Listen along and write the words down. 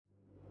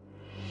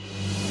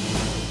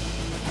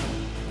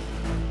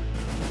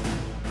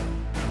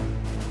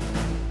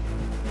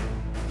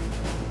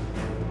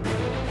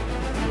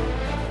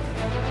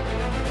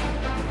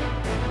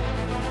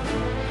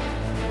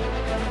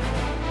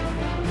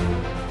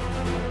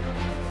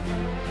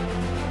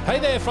Hey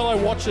there, fellow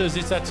watchers.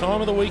 It's that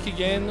time of the week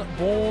again,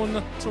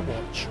 Born to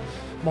Watch.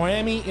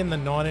 Miami in the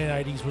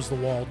 1980s was the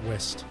Wild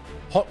West.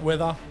 Hot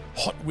weather,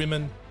 hot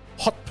women,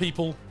 hot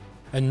people,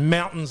 and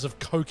mountains of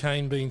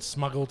cocaine being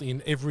smuggled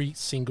in every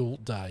single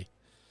day.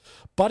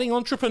 Budding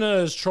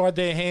entrepreneurs tried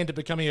their hand at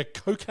becoming a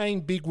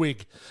cocaine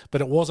bigwig, but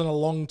it wasn't a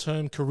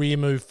long-term career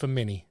move for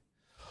many.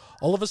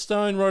 Oliver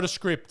Stone wrote a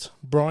script,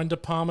 Brian De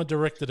Palma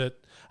directed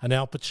it, and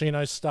Al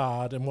Pacino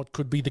starred in what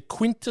could be the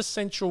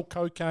quintessential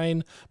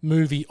cocaine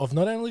movie of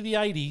not only the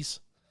 80s,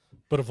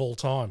 but of all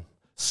time,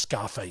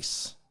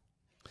 Scarface.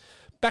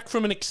 Back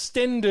from an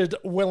extended,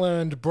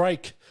 well-earned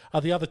break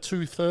are the other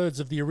two-thirds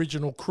of the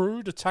original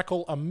crew to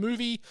tackle a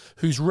movie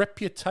whose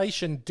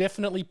reputation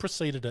definitely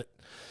preceded it,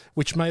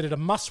 which made it a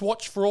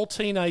must-watch for all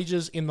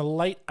teenagers in the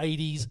late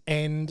 80s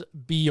and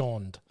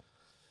beyond.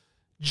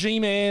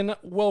 G-Man,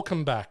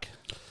 welcome back.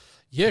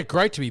 Yeah,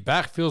 great to be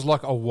back. Feels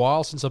like a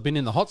while since I've been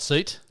in the hot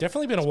seat.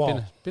 Definitely been a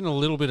while. Been a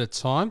little bit of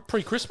time.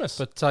 Pre-Christmas.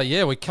 But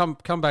yeah, we come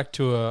back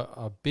to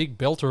a big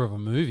belter of a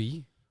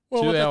movie.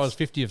 Well, 2 hours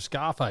 50 of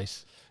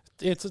Scarface.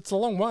 It's a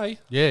long way.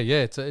 Yeah.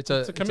 It's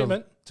a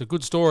commitment. It's a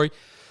good story.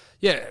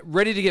 Yeah,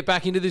 ready to get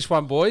back into this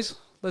one, boys.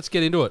 Let's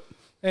get into it.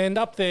 And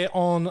up there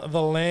on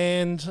the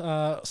land,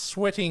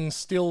 sweating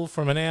still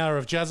from an hour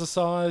of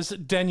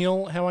jazzercise.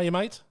 Daniel, how are you,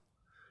 mate?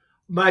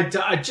 Mate,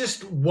 I'm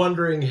just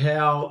wondering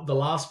how the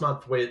last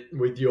month went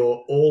with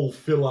your all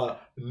filler,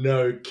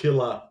 no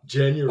killer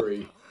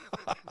January.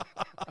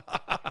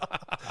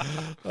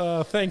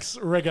 Thanks,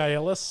 Reggae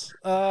Ellis.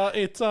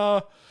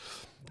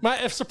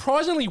 Mate,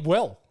 surprisingly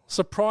well.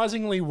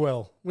 Surprisingly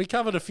well. We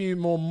covered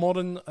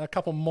a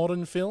couple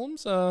modern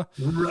films.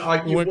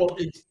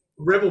 It's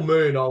Rebel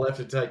Moon, I'll have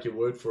to take your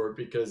word for it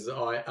because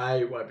I,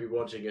 A, won't be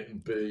watching it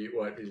and B,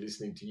 won't be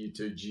listening to you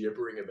two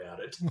gibbering about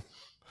it.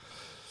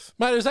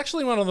 Mate, it was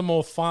actually one of the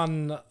more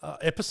fun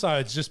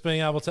episodes, just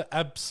being able to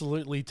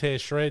absolutely tear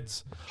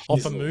shreds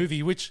off a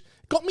movie, which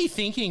got me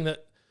thinking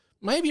that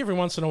maybe every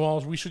once in a while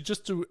we should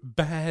just do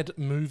bad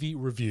movie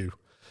review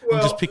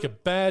and just pick a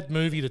bad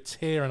movie to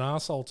tear an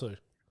arsehole to.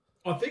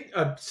 I think,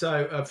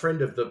 so a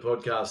friend of the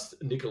podcast,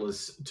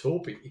 Nicholas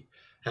Torpy,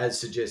 has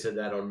suggested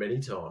that on many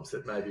times,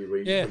 that maybe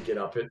we get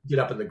up in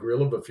the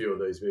grill of a few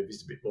of these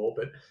movies a bit more.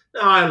 But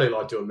no, I only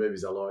like doing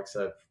movies I like,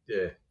 so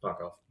yeah,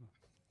 fuck off.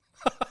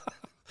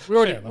 We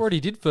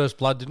already did First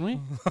Blood, didn't we?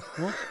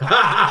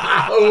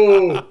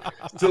 Oh,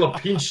 still a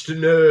pinched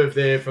nerve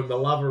there from the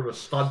lover of a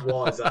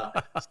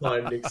Budweiser,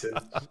 Sloane Nixon.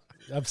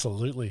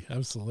 Absolutely.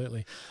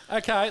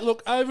 Okay,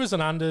 look, overs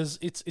and unders.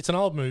 It's an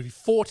old movie,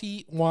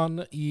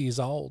 41 years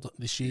old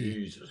this year.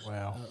 Jesus.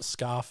 Wow.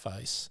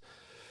 Scarface.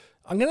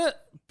 I'm going to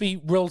be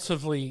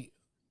relatively,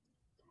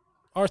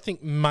 I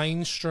think,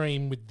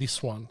 mainstream with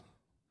this one.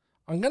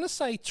 I'm going to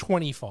say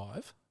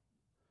 25.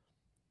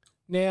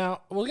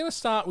 Now, we're going to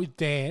start with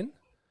Dan.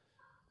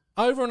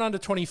 Over and under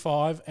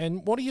 25,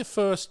 and what are your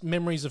first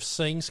memories of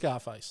seeing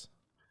Scarface?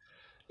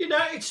 You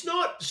know, it's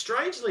not,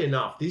 strangely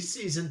enough, this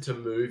isn't a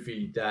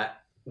movie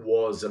that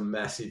was a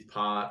massive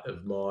part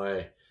of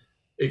my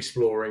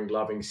exploring,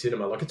 loving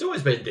cinema. Like, it's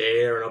always been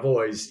there, and I've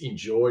always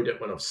enjoyed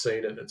it when I've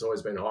seen it, and it's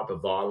always been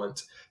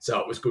hyper-violent, so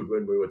it was good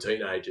when we were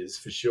teenagers,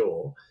 for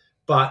sure.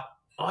 But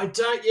I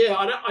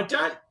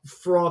don't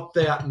froth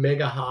out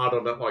mega hard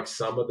on it like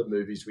some of the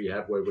movies we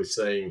have where we're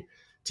seeing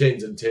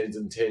tens and tens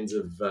and tens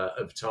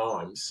of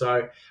times.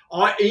 So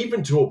I,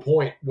 even to a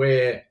point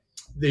where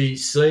the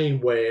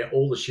scene where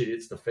all the shit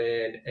hits the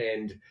fan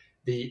and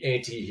the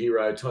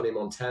anti-hero Tony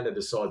Montana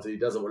decides that he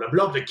doesn't want to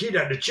blow the kid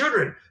and the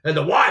children and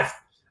the wife,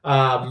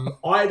 I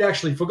had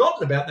actually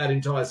forgotten about that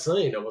entire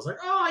scene. I was like,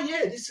 oh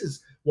yeah, this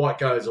is why it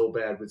goes all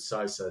bad with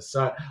Sosa.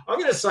 So I'm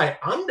going to say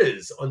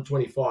unders on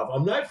 25.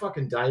 I'm no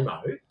fucking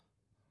damo.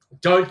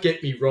 Don't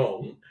get me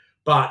wrong,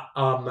 but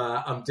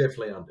I'm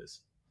definitely unders.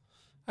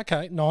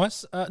 Okay,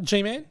 nice.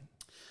 G-Man?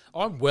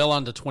 I'm well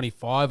under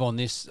 25 on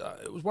this.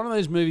 It was one of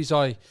those movies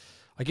I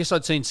guess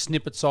I'd seen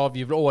snippets of,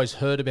 you've always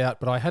heard about,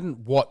 but I hadn't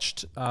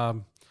watched,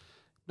 not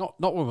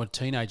when we were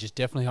teenagers,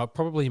 definitely. I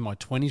probably in my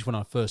 20s when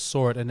I first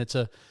saw it, and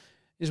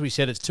as we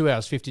said, it's 2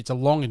 hours 50. It's a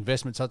long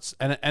investment, so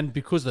and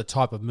because of the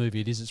type of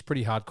movie it is, it's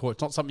pretty hardcore.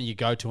 It's not something you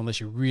go to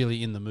unless you're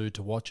really in the mood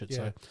to watch it. Yeah.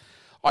 So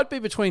I'd be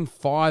between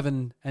 5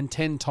 and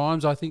 10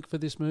 times, I think, for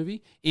this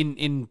movie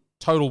in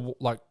total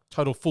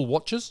full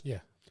watches. Yeah.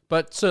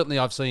 But certainly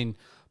I've seen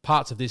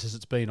parts of this as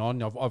it's been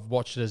on. I've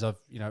watched it as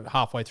I've,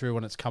 halfway through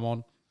when it's come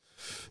on.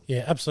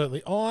 Yeah,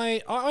 absolutely.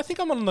 I think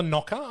I'm on the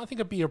knocker. I think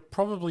it'd be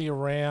probably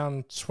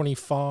around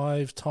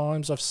 25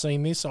 times I've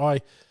seen this.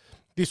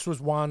 This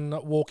was one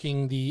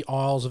walking the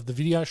aisles of the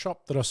video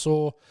shop that I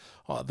saw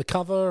the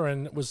cover,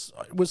 and it was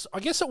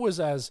I guess it was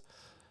as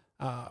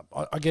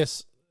I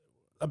guess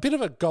a bit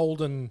of a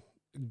golden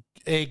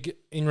egg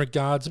in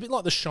regards, a bit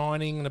like The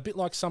Shining and a bit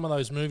like some of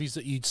those movies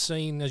that you'd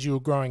seen as you were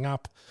growing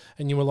up,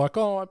 and you were like,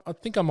 oh, I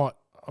think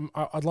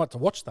I'd like to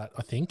watch that,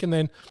 I think. And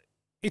then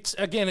it's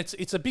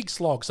a big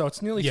slog, so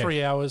it's nearly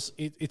 3 hours.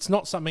 It's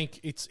not something,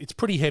 it's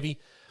pretty heavy.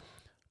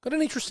 Got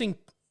an interesting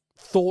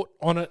thought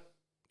on it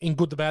in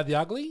Good, the Bad, the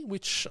Ugly,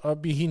 which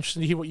I'd be interested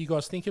to hear what you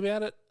guys think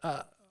about it.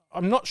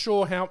 I'm not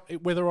sure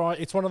whether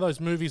it's one of those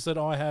movies that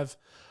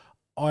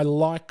I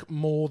like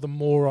more the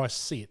more I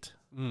see it.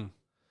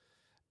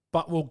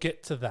 But we'll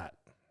get to that.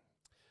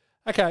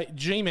 Okay,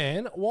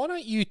 G-Man, why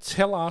don't you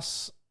tell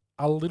us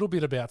a little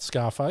bit about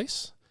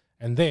Scarface,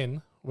 and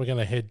then we're going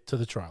to head to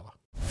the trailer.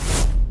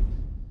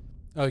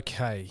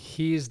 Okay,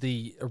 here's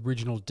the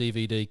original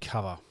DVD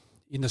cover.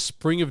 In the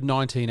spring of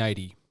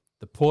 1980,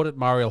 the port at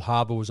Mariel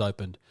Harbour was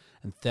opened,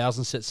 and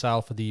thousands set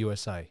sail for the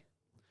USA.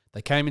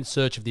 They came in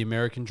search of the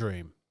American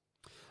dream.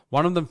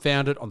 One of them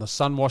found it on the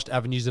sun-washed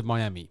avenues of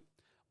Miami.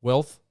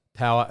 Wealth,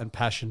 power, and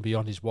passion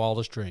beyond his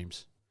wildest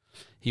dreams.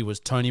 He was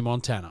Tony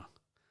Montana.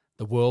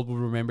 The world will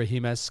remember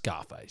him as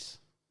Scarface.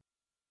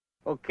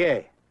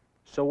 Okay,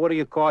 so what do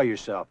you call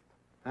yourself?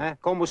 Huh?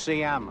 ¿Cómo se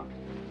llama?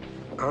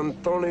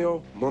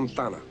 Antonio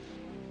Montana.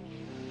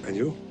 And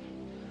you?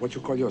 What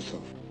you call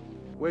yourself?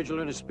 Where'd you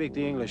learn to speak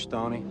the English,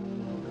 Tony?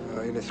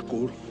 In a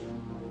school.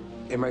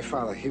 And my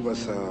father, he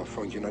was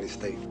from the United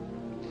States.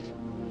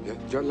 Yeah,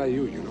 just like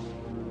you know.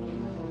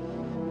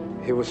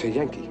 He was a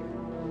Yankee.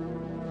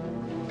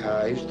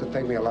 He used to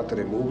take me a lot to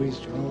the movies,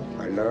 you know.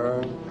 I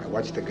learned. I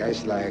watched the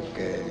guys like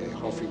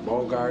Humphrey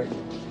Bogart,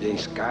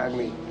 James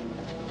Cagney.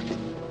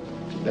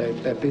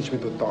 They teach me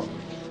to talk.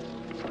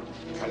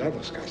 I like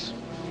those guys.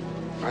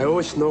 I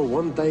always know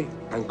one day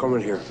I'm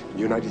coming here,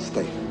 United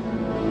States.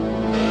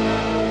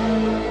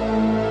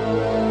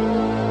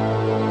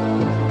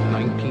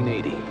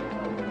 1980,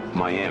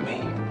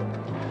 Miami.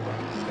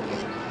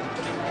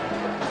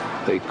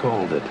 They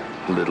called it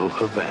Little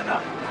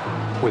Havana,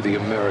 where the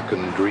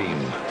American dream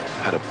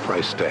had a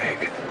price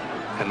tag,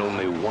 and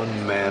only one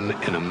man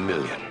in a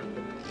million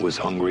was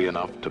hungry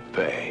enough to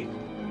pay.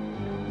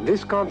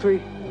 This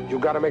country, you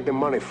gotta make the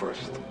money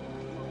first.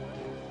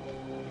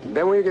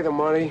 Then when you get the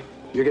money,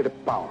 you get the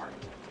power.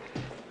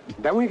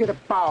 Then when you get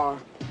the power,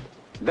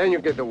 then you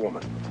get the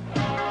woman.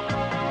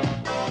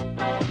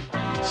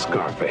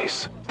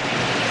 Scarface.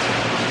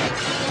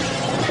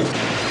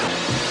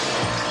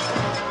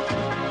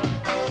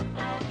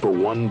 For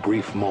one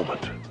brief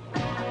moment,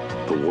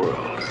 the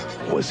world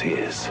was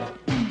his.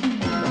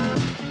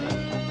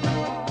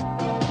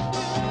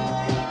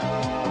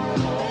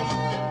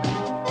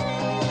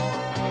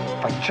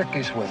 My chick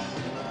is with.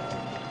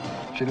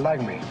 She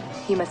like me.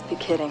 You must be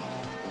kidding.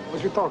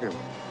 What you talking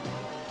about?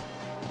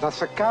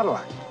 That's a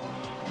Cadillac.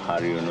 How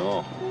do you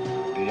know?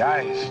 The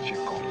eyes,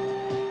 Chico.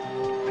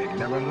 They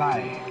never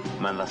lie.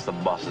 Man, that's the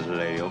boss's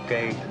lady,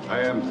 okay? I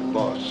am the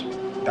boss.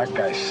 That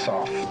guy's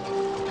soft.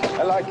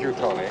 I like you,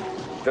 Tony.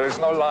 There is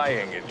no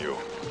lying in you.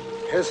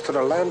 Here's to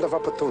the land of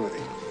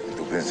opportunity. We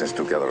do business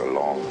together a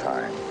long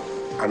time.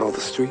 I know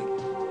the street,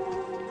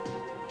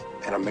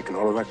 and I'm making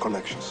all the right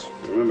connections.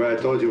 Remember I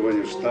told you when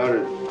you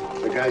started,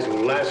 the guys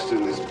who last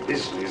in this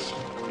business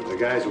are the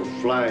guys who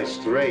fly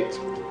straight.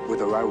 With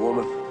the right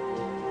woman,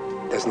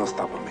 there's no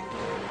stopping me.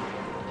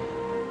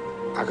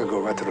 I could go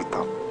right to the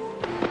top.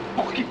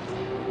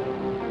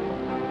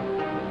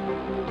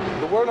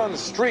 The word on the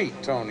street,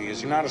 Tony,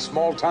 is you're not a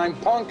small-time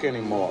punk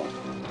anymore.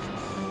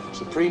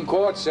 Supreme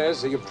Court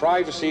says that your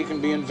privacy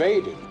can be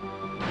invaded.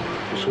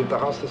 You shoot the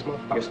house this month?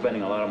 You're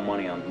spending a lot of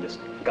money on this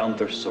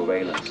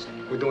counter-surveillance.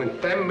 We're doing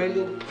 10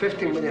 million,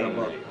 15 million a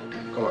month.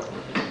 Come on.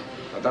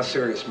 Now, that's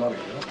serious money,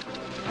 you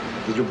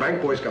know? Your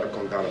bank boys gotta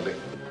come down a bit.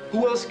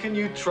 Who else can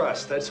you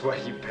trust? That's why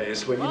you pay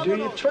us what you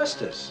do. You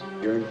trust us.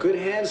 You're in good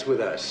hands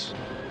with us.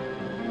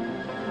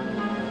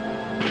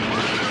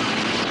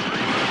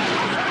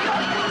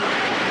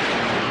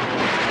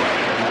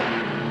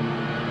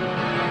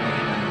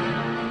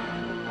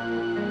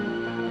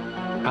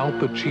 Al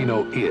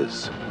Pacino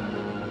is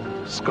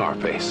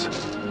Scarface.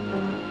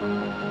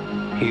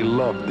 He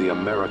loved the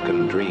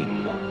American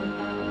dream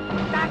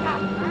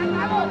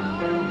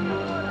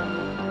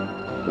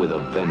with a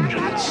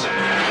vengeance.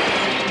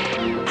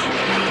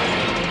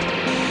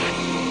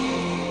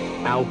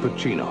 Al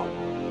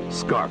Pacino,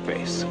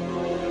 Scarface.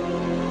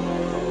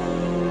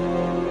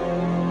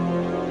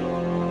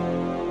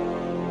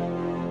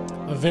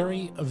 A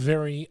very,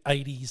 very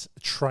 80s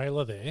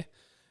trailer there,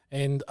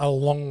 and a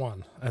long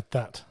one at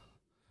that.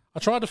 I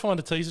tried to find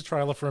a teaser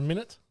trailer for a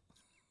minute,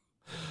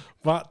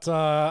 but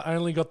I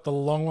only got the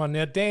long one.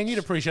 Now, Dan, you'd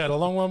appreciate a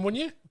long one,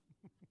 wouldn't you?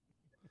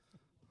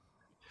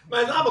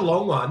 Man, I have a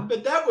long one,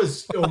 but that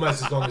was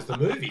almost as long as the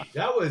movie.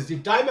 That was,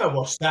 if Damo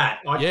watched that,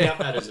 I'd count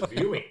that as a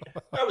viewing.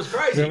 That was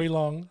crazy. Very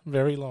long,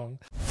 very long.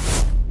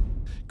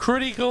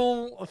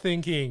 Critical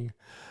thinking.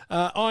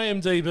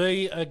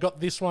 IMDb got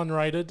this one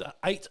rated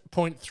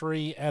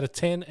 8.3 out of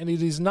 10, and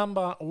it is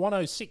number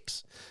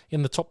 106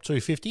 in the top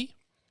 250.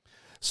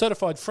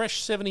 Certified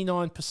fresh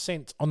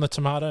 79% on the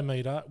tomato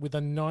meter with a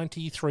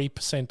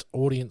 93%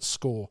 audience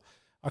score.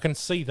 I can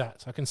see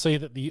that. I can see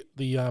that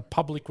the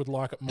public would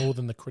like it more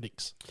than the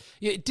critics.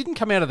 Yeah, it didn't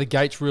come out of the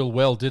gates real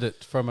well, did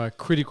it, from a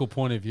critical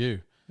point of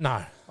view?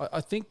 No.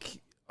 I think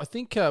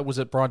was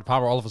it Brian De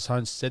Palma or Oliver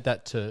Stone said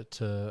that to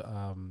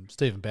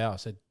Stephen Bauer,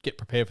 said, get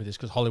prepared for this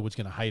because Hollywood's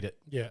going to hate it.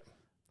 Yeah.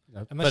 You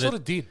know, and they sort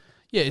of did.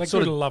 Yeah, they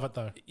sort of love it,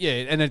 though. Yeah,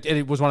 and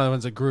it was one of the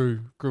ones that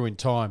grew in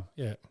time.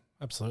 Yeah,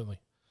 absolutely.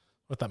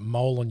 With that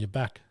mole on your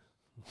back.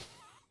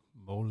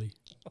 Moly.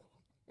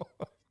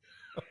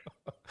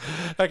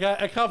 Okay,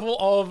 a couple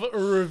of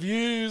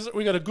reviews.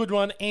 We got a good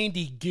one.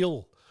 Andy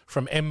Gill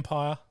from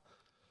Empire.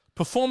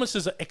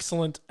 Performances are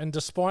excellent, and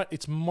despite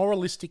its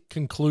moralistic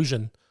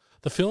conclusion,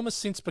 the film has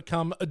since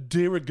become a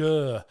de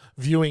rigueur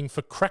viewing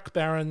for crack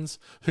barons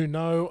who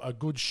know a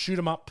good shoot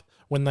 'em up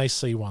when they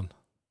see one.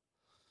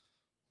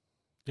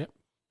 Yep.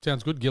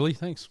 Sounds good, Gilly.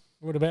 Thanks.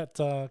 What about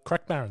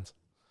crack barons?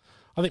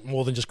 I think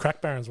more than just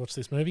crack barons watch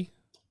this movie.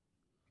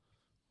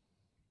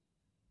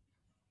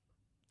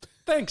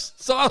 Thanks.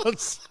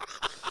 Silence.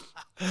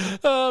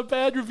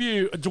 Bad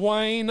review.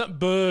 Dwayne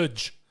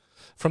Burge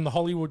from The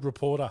Hollywood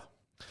Reporter.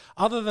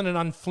 Other than an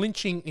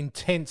unflinching,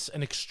 intense,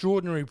 and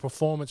extraordinary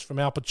performance from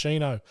Al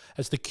Pacino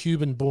as the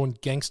Cuban-born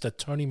gangster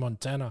Tony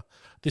Montana,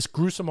 this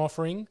gruesome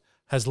offering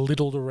has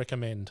little to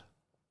recommend.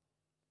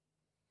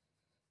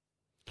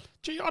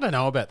 Gee, I don't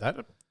know about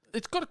that.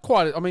 It's got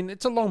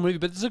it's a long movie,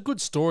 but it's a good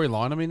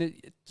storyline. I mean,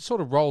 it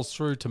sort of rolls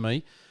through to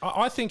me.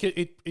 I think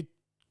it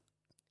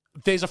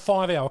there's a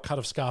 5-hour cut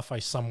of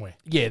Scarface somewhere.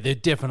 Yeah, there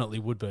definitely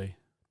would be.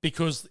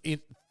 Because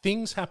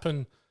things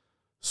happen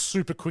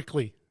super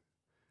quickly.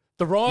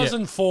 The rise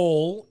and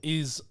fall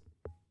is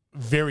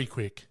very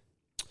quick.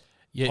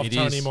 Yeah, of it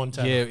Tony is.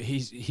 Montana. Yeah,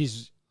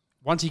 he's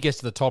once he gets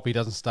to the top, he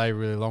doesn't stay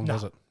really long,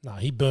 does it? No,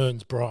 he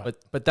burns bright.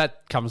 But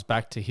that comes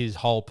back to his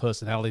whole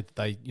personality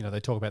that they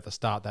talk about at the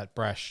start, that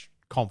brash,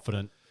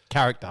 confident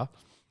character.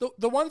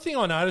 The one thing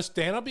I noticed,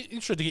 Dan, I'd be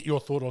interested to get your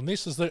thought on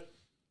this, is that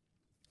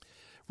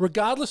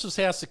regardless of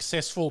how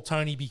successful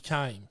Tony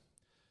became,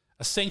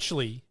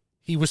 essentially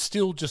he was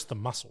still just the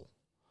muscle.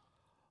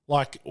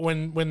 Like,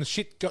 when the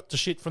shit got to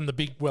shit from the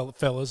big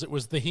fellas, it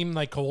was him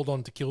they called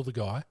on to kill the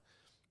guy.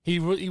 He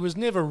was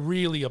never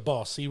really a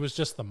boss. He was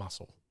just the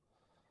muscle.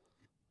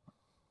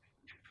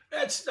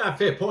 That's a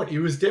fair point. He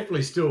was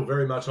definitely still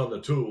very much on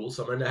the tools.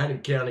 I mean, they had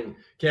him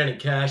counting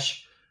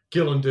cash,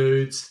 killing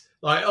dudes,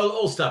 like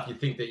all stuff you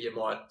think that you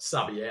might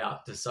sub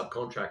out to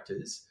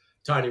subcontractors.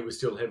 Tony was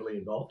still heavily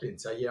involved in.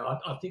 So, yeah,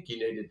 I think he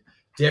needed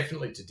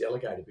definitely to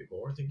delegate a bit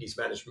more. I think his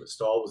management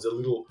style was a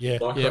little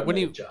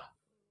micromanager.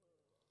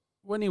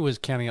 When he was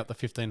counting up the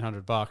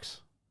 $1,500,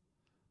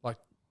 like,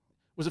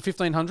 was it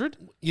 $1,500?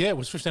 Yeah, it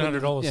was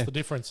 $1,500. Yeah. The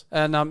difference.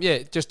 And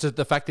just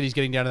the fact that he's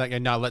getting down to that,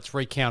 going, no, let's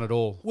recount it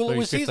all. Well, it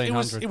was his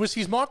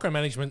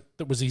micromanagement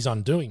that was his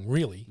undoing,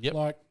 really. Yep.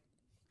 Like,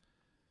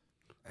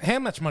 how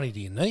much money do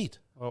you need?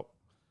 Well,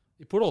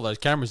 he put all those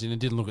cameras in and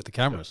didn't look at the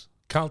cameras.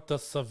 Counter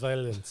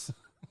surveillance.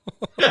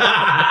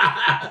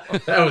 That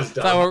was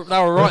dumb. They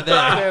were right there.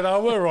 Yeah, they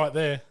were right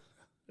there.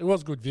 It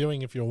was good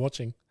viewing if you're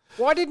watching.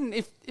 Why didn't,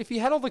 if he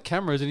had all the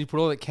cameras and he put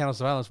all that counter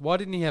surveillance, why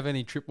didn't he have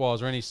any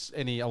tripwires or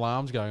any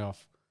alarms going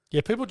off? Yeah,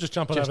 people just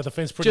jumping over the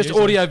fence. Just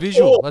audio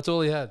visual. That's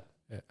all he had.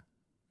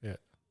 Yeah.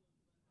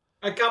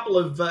 A couple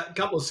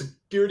of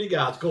security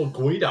guards called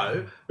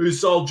Guido, whose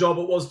sole job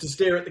it was to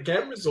stare at the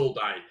cameras all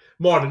day,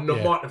 might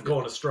have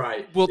gone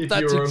astray. Well,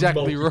 that's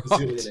exactly right.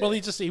 Well,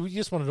 he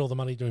just wanted all the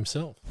money to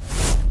himself.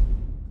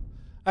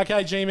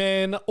 Okay,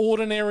 G-Man,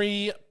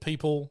 ordinary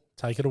people,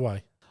 take it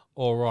away.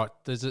 All right,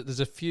 there's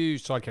a few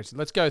side characters.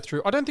 Let's go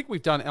through. I don't think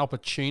we've done Al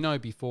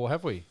Pacino before,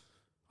 have we?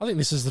 I think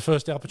this is the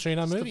first Al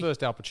Pacino movie. It's the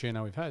first Al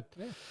Pacino we've had.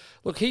 Yeah.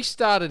 Look, he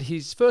started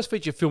his first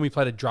feature film. He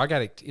played a drug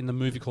addict in the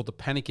movie called The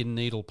Panic in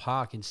Needle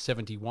Park in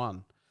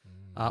 '71.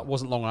 It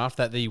wasn't long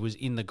after that he was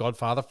in The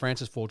Godfather.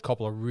 Francis Ford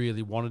Coppola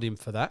really wanted him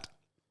for that,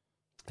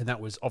 and that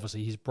was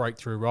obviously his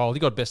breakthrough role. He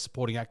got Best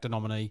Supporting Actor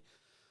nominee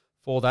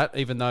for that,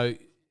 even though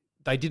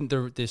they didn't.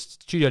 The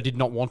studio did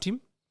not want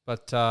him,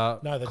 but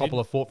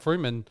Coppola fought for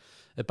him, and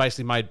it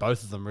basically made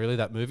both of them, really,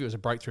 that movie. It was a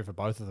breakthrough for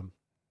both of them.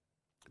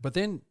 But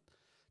then,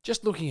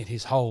 just looking at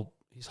his whole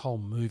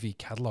movie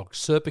catalogue,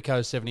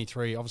 Serpico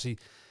 73, obviously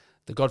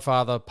The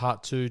Godfather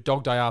Part 2,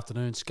 Dog Day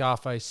Afternoon,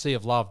 Scarface, Sea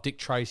of Love, Dick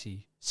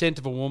Tracy, Scent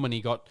of a Woman,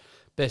 he got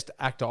Best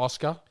Actor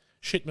Oscar.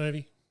 Shit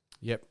movie.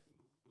 Yep.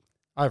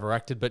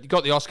 Overacted, but he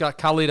got the Oscar.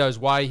 Carlito's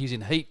Way, he's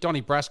in Heat.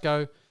 Donnie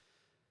Brasco,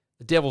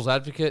 The Devil's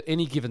Advocate,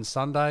 Any Given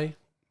Sunday.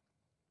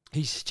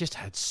 He's just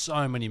had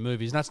so many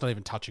movies, and that's not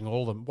even touching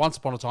all of them. Once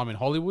Upon a Time in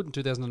Hollywood in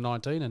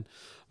 2019, and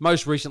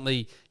most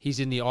recently, he's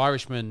in The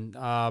Irishman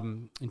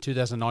in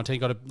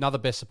 2019. Got another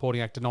Best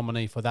Supporting Actor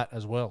nominee for that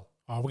as well.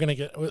 Oh, we're going to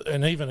get,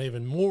 and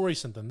even more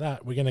recent than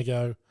that, we're going to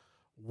go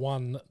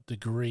 1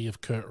 degree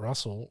of Kurt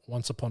Russell,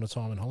 Once Upon a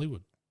Time in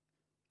Hollywood.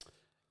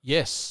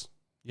 Yes.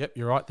 Yep,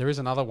 you're right. There is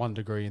another 1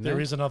 degree in there.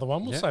 There is another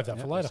one. We'll save that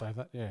for later. We'll save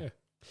that, yeah.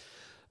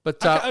 But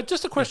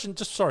just a question,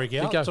 sorry,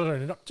 Gal.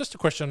 Just a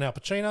question on Al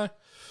Pacino.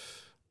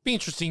 Be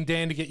interesting,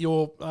 Dan, to get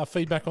your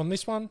feedback on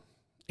this one.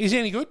 Is he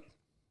any good?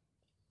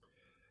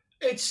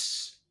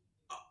 It's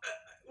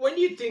when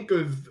you think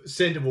of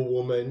Scent of a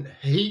Woman,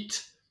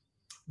 Heat,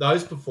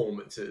 those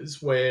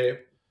performances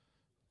where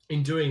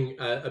in doing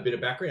a bit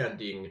of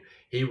backgrounding,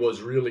 he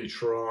was really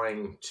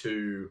trying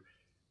to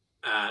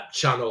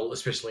channel,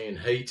 especially in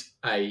Heat,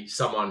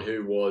 someone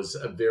who was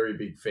a very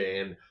big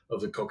fan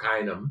of the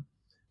cocainum,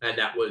 and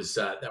that was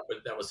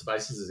the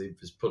basis of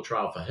his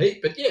portrayal for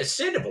Heat. But yeah,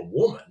 Scent of a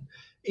Woman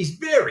He's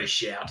very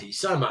shouty,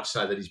 so much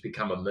so that he's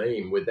become a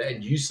meme with that.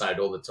 And you say it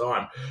all the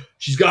time.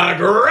 She's got a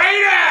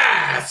great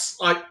ass,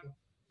 like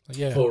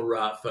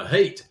for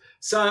Heat.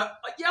 So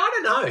yeah,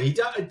 I don't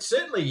know.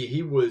 Certainly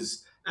he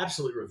was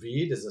absolutely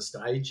revered as a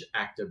stage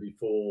actor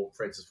before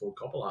Francis Ford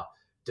Coppola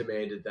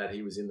demanded that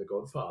he was in The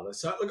Godfather.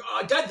 So look,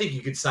 I don't think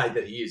you could say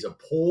that he is a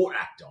poor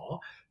actor,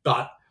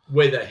 but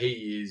whether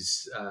he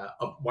is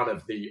one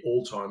of the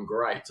all-time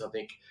greats, I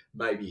think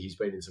maybe he's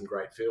been in some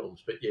great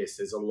films. But yes,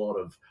 there's a lot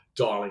of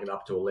dialing it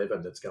up to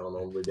 11 that's going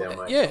on with our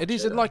mate. Yeah, it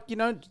is. And like,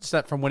 it's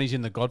that from when he's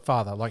in The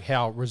Godfather, like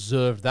how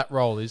reserved that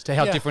role is to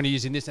how different he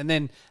is in this. And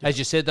then, as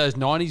you said, those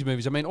 90s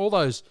movies, I mean, all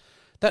those,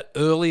 that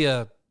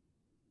earlier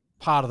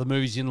part of the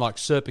movies in like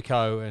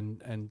Serpico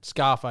and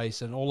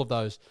Scarface and all of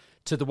those,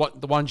 to the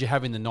ones you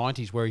have in the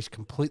 90s where he's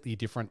completely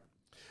different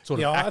sort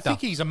of actor. I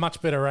think he's a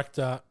much better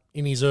actor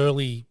in his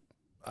early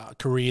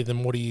career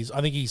than what he is. I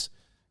think he's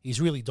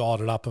really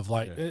dialed it up of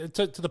like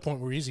to the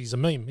point where he's a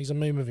meme. He's a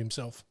meme of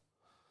himself.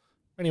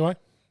 Anyway.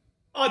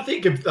 I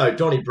think of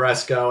Donnie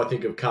Brasco, I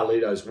think of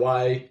Carlito's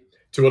Way,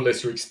 to a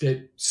lesser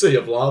extent, Sea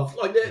of Love.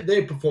 Like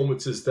they're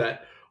performances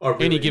that I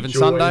really Any Given enjoy.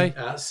 Sunday.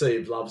 Sea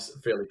of Love's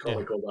fairly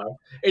comical though.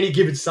 Any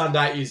Given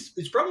Sunday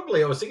is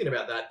probably, I was thinking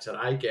about that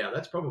today, Gow,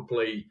 that's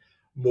probably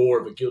more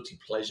of a guilty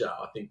pleasure,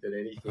 I think, than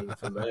anything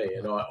for me.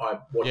 And I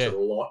watch it a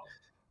lot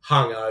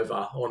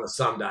hungover on a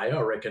Sunday.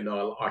 I reckon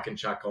I can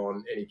chuck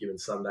on Any Given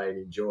Sunday and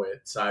enjoy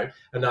it. So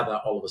another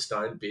Oliver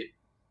Stone bit,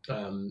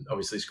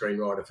 obviously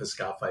screenwriter for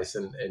Scarface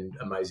and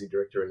amazing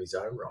director in his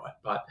own right.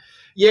 But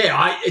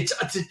yeah, it's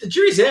the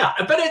jury's out.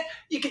 But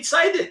you could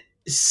say that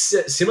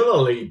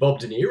similarly, Bob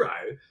De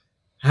Niro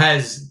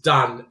has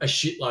done a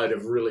shitload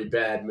of really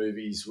bad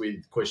movies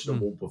with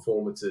questionable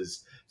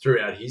performances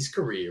throughout his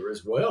career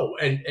as well.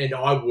 And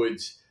I would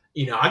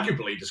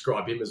inarguably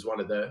describe him as one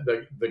of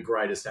the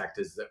greatest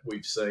actors that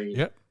we've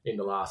seen in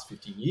the last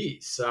 50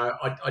 years. So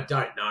I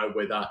don't know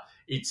whether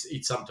it's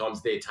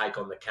sometimes their take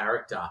on the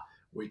character,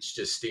 which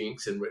just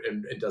stinks and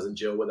doesn't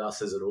gel with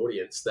us as an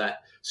audience,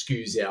 that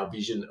skews our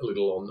vision a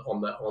little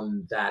on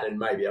that. And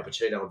maybe Al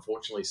Pacino,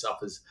 unfortunately,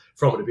 suffers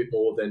from it a bit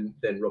more than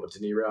Robert De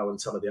Niro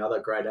and some of the other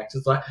great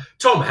actors. Like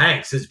Tom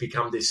Hanks has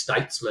become this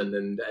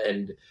statesman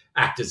and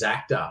actor's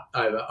actor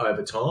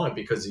over time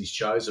because he's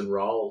chosen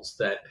roles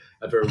that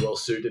are very well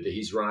suited to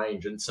his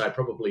range, and so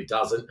probably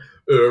doesn't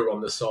err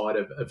on the side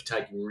of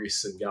taking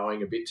risks and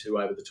going a bit too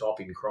over the top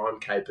in crime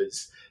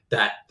capers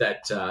that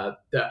are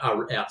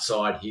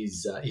outside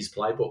his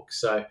playbook.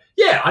 So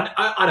yeah,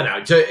 I don't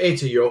know. To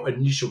answer your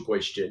initial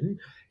question,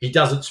 he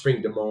doesn't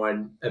spring to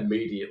mind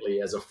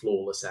immediately as a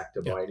flawless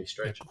actor by any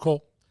stretch. Yeah,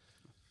 cool.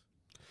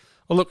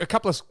 Well, look, a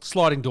couple of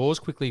sliding doors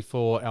quickly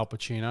for Al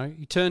Pacino.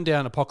 He turned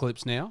down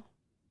Apocalypse Now,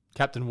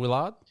 Captain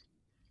Willard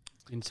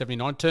in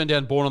 79, turned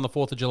down Born on the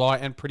 4th of July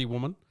and Pretty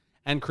Woman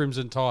and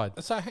Crimson Tide.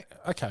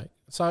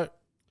 So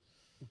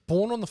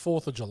Born on the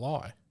 4th of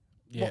July.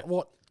 Yeah.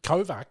 What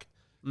Kovac?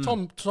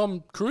 Tom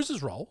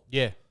Cruise's role?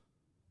 Yeah.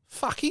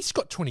 Fuck, he's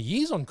got 20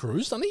 years on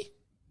Cruise, doesn't he?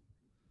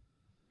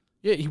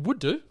 Yeah, he would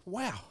do.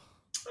 Wow.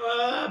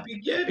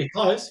 Be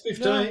close.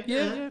 15.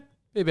 Yeah.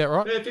 Be about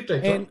right. Yeah,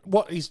 15. And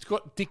he's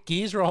got Dick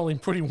Gear's role in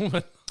Pretty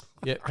Woman.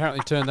 Yeah,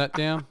 apparently turned that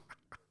down.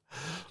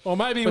 Or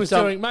maybe he was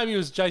maybe it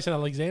was Jason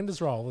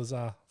Alexander's role as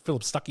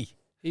Philip Stuckey.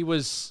 He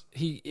was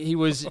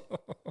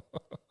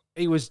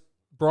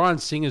Bryan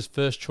Singer's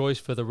first choice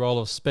for the role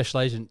of Special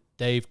Agent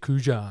Dave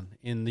Cujan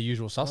in The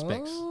Usual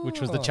Suspects, which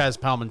was the Chaz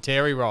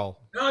Palminteri role.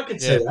 No, I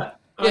could see that.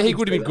 Yeah, he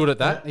would have been good at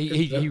that.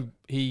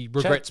 He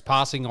regrets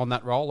passing on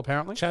that role,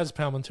 apparently. Chaz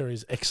Palminteri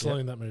is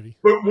excellent in that movie.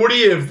 But would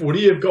he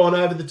have gone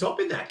over the top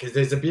in that? Because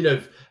there's a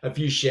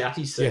few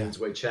shouty scenes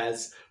where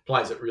Chaz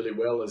plays it really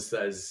well as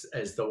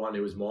the one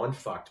who was mind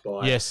fucked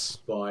by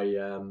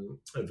a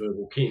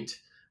verbal Kint,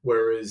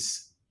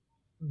 whereas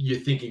you're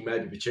thinking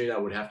maybe Pacino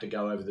would have to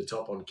go over the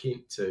top on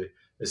Kint to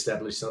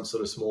establish some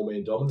sort of small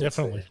man dominance.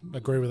 Definitely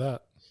agree with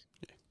that.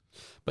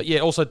 But yeah,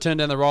 also turned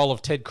down the role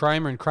of Ted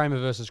Kramer in Kramer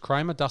versus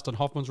Kramer, Dustin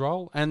Hoffman's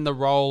role, and the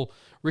role,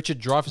 Richard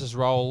Dreyfuss's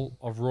role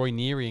of Roy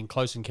Neary in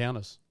Close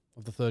Encounters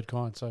of the Third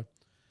Kind. So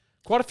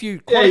quite a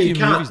few movies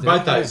there.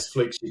 Both those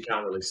flicks you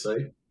can't really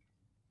see.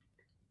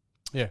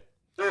 Yeah.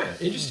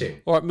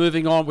 Interesting. All right,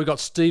 moving on. We got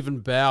Stephen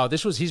Bauer.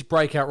 This was his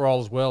breakout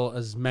role as well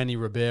as Manny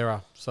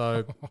Ribera.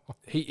 So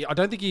I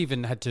don't think he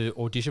even had to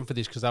audition for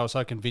this because they were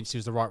so convinced he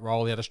was the right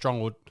role. He had a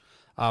strong,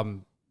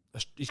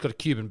 he's got a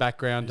Cuban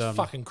background. He's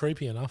fucking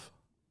creepy enough.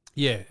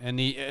 Yeah, and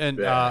he earned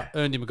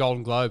him a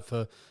Golden Globe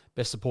for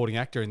Best Supporting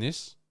Actor in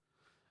this.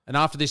 And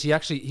after this,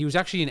 he was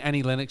actually in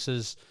Annie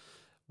Lennox's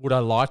 "Would I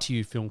Lie to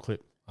You" film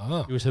clip.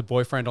 Oh. He was her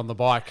boyfriend on the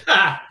bike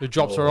who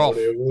drops her off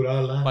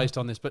based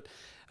on this. But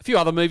a few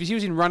other movies. He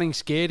was in Running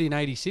Scared in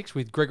 86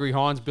 with Gregory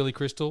Hines, Billy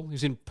Crystal. He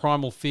was in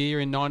Primal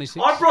Fear in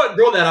 96. I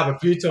brought that up a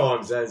few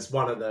times as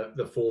one of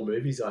the 4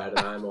 movies I had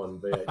at home on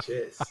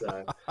VHS.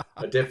 So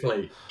I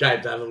definitely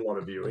gave that a lot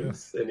of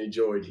viewings and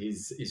enjoyed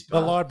his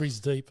part. The library's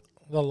deep.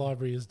 The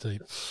library is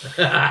deep.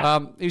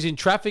 He was in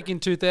Traffic in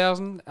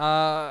 2000.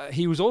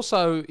 He was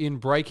also in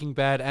Breaking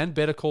Bad and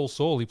Better Call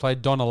Saul. He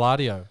played Don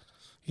Eladio.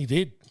 He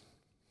did.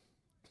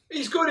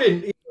 He's good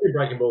in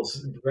Breaking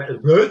Balls.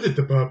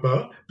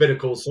 Better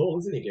Call Saul,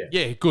 isn't he?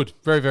 Yeah, good.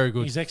 Very, very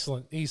good. He's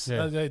excellent. He's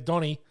Yeah.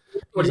 Donnie.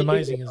 What He's do you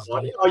amazing think as about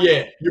Donnie. it? Oh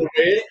yeah, you're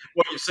aware?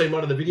 What, you've seen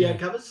one of the video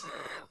covers?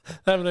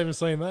 I haven't even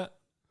seen that.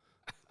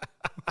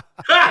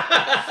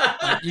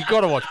 You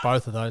got to watch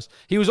both of those.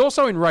 He was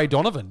also in Ray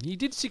Donovan. He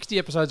did 60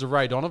 episodes of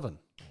Ray Donovan.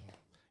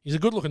 He's a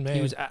good-looking man.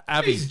 He was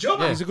Abby. He's a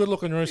jobber. He's a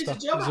good-looking rooster.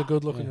 He's a jobber. He's a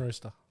good-looking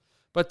rooster.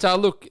 But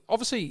look,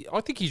 obviously,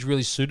 I think he's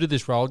really suited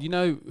this role. You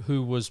know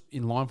who was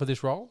in line for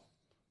this role?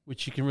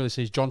 Which you can really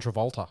see is John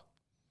Travolta.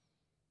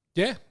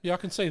 Yeah, I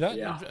can see that.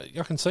 Yeah.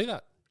 I can see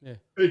that. Yeah,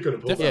 He could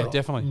have pulled that off.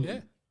 definitely. Yeah.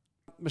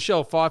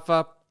 Michelle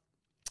Pfeiffer.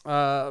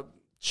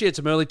 She had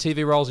some early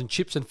TV roles in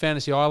Chips and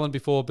Fantasy Island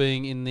before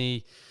being in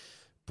the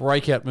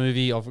breakout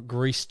movie of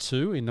Grease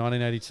 2 in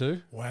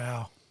 1982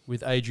 Wow.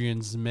 with Adrian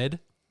Zmed.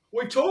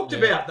 We talked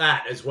about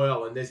that as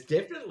well, and there's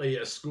definitely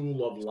a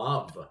school of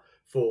love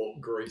for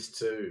Grease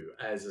 2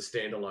 as a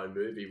standalone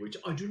movie, which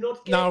I do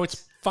not get. No,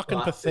 it's fucking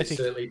but pathetic.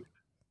 certainly-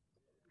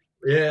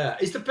 Yeah,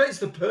 it's the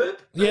Perp.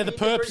 Yeah, the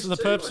Perp's Grease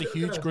 2? Perp's I a don't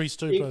huge know. Grease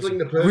 2 Inkling person.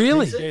 the Perp,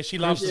 Really? is it? Yeah, she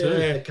loves Yeah,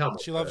 it. Yeah, come on,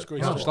 she loves Perp.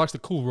 Grease. Oh, she likes the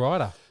cool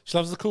rider. She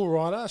loves the cool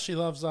rider. She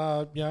loves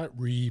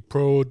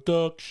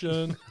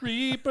reproduction.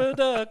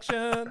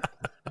 Reproduction.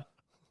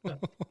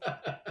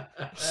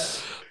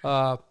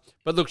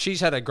 But look, she's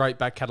had a great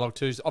back catalogue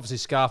too. Obviously,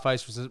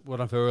 Scarface was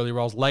one of her early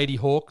roles. Lady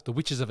Hawk, The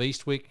Witches of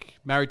Eastwick,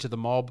 Married to the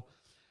Mob,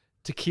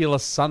 Tequila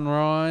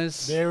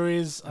Sunrise. There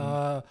is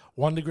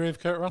One Degree of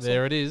Kurt Russell.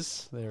 There it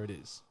is.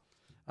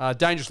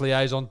 Dangerous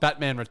Liaison,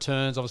 Batman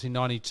Returns, obviously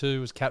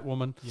 92 was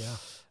Catwoman.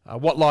 Yeah.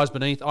 What Lies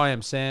Beneath, I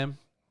Am Sam.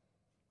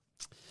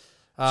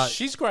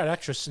 She's a great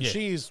actress, and yeah.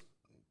 she's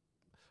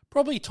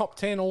probably top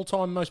 10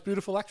 all-time most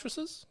beautiful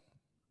actresses.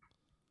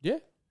 Yeah.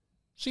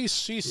 She's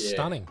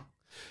stunning.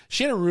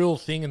 She had a real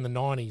thing in the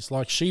 90s.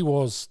 Like, she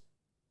was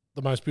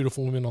the most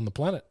beautiful woman on the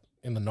planet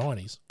in the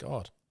 90s.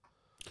 God.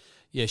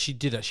 Yeah, she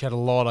did it. She had a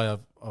lot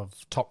of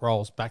top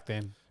roles back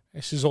then.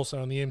 And she's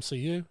also in the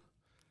MCU.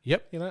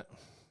 Yep. You know?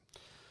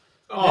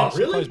 Oh, She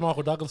really? plays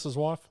Michael Douglas's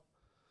wife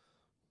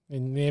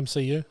in the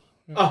MCU.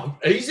 Oh,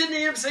 he's in the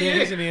MCU? Yeah,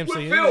 he's in the MCU.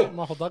 What Yeah, film?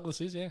 Michael Douglas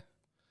is, yeah.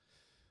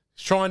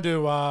 He's trying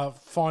to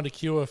find a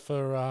cure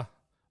for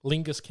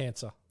lingus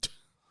cancer.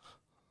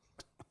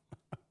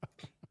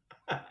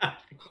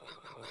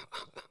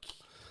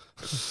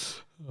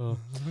 All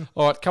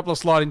right, a couple of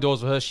sliding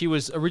doors for her. She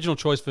was original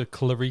choice for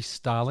Clarice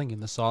Starling in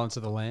The Silence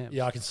of the Lambs.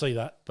 Yeah, I can see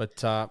that. But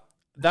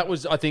that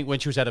was, I think, when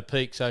she was at a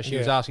peak, so she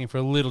was asking for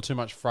a little too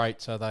much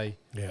freight, so they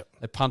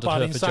punted But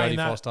her in for saying Jodie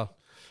that, Foster.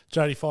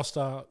 Jodie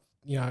Foster,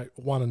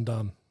 one and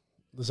done.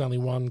 There's only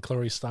one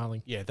Clarice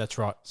Starling. Yeah, that's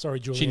right. Sorry,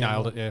 Julianne. She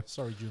nailed it, yeah.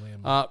 Sorry,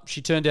 Julianne.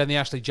 She turned down the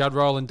Ashley Judd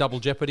role in Double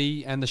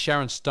Jeopardy and the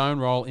Sharon Stone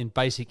role in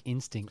Basic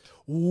Instinct.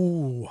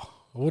 Ooh,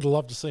 I would have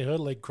loved to see her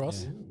leg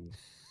cross. Yeah.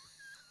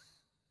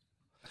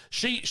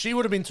 She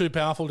would have been too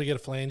powerful to get a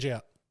flange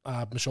out,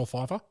 Michelle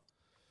Pfeiffer.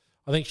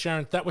 I think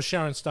that was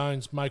Sharon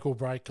Stone's make or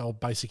break old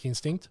Basic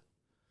Instinct.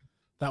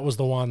 That was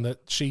the one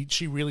that she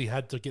really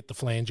had to get the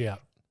flange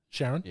out.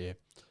 Sharon? Yeah.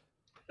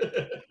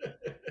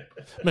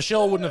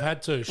 Michelle wouldn't have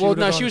had to. She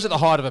was at the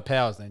height of her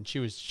powers then. She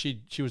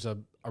was a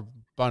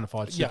bona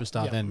fide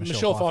superstar then.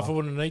 Michelle Pfeiffer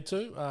wouldn't need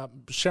to.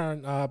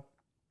 Sharon,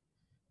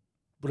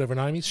 whatever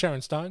her name is,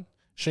 Sharon Stone,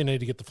 she needed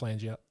to get the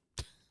flange out.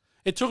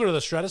 It took her to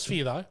the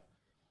stratosphere though.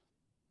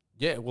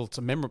 Yeah, well, it's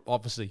a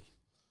memorable scene.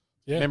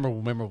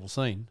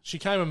 She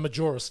came a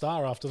Majora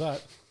star after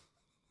that.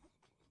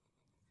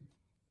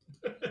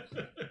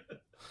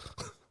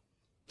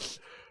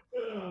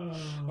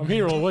 I'm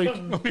here all week.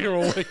 I'm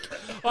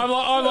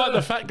like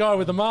the fat guy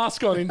with the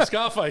mask on in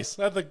Scarface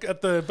at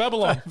the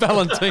Babylon.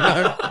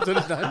 Valentino. Is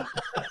that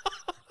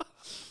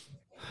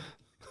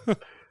his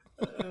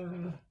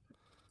name?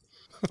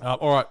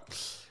 All right.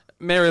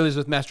 Mary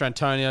Elizabeth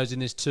Mastrantonio's in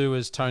this too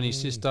as Tony's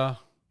sister.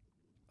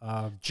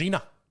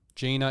 Gina,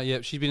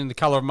 yeah. She's been in The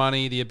Colour of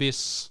Money, The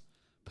Abyss,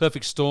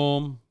 Perfect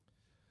Storm,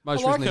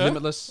 most recently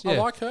Limitless. Yeah. I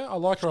like her.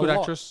 She's a a good lot.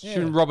 actress. Yeah. She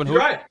was in Robin Hood.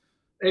 Right.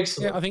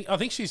 Excellent. Yeah, I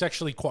think she's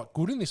actually quite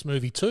good in this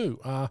movie too.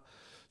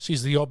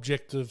 She's the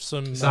object of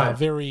some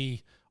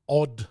very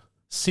odd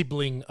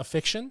sibling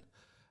affection,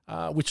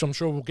 which I'm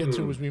sure we'll get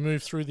to as we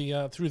move through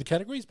the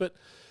categories. But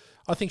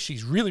I think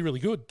she's really, really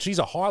good. She's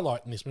a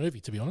highlight in this movie,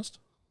 to be honest.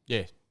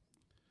 Yeah,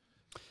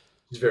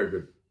 she's very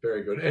good,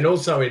 very good, and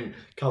also in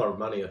Colour of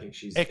Money, I think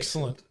she's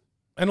excellent.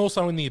 And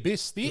also in The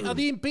Abyss.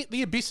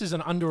 The Abyss is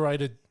an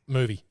underrated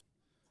movie.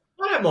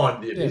 I don't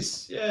mind The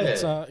Abyss.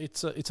 Yeah.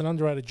 It's an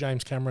underrated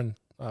James Cameron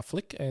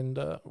flick and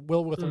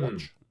well worth a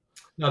watch.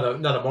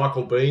 Another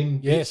Michael Biehn.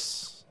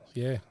 Yes.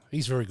 Yeah.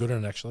 He's very good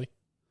in it, actually.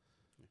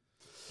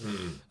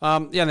 The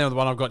other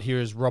one I've got here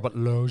is Robert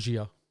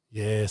Loggia.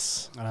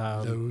 Yes.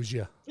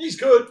 Loggia. He's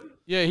good.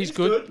 Yeah, he's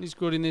good. He's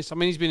good in this. I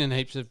mean, he's been in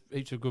heaps of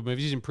good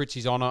movies. He's in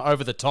Pritzi's Honor,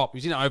 Over the Top.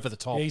 He's in Over the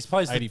Top. Yeah, he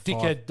plays 85. the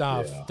dickhead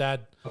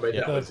dad. I mean,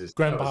 that was his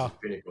grandpa.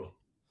 pinnacle.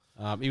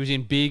 He was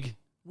in Big.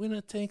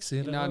 Winner takes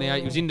it. In 98.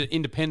 He was in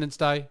Independence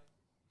Day.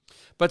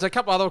 But a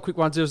couple other quick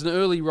ones. There was an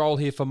early role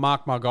here for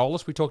Mark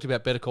Margolis. We talked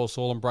about Better Call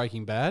Saul and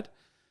Breaking Bad.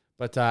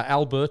 But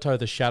Alberto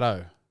the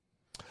Shadow.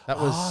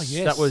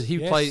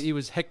 He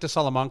was Hector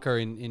Salamanca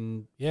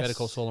in Better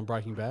Call Saul and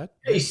Breaking Bad.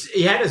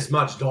 He had as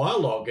much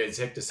dialogue as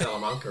Hector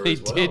Salamanca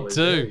as well. He did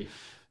too.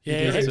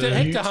 Yeah,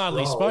 Hector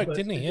hardly spoke,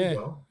 didn't he? Yeah.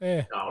 Well.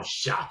 Yeah. Oh,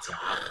 shut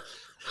up.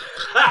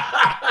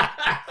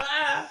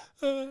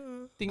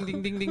 Ding,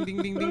 ding, ding, ding,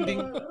 ding, ding, ding,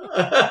 ding.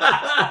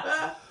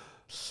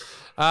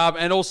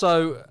 And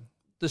also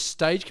the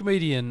stage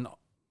comedian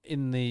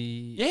in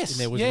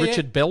there was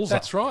Richard Belzer.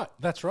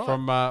 That's right.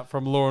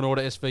 From Law and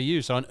Order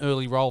SVU, so an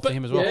early role for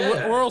him as well.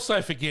 Yeah. We're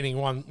also forgetting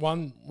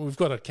one. We've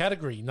got a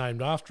category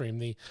named after him,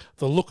 the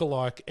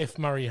lookalike F.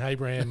 Murray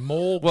Abraham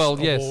Morgs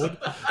Award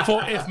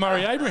for F.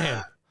 Murray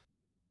Abraham.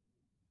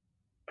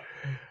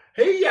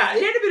 He had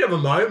a bit of a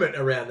moment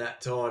around that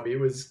time. He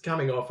was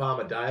coming off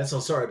Amadeus. I'm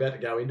sorry, about to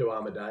go into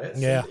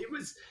Amadeus. Yeah. He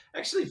was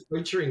actually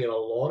featuring in a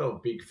lot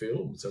of big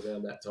films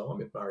around that time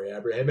with Murray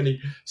Abraham, and he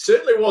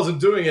certainly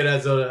wasn't doing it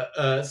as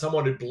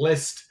someone who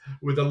blessed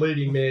with a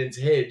leading man's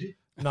head.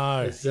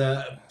 No. There's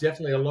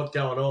definitely a lot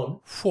going on.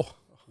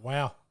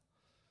 Wow.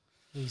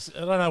 I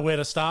don't know where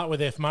to start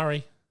with F.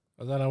 Murray.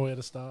 I don't know where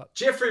to start.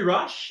 Jeffrey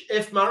Rush,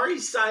 F. Murray,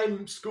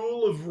 same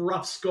school of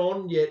rough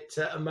scone, yet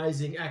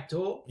amazing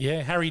actor.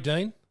 Yeah, Harry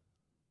Dean.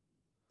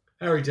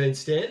 Harry Dean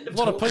Stanton. A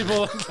lot of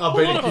people.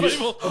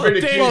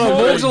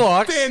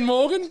 Dan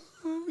Morgan.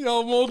 The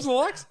old Morgs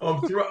likes.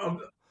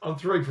 I'm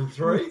 3 from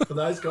 3 for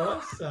those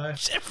guys. So.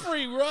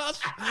 Jeffrey Rush.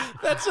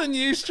 That's a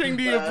new string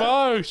to your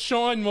bow.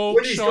 Shine, Morg.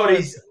 When he's got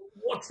his.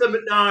 What's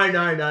the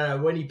no?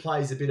 When he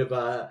plays a bit of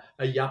a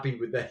yuppie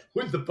with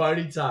the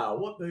ponytail.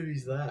 What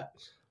movie's that?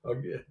 Oh,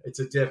 yeah,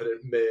 it's a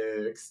definite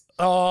mix.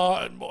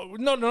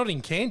 Not in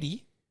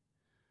Candy.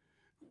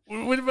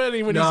 What about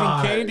him when he's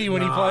in Candy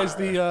when he plays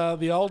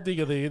the old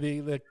digger,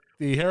 the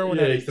heroin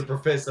addict? He's the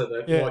professor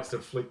that likes to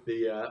flick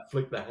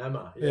the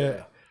hammer.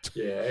 Yeah.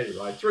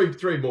 Anyway,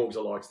 three Morgs I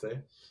likes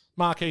there.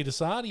 Marquis de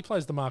Sade. He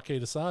plays the Marquis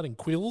de Sade in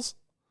Quills.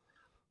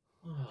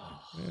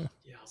 Yeah,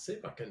 I'll see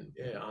if I can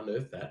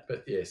unearth that.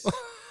 But yes,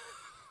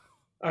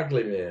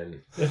 ugly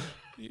man.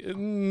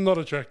 Not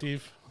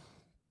attractive.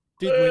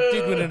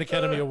 Did win an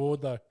Academy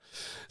Award though.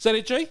 Is that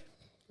it, G?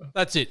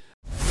 That's it.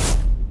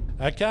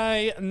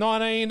 Okay,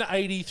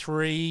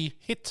 1983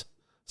 hit,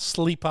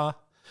 sleeper,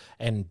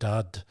 and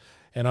dud.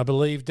 And I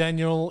believe,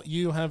 Daniel,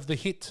 you have the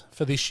hit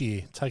for this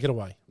year. Take it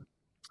away.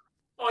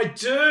 I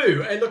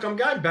do. And look, I'm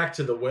going back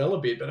to The Well a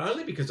bit, but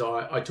only because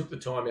I took the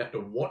time out to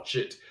watch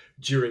it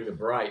during the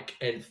break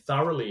and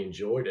thoroughly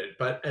enjoyed it.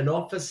 But An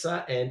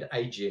Officer and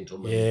a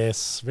Gentleman.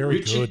 Yes, very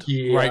Richard good.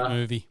 Gere, great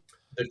movie.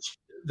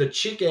 The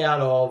chick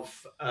out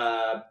of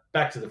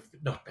Back to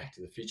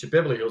the Future,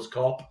 Beverly Hills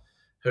Cop,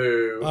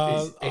 who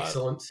is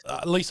excellent.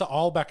 Lisa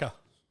Eilbacher.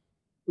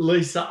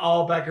 Lisa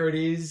Eilbacher it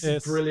is.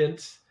 Yes.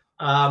 Brilliant.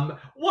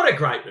 What a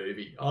great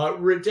movie.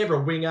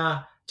 Deborah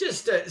Winger,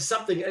 just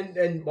something,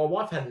 and my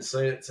wife hadn't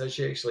seen it, so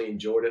she actually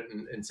enjoyed it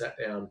and sat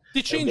down.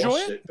 Did she and enjoy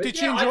watched it? But Did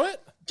she enjoy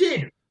it?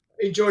 Did.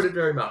 Enjoyed it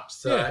very much.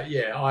 So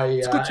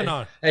it's good to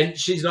know. And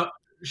she's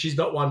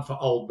not one for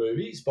old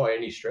movies by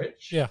any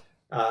stretch. Yeah.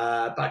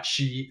 But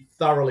she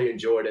thoroughly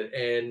enjoyed it,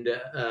 and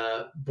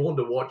Born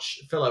to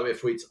Watch, fellow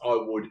F-Wits, I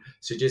would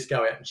suggest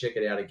go out and check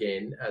it out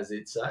again, as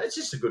it's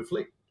just a good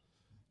flick.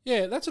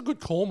 Yeah, that's a good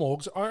call,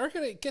 Morgs. I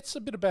reckon it gets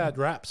a bit of bad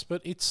raps,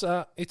 but it's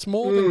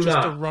more than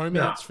just a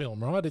romance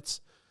film, right? It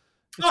is.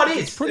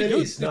 It's pretty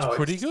good. It's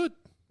pretty good.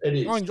 It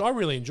is. I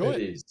really enjoy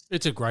it. Is.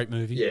 It's a great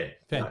movie. Yeah,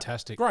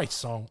 fantastic. Great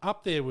song.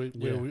 Up there where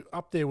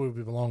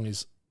we belong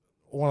is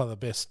one of the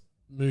best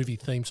movie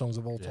theme songs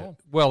of all time.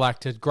 Well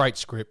acted, great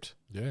script.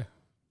 Yeah.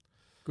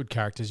 Good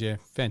characters, yeah.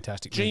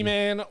 Fantastic movie.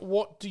 G-Man,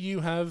 what do you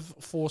have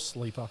for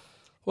Sleeper?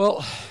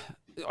 Well,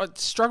 I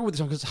struggle with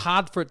this one because it's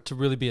hard for it to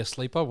really be a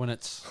sleeper when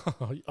it's...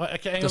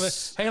 Okay, hang on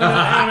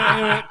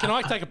a minute. Can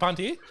I take a punt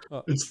here?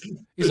 Is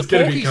it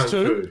Porky's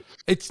 2?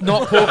 It's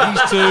not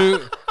Porky's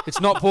 2.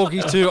 It's not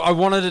Porky's 2. I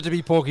wanted it to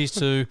be Porky's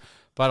 2,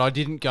 but I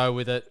didn't go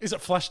with it. Is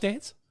it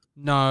Flashdance?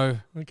 No.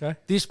 Okay.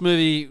 This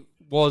movie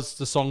was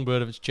the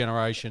songbird of its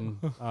generation.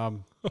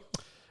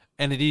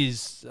 And it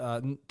is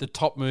the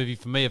top movie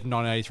for me of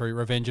 1983,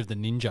 Revenge of the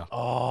Ninja.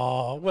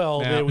 Oh, well,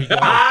 there we go.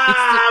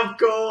 Of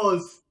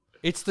course.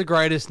 It's the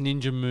greatest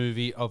ninja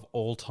movie of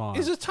all time.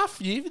 It's a tough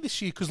year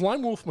this year because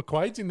Lone Wolf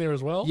McQuade's in there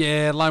as well.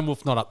 Yeah, Lone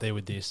Wolf not up there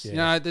with this. Yeah. You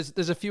know,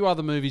 there's a few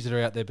other movies that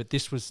are out there, but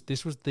this was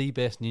the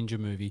best ninja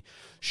movie.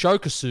 Sho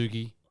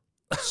Kosugi,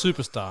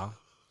 superstar.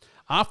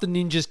 After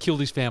ninjas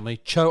killed his family,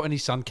 Cho and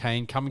his son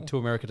Kane coming to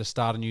America to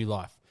start a new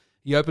life.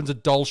 He opens a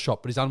doll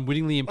shop, but is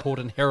unwittingly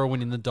importing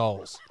heroin in the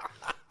dolls.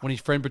 When his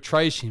friend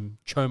betrays him,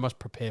 Cho must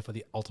prepare for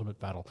the ultimate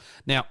battle.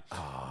 Now,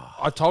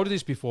 I've told you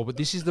this before, but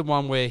this is the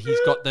one where he's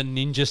got the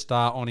ninja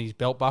star on his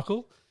belt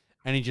buckle,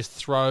 and he just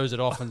throws it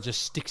off and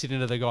just sticks it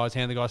into the guy's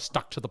hand. The guy's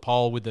stuck to the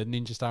pole with the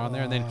ninja star on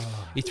there, and then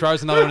he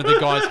throws another one into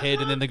the guy's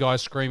head, and then the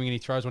guy's screaming, and he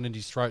throws one into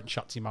his throat and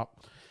shuts him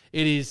up.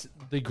 It is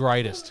the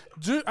greatest.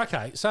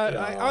 Okay, so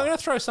I'm going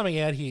to throw something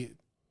out here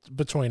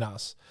between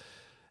us.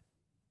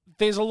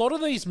 There's a lot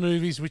of these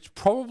movies which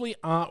probably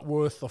aren't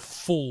worth a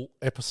full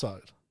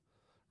episode,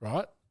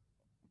 right?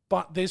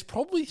 But there's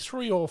probably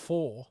 3 or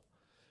 4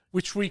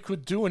 which we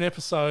could do an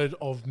episode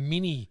of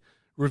mini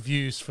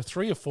reviews for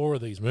 3 or 4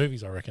 of these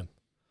movies, I reckon.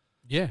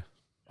 Yeah.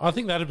 I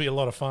think that'd be a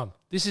lot of fun.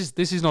 This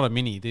is not a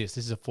mini. This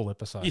is a full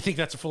episode. You think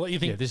that's a full? You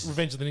think this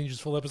Revenge of the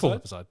Ninjas full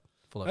episode?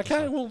 Full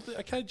episode.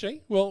 Okay,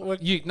 G. Well,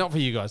 not for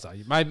you guys though.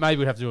 Maybe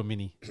we'd have to do a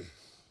mini.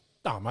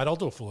 No, mate, I'll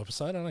do a full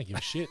episode. I don't give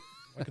a shit.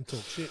 I can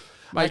talk shit.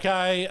 Mate.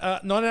 Okay,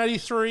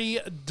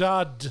 1983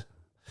 dud.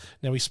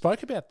 Now we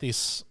spoke about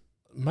this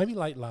maybe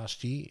late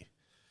last year.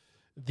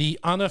 The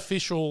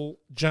unofficial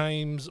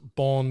James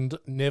Bond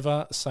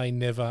Never Say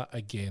Never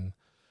Again.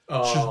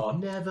 Oh,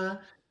 never.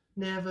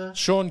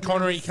 Sean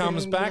Connery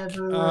comes back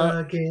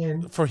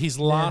for his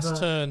last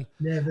turn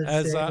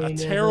as a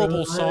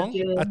terrible song.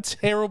 Again. A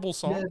terrible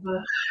song.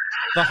 Never.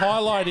 The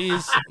highlight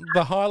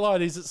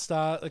is it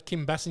star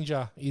Kim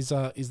Basinger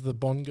is the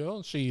Bond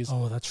girl. She is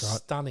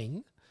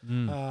stunning.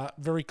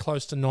 Very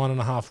close to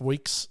 9.5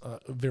 weeks.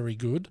 Very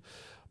good.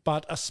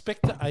 But a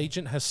Spectre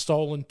agent has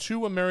stolen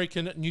 2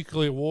 American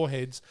nuclear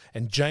warheads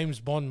and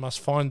James Bond must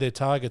find their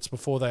targets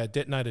before they are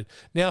detonated.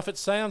 Now, if it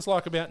sounds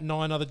like about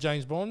 9 other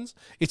James Bonds,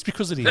 it's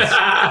because it is.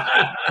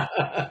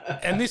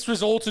 And this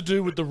was all to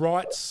do with the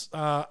rights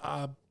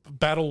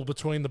battle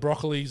between the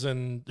Broccolis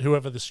and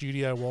whoever the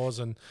studio was,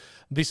 and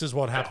this is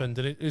what happened.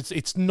 And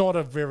it's not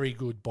a very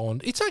good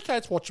Bond. It's okay,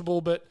 it's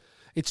watchable, but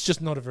it's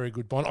just not a very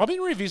good Bond. I've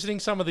been revisiting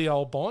some of the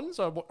old Bonds.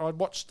 I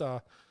watched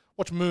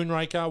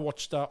Moonraker,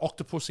 watched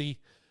Octopussy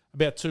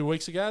about 2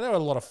 weeks ago. They were a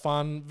lot of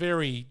fun.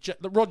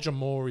 Roger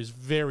Moore is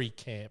very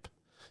camp.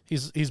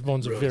 His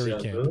Bonds are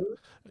very camp.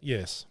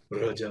 Yes.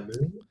 Roger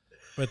Moore.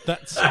 But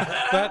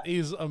that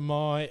is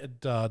my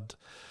dud.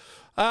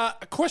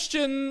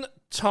 Question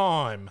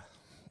time.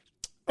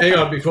 Hang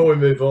on, before we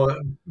move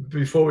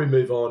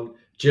on,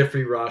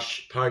 Jeffrey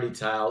Rush,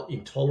 Ponytail,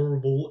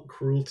 Intolerable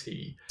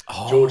Cruelty.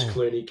 George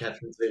Clooney,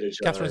 Catherine Zeta-Jones.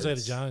 Catherine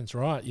Zeta-Jones,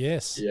 right,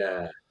 yes.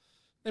 Yeah.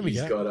 There we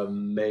He's go. got a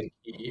manky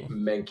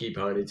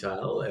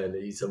ponytail and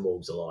he's a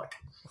Morgs alike.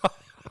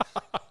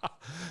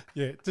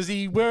 Yeah. Does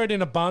he wear it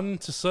in a bun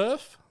to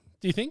surf,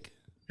 do you think?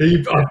 He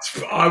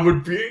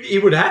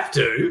would have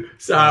to.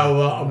 So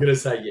I'm going to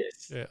say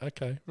yes. Yeah,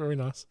 okay. Very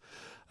nice.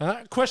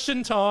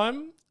 Question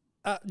time.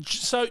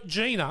 So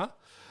Gina,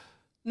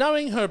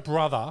 knowing her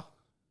brother,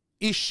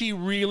 is she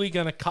really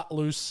going to cut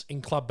loose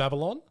in Club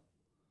Babylon?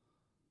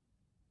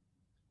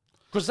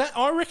 Because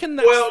I reckon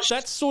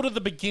that's sort of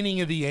the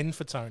beginning of the end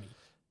for Tony.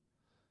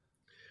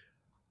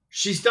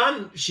 She's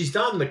done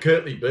the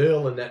Curtly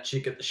Beale and that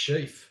chick at the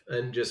Sheaf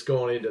and just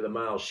gone into the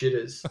male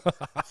shitters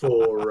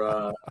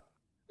for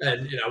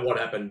and what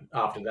happened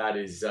after that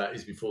is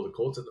before the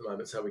courts at the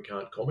moment, so we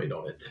can't comment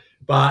on it.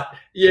 But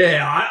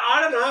yeah,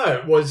 I don't know.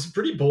 It was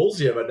pretty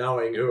ballsy of her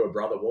knowing who her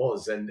brother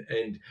was, and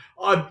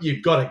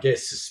you've got to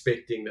guess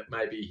suspecting that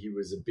maybe he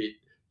was a bit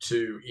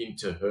too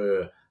into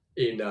her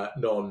in a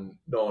non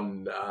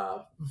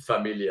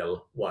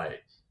familial way.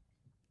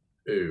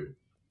 Ooh.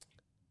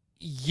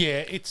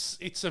 Yeah,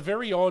 it's a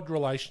very odd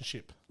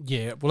relationship.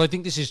 Yeah, well, I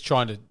think this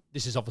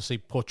is obviously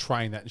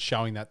portraying that and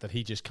showing that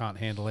he just can't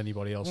handle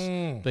anybody else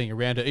being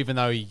around her, even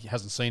though he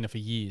hasn't seen her for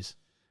years.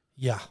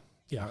 Yeah.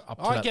 Up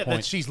to I that get point.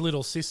 that she's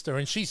little sister,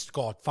 and she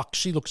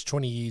looks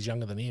 20 years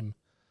younger than him.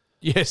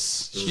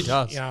 Yes, she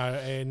does.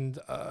 And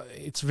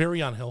it's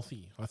very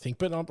unhealthy, I think.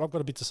 But I've got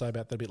a bit to say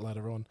about that a bit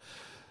later on.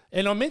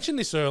 And I mentioned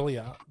this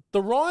earlier.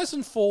 The rise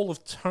and fall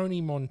of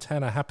Tony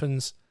Montana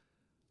happens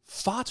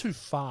far too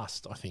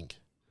fast, I think.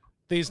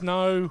 There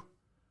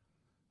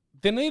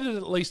needed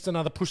at least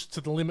another push to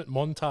the limit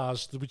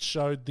montage which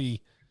showed the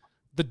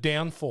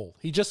downfall.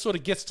 He just sort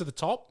of gets to the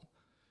top,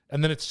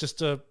 and then it's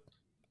just a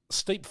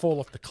steep fall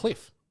off the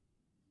cliff.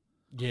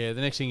 Yeah, the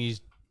next thing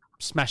he's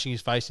smashing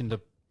his face into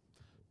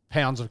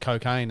pounds of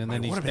cocaine, and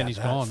then he's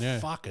gone. Yeah,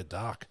 fuck a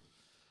duck.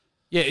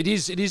 Yeah, it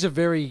is.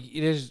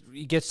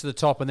 He gets to the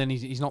top, and then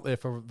he's not there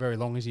for very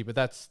long, is he? But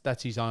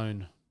that's his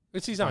own.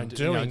 It's his own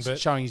doing, but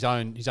showing his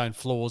own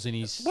flaws in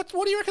his. What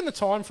do you reckon the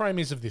time frame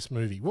is of this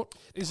movie? What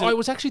is it? I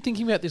was actually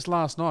thinking about this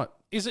last night.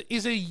 Is it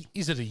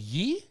a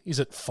year? Is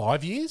it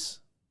 5 years?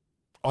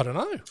 I don't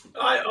know.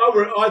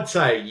 I'd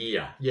say a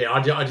year. Yeah,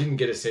 I didn't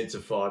get a sense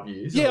of 5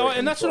 years. Yeah,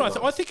 and that's what I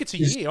thought. I think it's a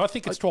year. I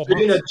think it's 12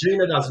 months.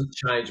 Gina doesn't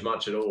change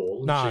much at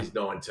all. No. She's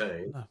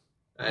 19. No.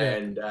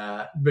 And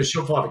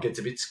Michelle Pfeiffer gets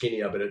a bit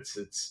skinnier, but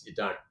it's you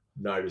don't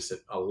notice it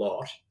a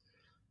lot.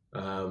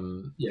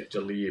 You have to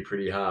leer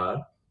pretty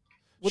hard.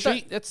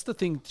 Well, that's the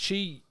thing.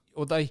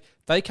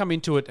 They come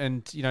into it,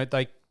 and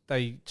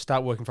they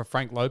start working for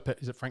Frank Lopez.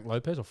 Is it Frank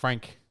Lopez or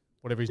Frank,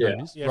 whatever his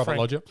name is? Yeah, Robert Frank.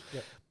 Loggia.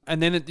 Yeah.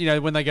 And then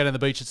when they get on the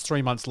beach, it's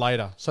 3 months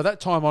later. So that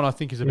time on, I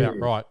think, is about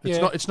right.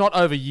 It's not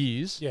over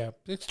years. Yeah,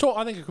 I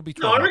think it could be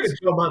 12 No, I months. reckon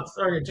 12 months.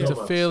 It's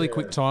a fairly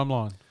quick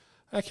timeline.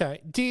 Okay.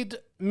 Did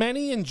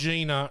Manny and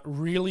Gina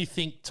really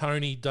think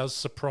Tony does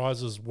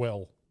surprises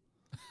well?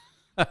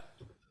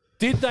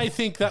 Did they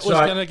think that was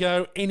going to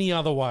go any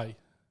other way?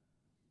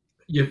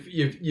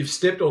 You've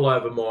stepped all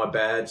over my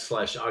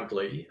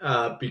bad/ugly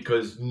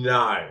because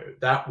no,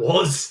 that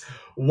was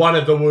one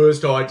of the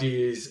worst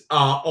ideas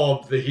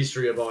of the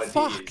history of ideas.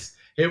 Fuck.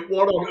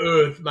 What on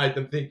earth made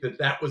them think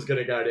that was going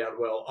to go down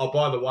well? Oh,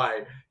 by the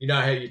way, you know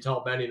how you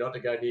told Manny not to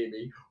go near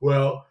me?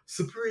 Well,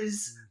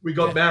 surprise, we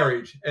got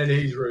married, and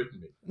he's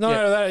rooting me.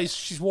 No,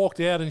 she's walked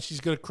out and she's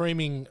got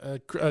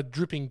a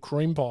dripping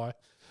cream pie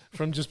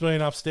from just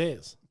being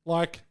upstairs.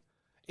 Like,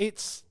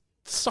 it's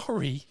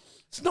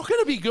not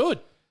going to be good.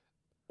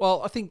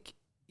 Well, I think,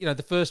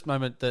 the first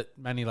moment that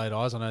Manny laid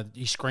eyes on her,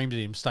 he screamed at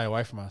him, stay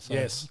away from her. So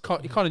yes.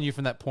 You kind of knew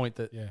from that point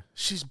that... Yeah.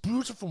 She's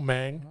beautiful,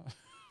 man.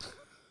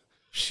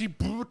 She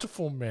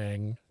beautiful,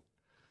 man.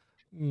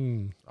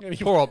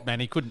 Poor old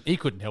man, he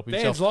couldn't help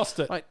himself. Dan's lost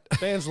it.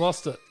 Dan's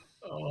lost it.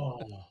 Oh.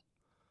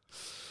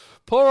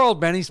 Poor old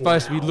Manny's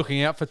supposed to be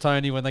looking out for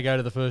Tony when they go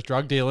to the first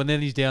drug deal, and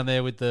then he's down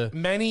there with the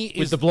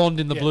blonde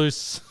in the blue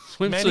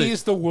swimsuit. Manny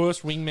is the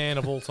worst wingman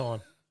of all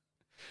time.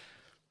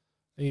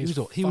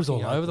 He was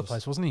all over the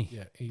place, wasn't he?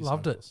 Yeah, he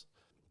loved it.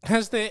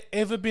 Has there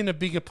ever been a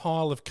bigger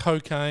pile of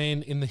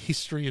cocaine in the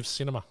history of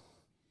cinema?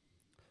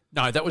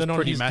 No, that was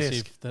pretty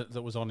massive.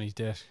 That was on his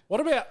desk. What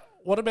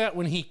about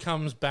when he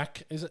comes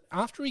back? Is it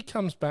after he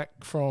comes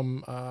back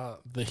from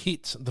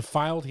the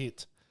failed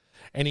hit,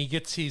 and he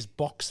gets his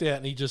box out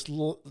and he just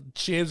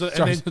shares it,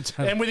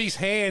 and with his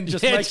hand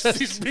just makes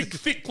this big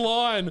thick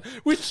line,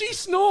 which he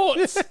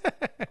snorts.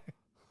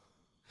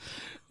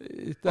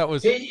 That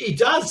was he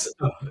does.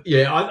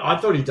 I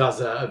thought he does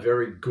a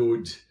very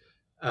good,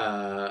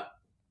 a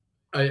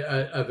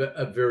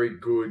very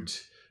good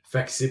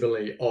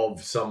facsimile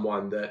of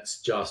someone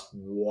that's just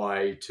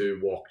way too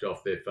walked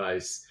off their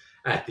face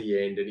at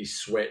the end, and he's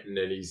sweating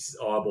and his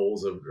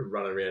eyeballs are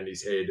running around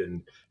his head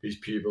and his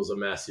pupils are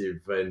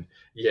massive. And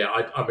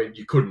I mean,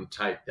 you couldn't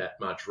take that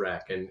much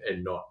rack and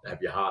not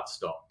have your heart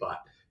stop, but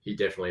he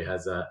definitely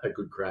has a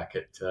good crack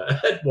at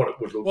what it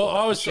would look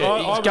like.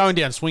 He's going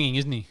down swinging,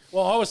 isn't he?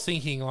 Well, I was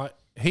thinking, like,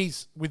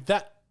 he's with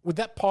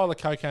that pile of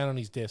cocaine on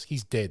his desk,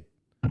 he's dead.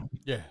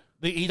 Yeah.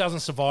 He doesn't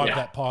survive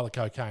that pile of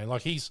cocaine.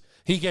 Like, he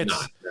gets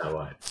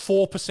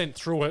 4%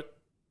 through it,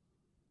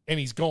 and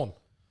he's gone.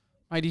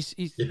 Mate, he's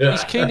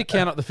keen to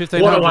count up the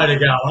 1,500. What a way to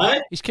go,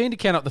 eh? He's keen to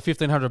count up the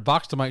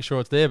 $1,500 to make sure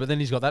it's there, but then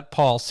he's got that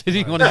pile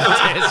sitting on his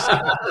desk.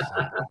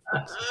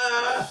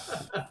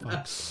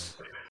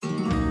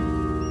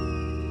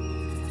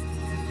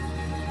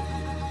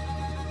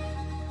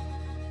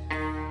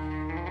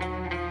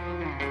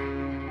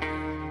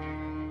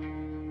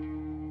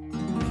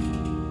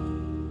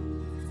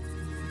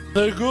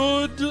 The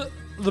good,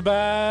 the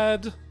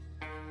bad,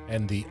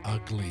 and the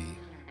ugly.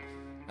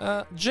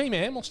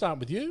 G-Man, we'll start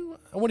with you.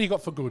 What do you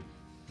got for good?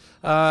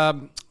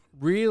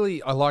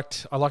 Really, I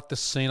liked the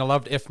scene. I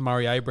loved F.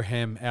 Murray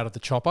Abraham out of the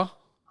chopper.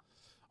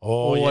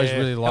 Oh, always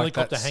really liked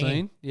that hanging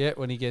scene. Yeah,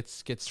 when he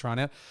gets thrown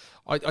out.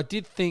 I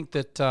did think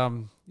that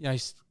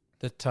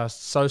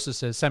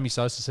Sammy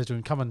Sosa said to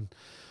him, "Come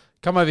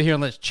over here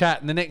and let's chat."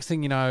 And the next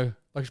thing you know,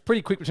 like, it's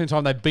pretty quick between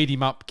time they beat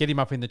him up, get him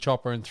up in the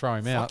chopper, and throw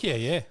him out.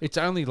 Yeah. It's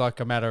only like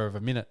a matter of a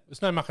minute.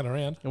 There's no mucking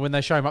around. And when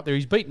they show him up there,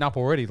 he's beaten up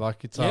already.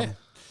 Like, it's it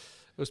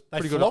was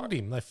pretty good.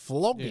 They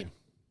flogged him.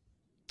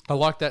 I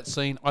liked that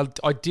scene.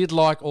 I did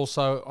like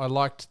also. I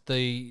liked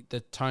the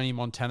Tony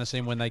Montana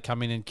scene when they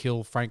come in and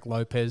kill Frank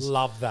Lopez.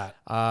 Love that.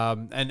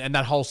 And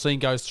that whole scene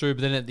goes through,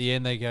 but then at the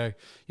end they go,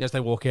 as they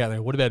walk out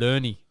there, what about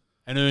Ernie?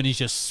 And Ernie's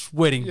just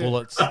sweating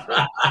bullets.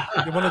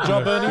 You want a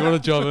job, Ernie? You want a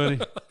job, Ernie?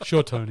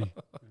 Sure, Tony.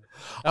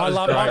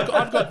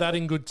 I've got that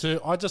in good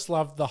too. I just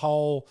love the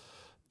whole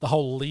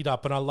lead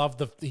up, and I love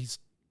the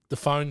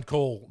phone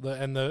call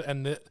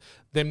and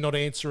them not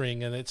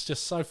answering, and it's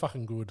just so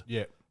fucking good.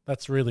 Yeah,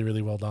 that's really,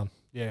 really well done.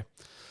 Yeah,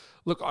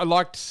 look, I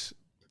liked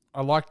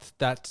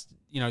that.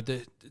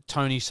 The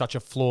Tony's such a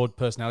flawed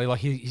personality.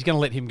 Like, he's going to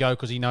let him go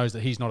because he knows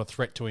that he's not a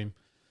threat to him.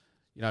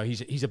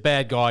 He's a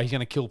bad guy. He's going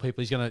to kill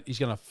people. He's going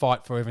to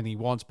fight for everything he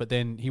wants, but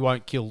then he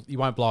won't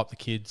blow up the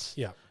kids.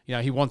 Yeah.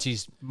 He wants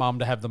his mum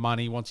to have the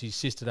money. He wants his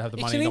sister to have the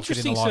money. It's an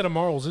interesting set of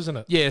morals, isn't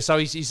it? Yeah. So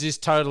he's this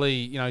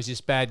totally, he's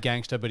this bad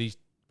gangster, but he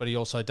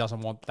also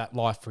doesn't want that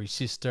life for his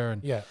sister.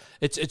 And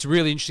it's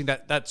really interesting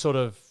that sort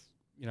of,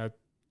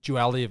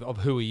 duality of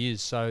who he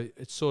is. So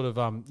it's sort of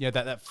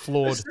that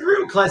flawed. It's a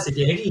real classic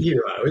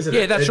anti-hero, isn't it?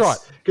 Yeah, that's right.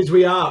 Because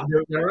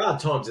there are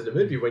times in the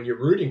movie when you're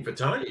rooting for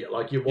Tony,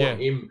 like you want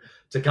him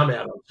to come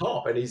out on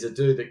top, and he's a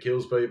dude that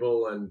kills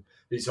people and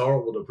he's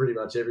horrible to pretty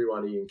much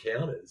everyone he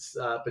encounters.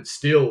 But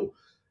still,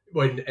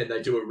 and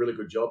they do a really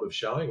good job of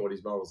showing what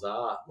his morals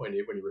are when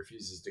he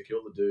refuses to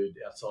kill the dude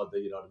outside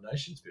the United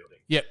Nations building.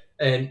 Yep.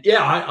 And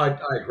I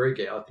agree,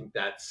 Gary. I think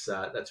that's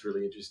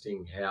really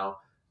interesting how,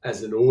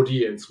 as an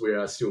audience, we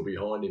are still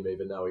behind him,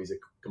 even though he's a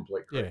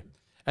complete cretin. Yeah.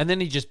 And then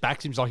he just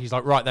backs him. He's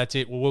like, right, that's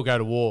it. Well, we'll go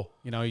to war.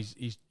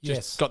 He's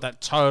just got that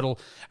total.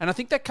 And I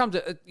think that comes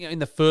in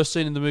the first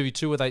scene in the movie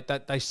too, where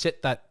they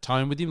set that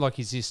tone with him. Like,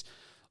 he's this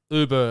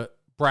uber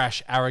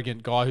brash,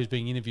 arrogant guy who's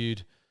being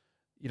interviewed,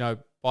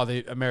 by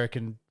the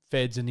American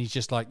feds, and he's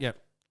just like, they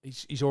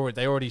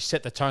already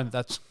set the tone.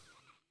 That's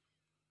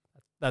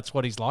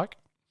what he's like.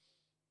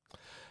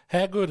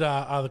 How good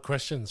are the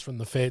questions from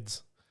the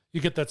feds?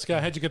 You get that scar?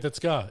 How'd you get that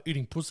scar?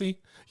 Eating pussy?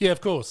 Yeah, of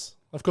course.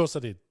 Of course I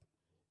did.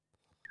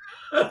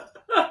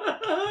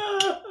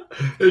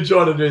 They're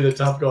trying to do the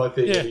tough guy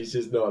thing, and he's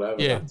just not having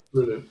it. It's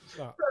brilliant.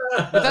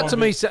 But that to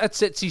me, that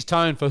sets his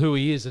tone for who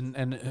he is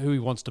and who he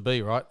wants to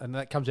be, right? And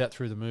that comes out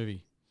through the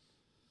movie.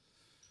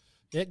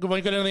 Yeah, good.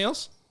 You got anything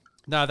else?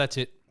 No, that's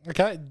it.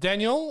 Okay,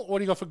 Daniel, what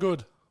do you got for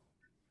good?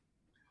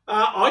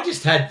 I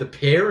just had the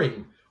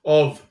pairing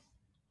of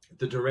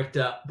the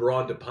director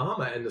Brian De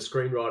Palma and the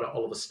screenwriter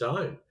Oliver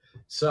Stone.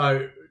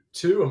 So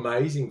two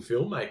amazing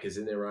filmmakers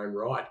in their own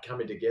right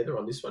coming together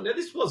on this one. Now,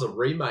 this was a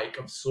remake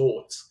of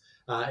sorts.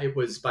 It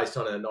was based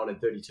on a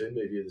 1932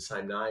 movie of the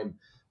same name,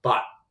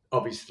 but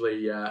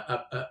obviously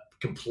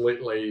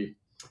completely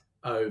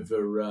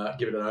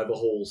given an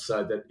overhaul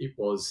so that it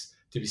was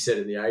to be set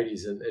in the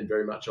 80s and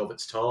very much of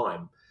its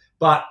time.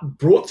 But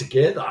brought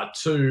together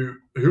to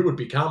who would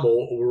become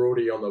or were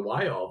already on the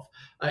way of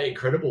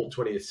incredible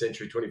 20th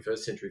century, 21st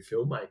century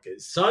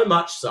filmmakers. So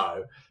much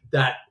so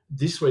that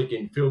this week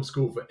in Film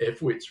School for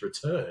F-Wit's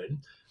return,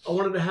 I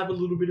wanted to have a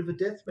little bit of a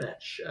death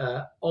match.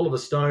 Oliver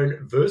Stone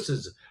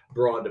versus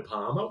Brian De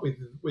Palma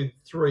with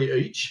three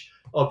each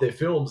of their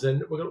films.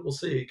 And we'll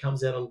see who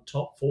comes out on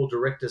top for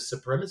director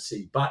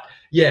supremacy. But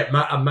yeah,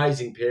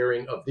 amazing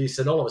pairing of this.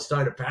 And Oliver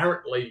Stone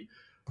apparently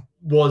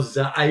was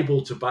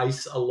able to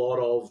base a lot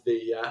of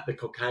the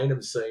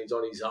cocaine scenes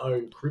on his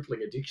own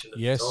crippling addiction at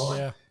the time.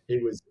 Yeah. He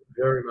was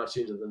very much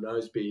into the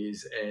nose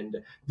beers, and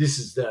this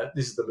is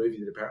the movie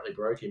that apparently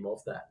broke him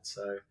of that.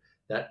 So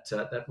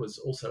that was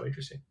also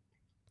interesting.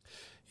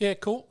 Yeah,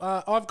 cool.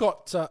 I've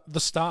got The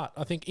Start,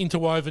 I think,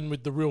 interwoven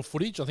with the real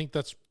footage. I think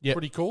that's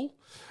pretty cool.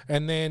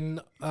 And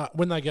then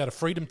when they go to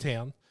Freedom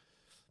Town,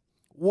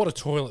 what a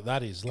toilet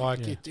that is. Like,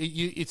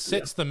 it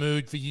sets the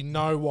mood for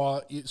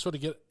why you sort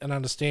of get an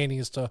understanding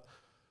as to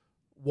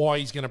why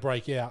he's going to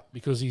break out,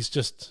 because he's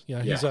just,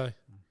 he's a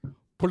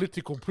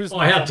political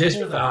prisoner. Oh, how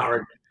desperate they are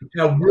and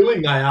how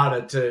willing they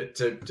are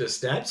to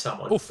stab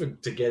someone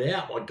to get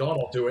out. My God,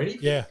 I'll do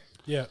anything.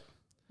 Yeah.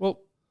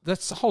 Well,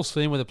 that's the whole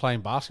scene where they're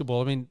playing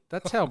basketball. I mean,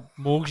 that's how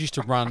Morgs used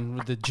to run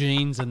with the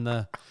jeans and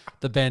the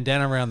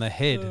bandana around the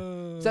head.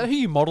 Is that who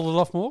you modelled it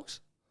off, Morgs?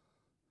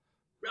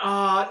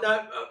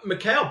 No,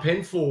 Mikhail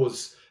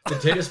Penforce, the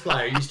tennis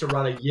player, used to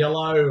run a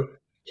yellow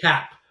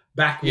cap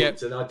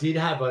backwards, and I did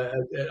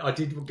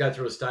go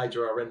through a stage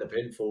where I ran the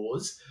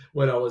Penforce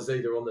when I was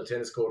either on the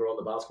tennis court or on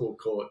the basketball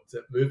court,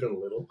 moving a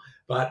little.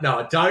 But no,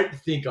 I don't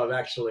think I've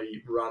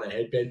actually run a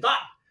headband.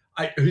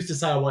 But who's to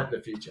say I won't in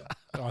the future?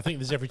 I think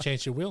there's every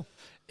chance you will.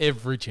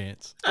 Every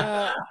chance.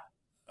 The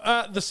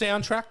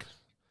soundtrack.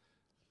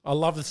 I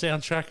love the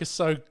soundtrack. It's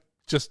so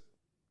just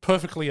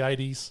perfectly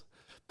 80s.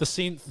 The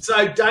synth.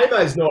 So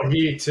Damo's not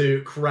here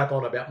to crap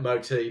on about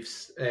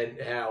motifs and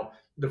how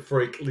the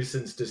freak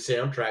listens to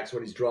soundtracks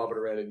when he's driving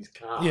around in his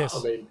car. Yes.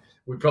 I mean,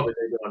 we probably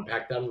need to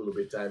unpack that a little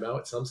bit, Damo,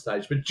 at some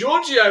stage. But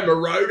Giorgio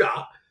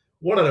Moroder,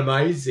 what an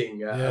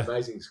amazing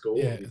score.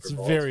 Yeah, it's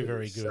very,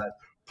 very good.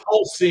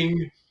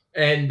 Pulsing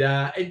and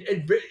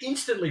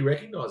instantly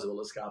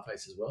recognisable as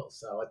Scarface as well.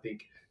 So I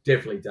think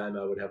definitely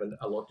Damo would have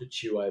a lot to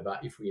chew over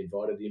if we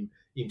invited him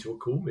into a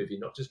cool movie,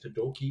 not just a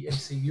dorky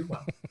MCU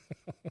one.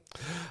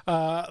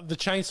 The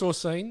chainsaw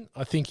scene,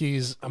 I think,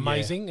 is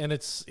amazing, and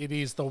it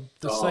is the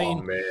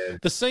scene. Man.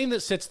 The scene that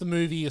sets the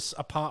movie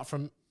apart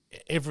from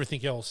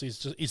everything else is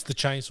the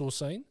chainsaw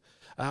scene.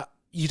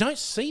 You don't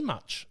see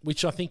much,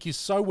 which I think is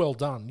so well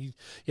done.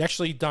 You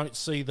actually don't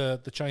see the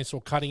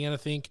chainsaw cutting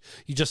anything.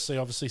 You just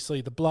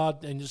see the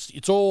blood, and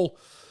it's all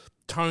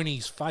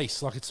Tony's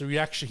face, like it's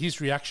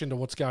his reaction to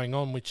what's going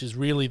on, which is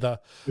really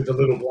with the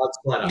little blood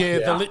splatter.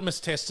 The litmus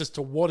test as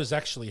to what is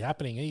actually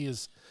happening. He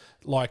is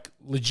like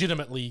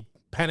legitimately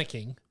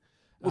panicking.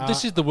 Well,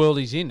 this is the world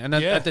he's in, and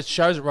that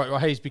shows it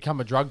right. He's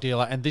become a drug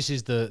dealer, and this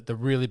is the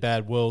really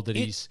bad world that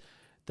he's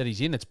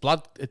in. It's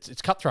blood.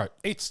 It's cutthroat.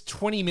 It's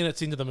 20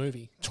 minutes into the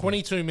movie.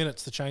 22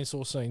 minutes the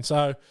chainsaw scene.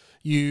 So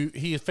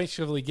he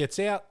effectively gets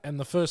out, and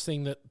the first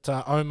thing that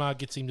Omar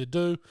gets him to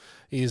do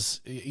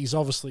is he's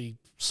obviously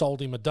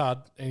sold him a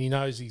dud, and he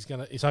knows he's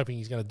hoping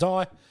he's gonna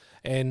die.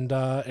 And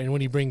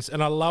when he brings,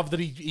 and I love that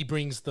he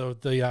brings the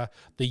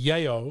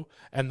yayo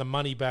and the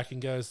money back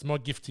and goes, my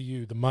gift to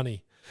you, the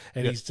money.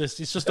 And it's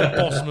just a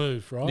boss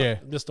move, right? Yeah.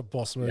 Just a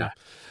boss move.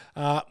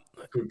 Yeah.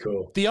 Good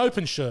call. The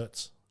open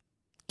shirts.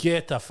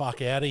 Get the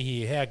fuck out of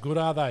here. How good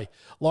are they?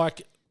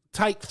 Like,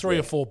 take 3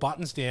 or 4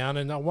 buttons down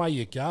and away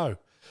you go.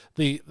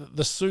 The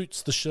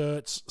suits, the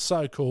shirts,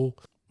 so cool.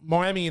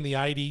 Miami in the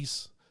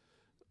 80s.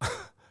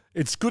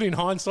 It's good in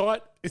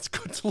hindsight. It's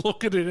good to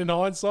look at it in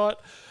hindsight.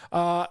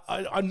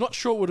 I'm not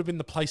sure it would have been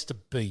the place to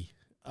be.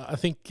 I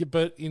think,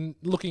 but in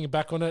looking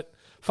back on it,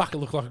 fuck, it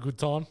looked like a good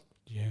time.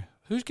 Yeah.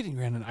 Who's getting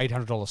around an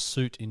 $800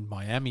 suit in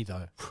Miami,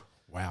 though?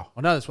 Wow.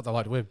 I know that's what they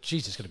like to wear.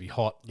 Jeez, it's going to be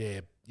hot.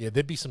 Yeah,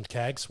 there'd be some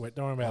cag sweat.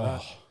 Don't worry about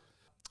that.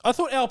 I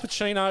thought Al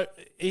Pacino,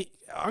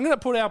 I'm going to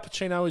put Al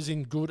Pacino as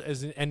in good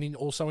and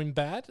also in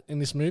bad in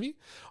this movie.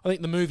 I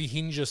think the movie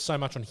hinges so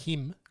much on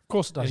him. Of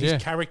course it does, and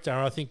his character.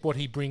 I think what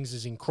he brings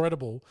is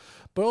incredible.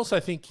 But I also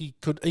think he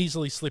could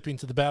easily slip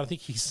into the bad. I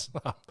think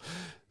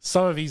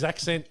some of his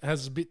accent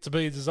has a bit to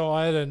be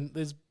desired, and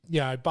there's,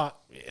 but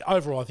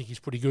overall I think he's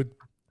pretty good.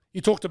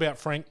 You talked about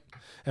Frank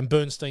and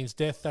Bernstein's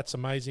death. That's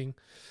amazing.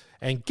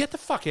 And get the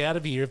fuck out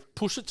of here. If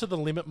Push It to the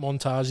Limit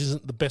montage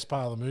isn't the best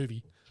part of the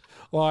movie.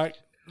 Like,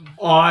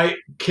 I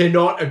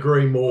cannot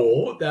agree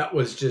more. That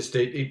was just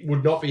it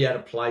would not be out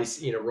of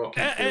place in a Rocky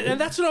film. And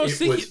that's what I was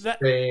thinking.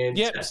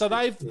 Fantastic. So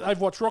they've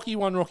watched Rocky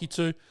 1, Rocky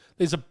 2.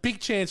 There's a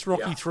big chance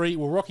Rocky 3,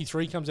 well, Rocky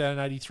 3 comes out in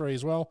 83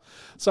 as well.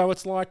 So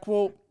it's like,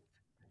 well,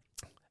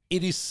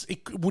 it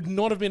would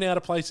not have been out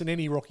of place in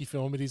any Rocky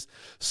film. It is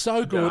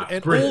so good.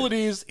 And brilliant. all it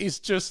is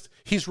just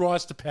his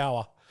rise to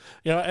power.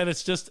 You know, and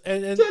it's just...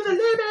 And, To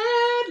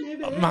the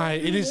limit,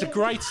 mate, it is a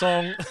great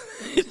song.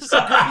 It's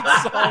a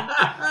great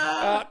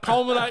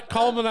song.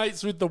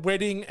 Culminates with the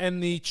wedding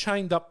and the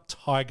chained up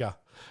tiger,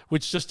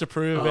 which just to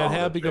prove about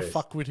how big a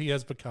fuckwit he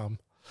has become.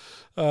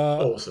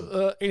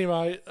 Awesome.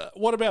 Anyway,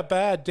 what about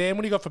bad? Dan,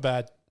 what do you got for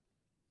bad?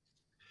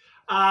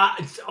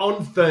 It's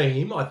on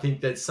theme. I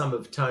think that's some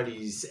of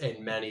Tony's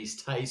and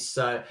Manny's taste.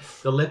 So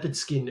the leopard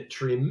skin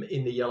trim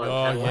in the yellow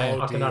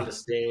Cadillac, I can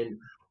understand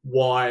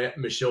why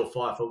Michelle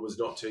Pfeiffer was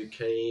not too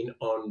keen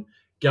on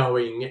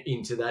going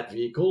into that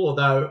vehicle,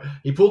 although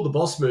he pulled the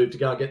boss move to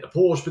go and get the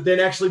Porsche, but then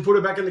actually put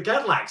it back in the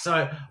Cadillac.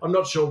 So I'm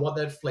not sure what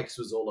that flex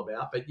was all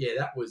about. But yeah,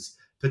 that was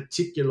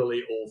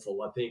particularly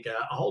awful. I think a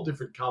whole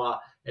different colour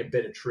and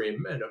better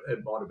trim, and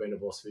it might have been a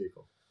boss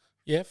vehicle.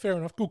 Yeah, fair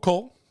enough. Good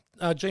call.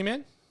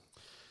 G-Man?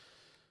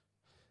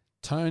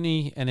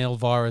 Tony and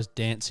Elvira's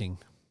dancing.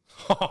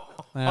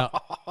 Now,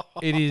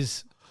 it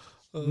is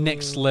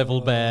next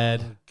level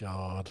bad. Oh,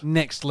 God.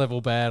 Next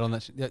level bad on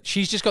that.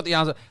 She's just got the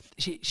arms up.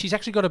 She's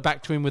actually got her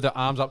back to him with her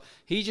arms up.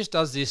 He just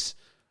does this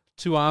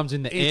 2 arms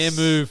in the air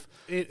move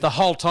the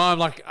whole time,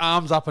 like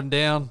arms up and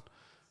down.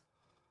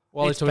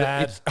 While It's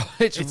bad.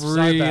 It's so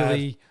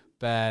really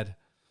bad.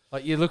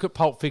 Like you look at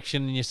Pulp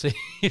Fiction and you see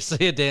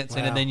her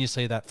dancing, and then you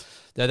see that.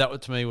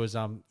 That to me was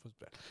bad.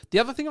 The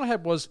other thing I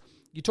had was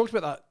you talked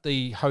about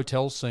the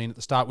hotel scene at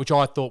the start, which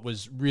I thought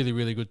was really,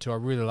 really good too. I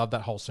really love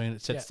that whole scene.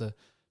 It sets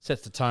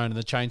the tone, and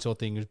the chainsaw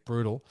thing is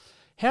brutal.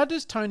 How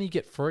does Tony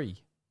get free?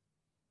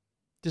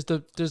 Does the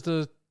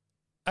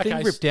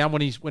thing rip down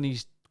when he's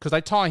because they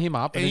tie him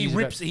up and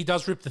he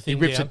does rip the thing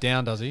down. He rips it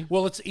down, does he?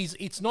 Well,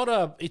 he's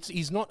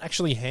not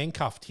actually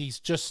handcuffed. He's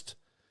just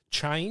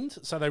chained.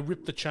 So they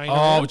rip the chain.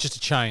 Oh, just a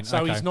chain. So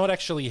okay. he's not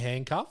actually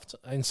handcuffed,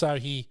 and so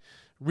he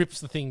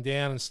rips the thing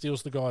down and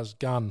steals the guy's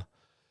gun.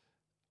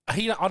 I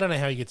don't know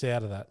how he gets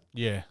out of that.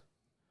 Yeah,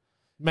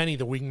 Manny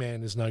the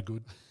wingman is no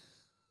good.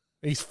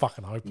 He's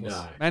fucking hopeless.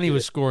 No. Manny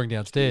was scoring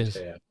downstairs.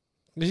 It's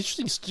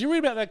interesting. Did you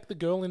read about the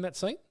girl in that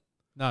scene?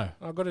 No.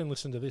 I got in and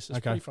listened to this. It's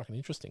pretty fucking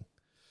interesting.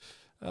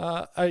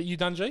 Are you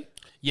done, G?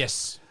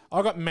 Yes.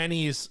 I got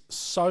Manny is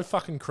so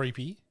fucking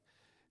creepy.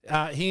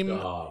 He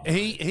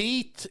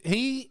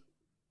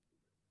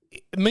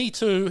Me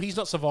Too. He's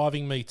not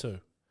surviving Me Too.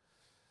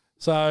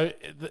 So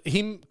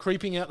him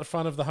creeping out the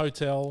front of the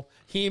hotel,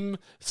 him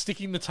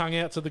sticking the tongue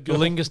out to the girl,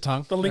 the lingus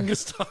tongue,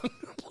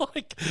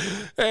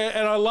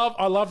 and I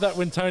love that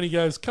when Tony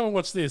goes, "Come and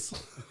watch this."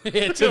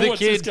 Yeah, to the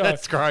kids,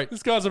 that's great.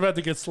 This guy's about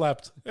to get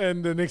slapped,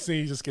 and the next thing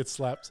he just gets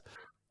slapped.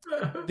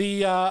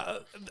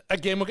 The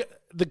again, we'll get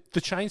the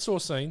chainsaw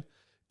scene.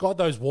 God,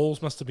 those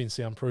walls must have been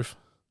soundproof.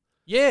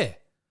 Yeah,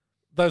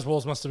 those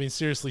walls must have been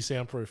seriously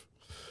soundproof.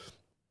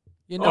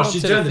 She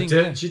turned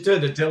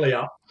the telly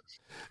up.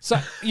 So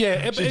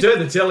yeah, she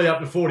turned the telly up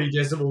to 40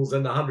 decibels,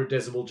 and the 100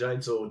 decibel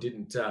chainsaw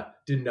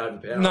didn't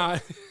overpower. No,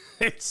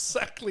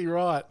 exactly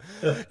right.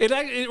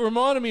 It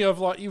reminded me of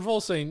like we've all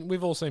seen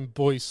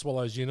Boy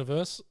Swallows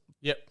Universe.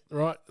 Yep.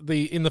 Right.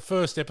 In the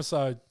first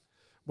episode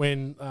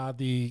when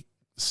the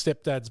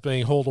stepdad's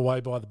being hauled away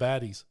by the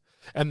baddies,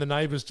 and the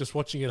neighbour's just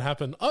watching it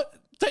happen. Oh,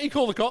 don't you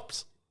call the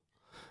cops?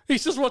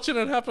 He's just watching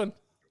it happen.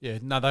 Yeah.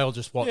 No, they all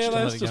just watched.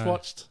 Yeah, they just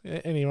watched.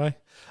 Yeah, anyway,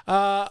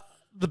 the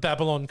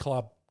Babylon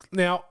Club.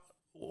 Now,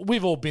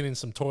 we've all been in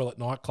some toilet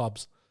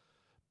nightclubs,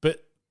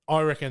 but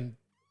I reckon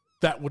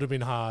that would have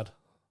been hard.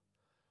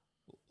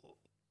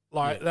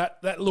 Like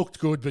that looked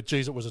good, but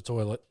geez, it was a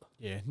toilet.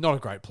 Yeah, not a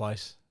great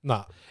place.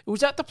 Nah.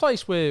 Was that the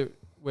place where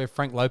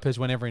Frank Lopez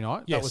went every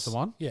night? Yes. That was the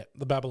one? Yeah,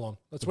 the Babylon.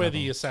 That's where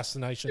the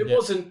assassination. It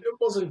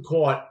wasn't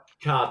quite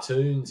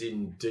cartoons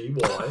in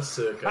DY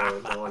circa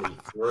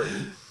 93.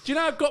 Do you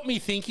know, it got me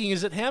thinking,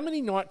 is it how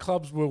many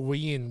nightclubs were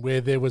we in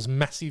where there was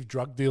massive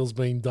drug deals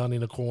being done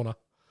in a corner?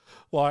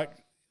 Like,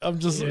 I'm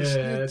just...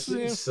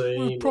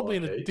 we're probably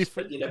in a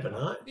different... But you never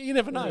know. You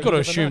never know. You've got to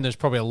assume there's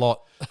probably a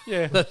lot.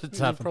 Yeah, that's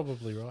you're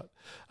probably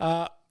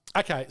right.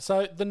 Okay,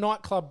 so the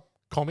nightclub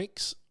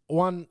comics,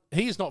 one,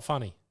 he is not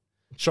funny.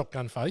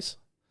 Shotgun face,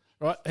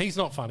 right? He's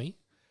not funny.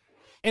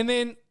 And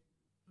then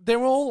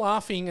they're all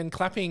laughing and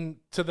clapping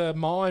to the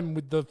mime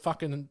with the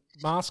fucking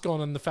mask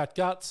on and the fat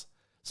guts.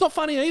 It's not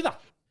funny either.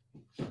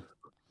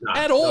 No,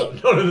 at all.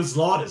 Not in the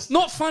slightest.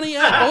 Not funny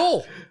at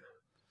all.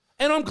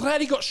 And I'm glad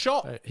he got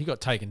shot. He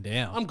got taken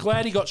down. I'm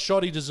glad he got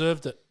shot. He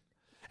deserved it.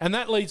 And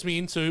that leads me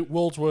into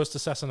world's worst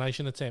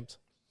assassination attempt.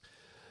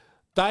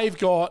 They've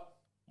got,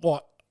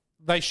 what?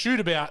 They shoot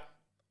about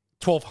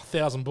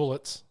 12,000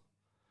 bullets,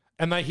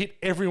 and they hit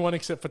everyone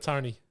except for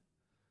Tony.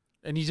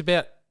 And he's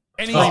about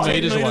And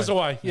he's 10 metres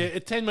away. Yeah,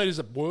 10 metres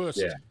at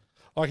worst. Yeah.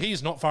 Like,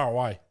 he's not far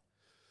away.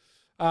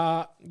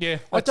 I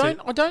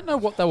don't know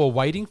what they were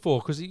waiting for,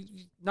 because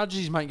he nudges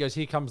his mate and goes,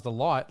 "Here comes the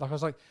light." Like, I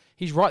was like,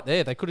 he's right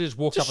there. They could have just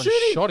walked up and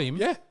shot him.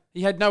 Yeah.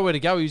 He had nowhere to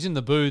go. He was in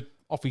the booth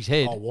off his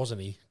head. Oh,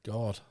 wasn't he?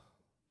 God.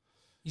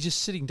 He's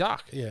just sitting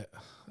duck. Yeah.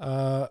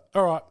 All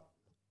right.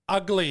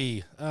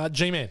 Ugly.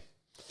 G-Man.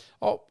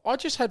 Oh, I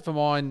just had for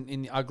mine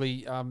in the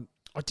ugly.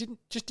 I didn't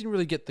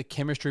really get the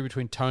chemistry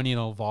between Tony and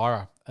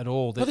Elvira at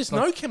all. Well, there's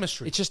no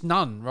chemistry. It's just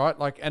none, right?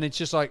 Like, and it's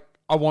just like,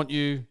 I want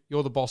you.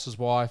 You're the boss's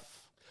wife.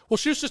 Well,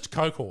 she was just a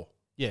coke whore.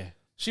 Yeah.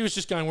 She was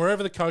just going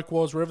wherever the coke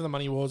was, wherever the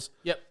money was.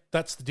 Yep.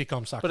 That's the dick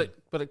I'm sucking.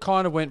 But it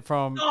kind of went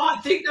from... No, I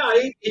think,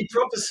 he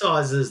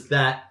prophesises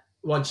that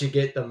once you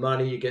get the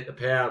money, you get the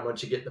power, and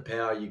once you get the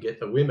power, you get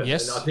the women.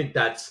 Yes. And I think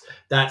that's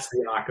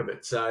the arc of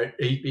it. So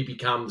he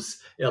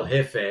becomes El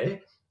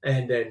Jefe,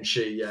 and then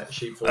she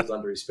falls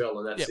under his spell,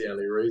 and that's the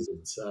only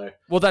reason. So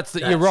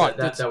you're right.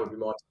 That would be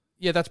my...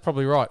 Yeah, that's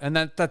probably right, and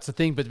that's the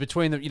thing. But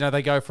between them,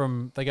 they go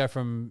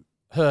from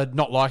her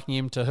not liking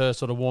him to her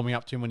sort of warming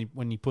up to him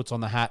when he puts on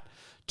the hat,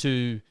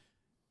 to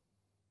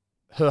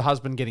her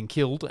husband getting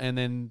killed, and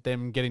then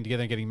them getting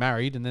together and getting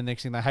married, and then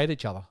next thing they hate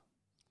each other.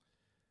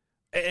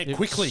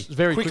 Quickly.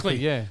 Very quickly,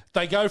 yeah.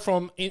 They go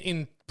from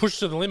in push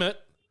to the limit.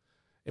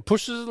 It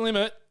pushes to the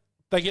limit.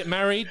 They get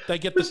married. They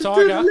get the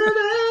tiger.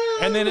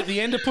 And then at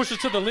the end of pushes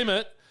to the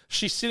limit,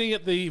 she's sitting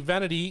at the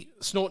vanity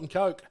snorting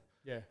coke.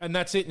 Yeah. And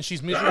that's it. And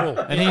she's miserable.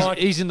 And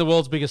he's in the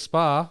world's biggest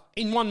spa.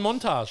 In one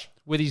montage.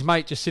 With his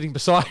mate just sitting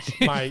beside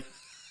him. Mate.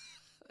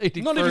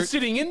 Eating Not fruit. even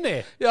sitting in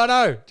there. Yeah, I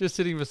know. Just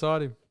sitting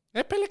beside him.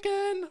 Hey,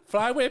 pelican.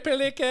 Fly away,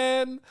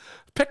 pelican.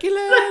 Pecky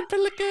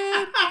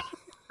pelican.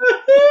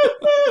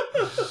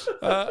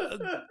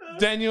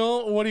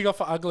 Daniel, what do you got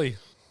for ugly?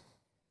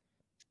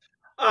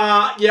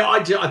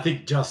 I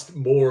think just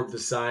more of the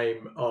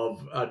same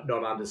of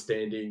not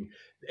understanding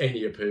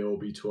any appeal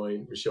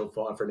between Michelle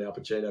Pfeiffer and Al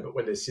Pacino, but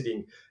when they're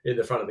sitting in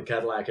the front of the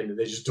Cadillac and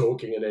they're just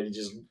talking, and then he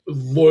just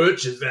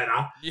lurches at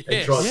her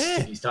and tries to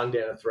stick his tongue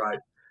down her throat,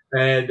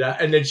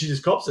 and then she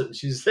just cops it,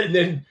 and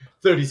then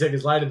 30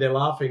 seconds later they're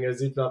laughing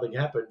as if nothing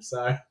happened.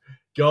 So,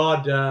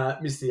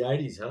 God, missed the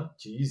 80s, huh?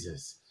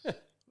 Jesus.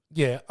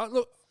 Yeah,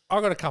 look,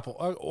 I got a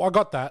couple. I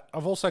got that.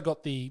 I've also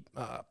got the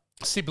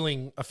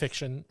sibling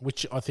affection,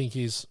 which I think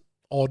is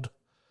odd.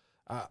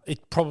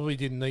 It probably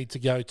didn't need to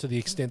go to the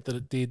extent that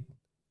it did.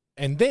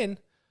 And then,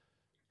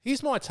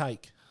 here's my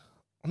take.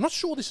 I'm not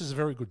sure this is a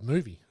very good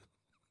movie,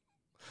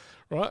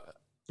 right?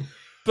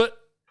 But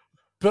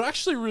I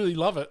actually really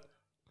love it.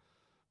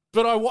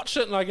 But I watch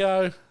it and I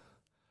go,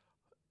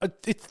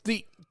 it's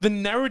the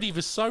narrative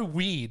is so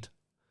weird.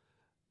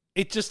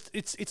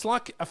 It's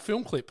like a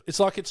film clip. It's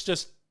like it's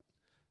just,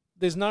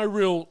 there's no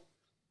real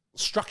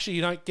structure.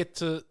 You don't get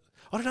to,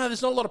 I don't know,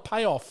 there's not a lot of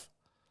payoff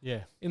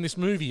in this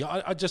movie.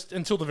 I just,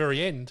 until the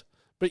very end.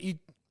 But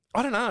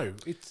I don't know.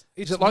 It's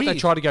Is it like weird. they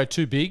try to go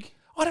too big?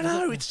 I don't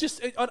know. It's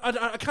just,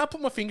 I can't put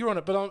my finger on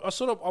it, but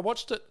I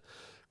watched it,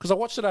 because I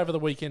watched it over the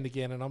weekend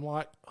again, and I'm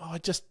like,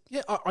 I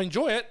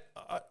enjoy it.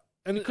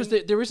 Because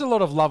there is a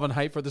lot of love and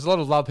hate for it. There's a lot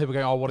of love, people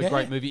going, oh, what a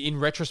great movie in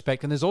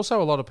retrospect. And there's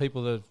also a lot of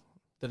people that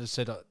have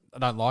said, I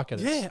don't like it.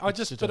 I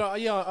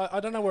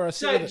don't know where I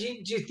see it. So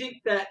do you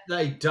think that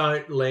they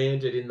don't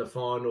land it in the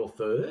final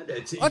third?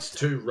 It's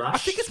too rushed? I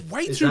think it's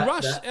way too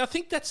rushed. I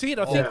think that's it.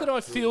 I think that I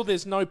feel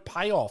there's no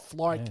payoff.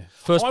 Like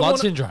First Blood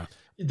Syndrome.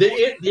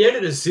 The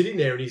editor's sitting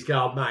there and he's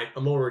going, mate,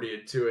 I'm already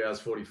at 2 hours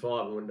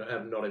 45 and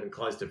I'm not even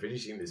close to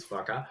finishing this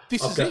fucker.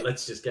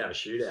 Let's just go a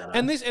shootout.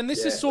 And this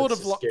is sort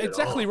of like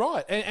exactly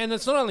right. And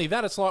it's not only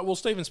that, it's like, well,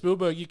 Steven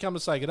Spielberg, you come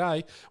to say good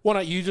day. Why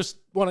don't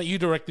you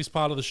direct this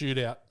part of the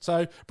shootout?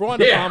 So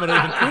Brian De Palma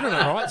even quit on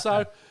it, right?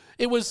 So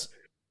it was,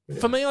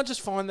 for me, I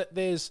just find that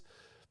there's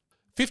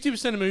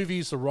 50% of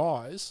movies the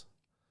rise.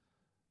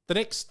 The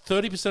next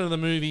 30% of the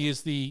movie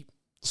is the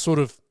sort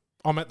of,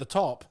 I'm at the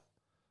top,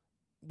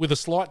 with a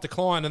slight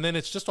decline, and then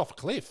it's just off a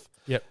cliff.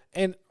 Yep.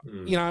 And,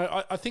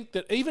 I think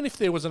that even if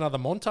there was another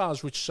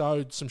montage which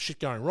showed some shit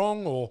going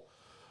wrong, or,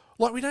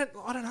 like,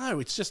 I don't know.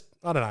 It's just,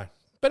 I don't know.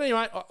 But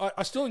anyway,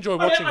 I still enjoy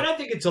watching it. I don't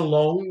think it's a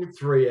long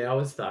 3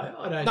 hours, though.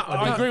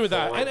 I agree with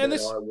that. And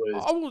this,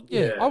 I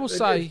will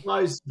say... It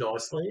flows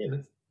nicely,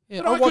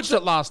 and I watched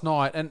it last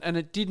night, and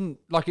it didn't,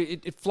 like,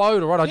 it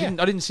flowed all right.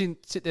 I didn't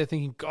sit there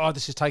thinking, God,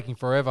 this is taking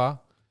forever.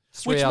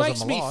 Which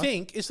makes me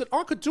think is that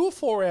I could do a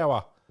 4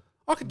 hour.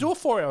 I could do a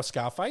 4 hour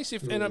Scarface,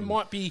 and it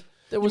might be.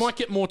 You might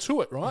get more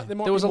to it, right?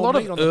 There was a lot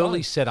of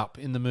early setup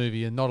in the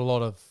movie, and not a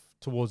lot of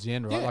towards the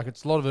end, right? Yeah. Like,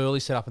 it's a lot of early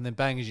setup, and then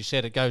bang, as you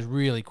said, it goes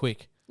really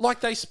quick. Like,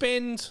 they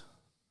spend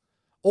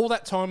all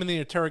that time in the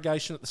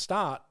interrogation at the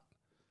start,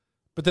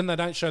 but then they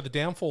don't show the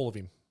downfall of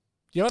him.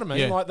 Do you know what I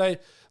mean? Yeah.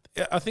 Like,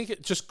 I think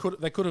it just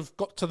they could have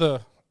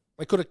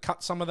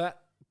cut some of that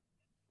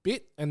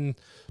bit and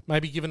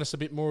maybe given us a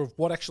bit more of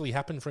what actually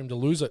happened for him to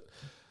lose it.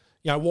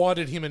 Why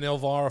did him and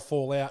Elvira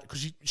fall out?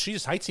 Because she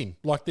just hates him.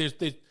 Like,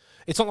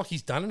 it's not like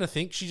he's done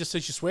anything. She just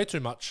says you swear too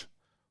much.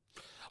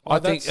 I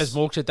think, as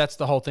Morg said, that's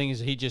the whole thing. Is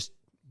he just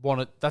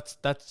wanted?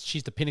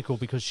 She's the pinnacle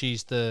because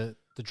she's the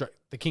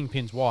the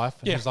kingpin's wife.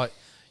 And he's like,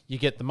 you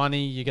get the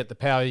money, you get the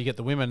power, you get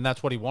the women, and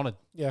that's what he wanted.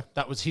 Yeah.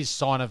 That was his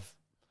sign of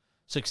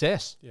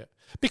success. Yeah.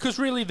 Because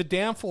really the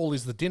downfall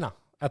is the dinner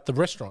at the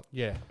restaurant.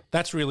 Yeah.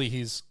 That's really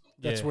his...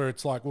 That's where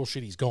it's like, well,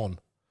 shit, he's gone.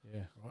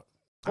 Yeah.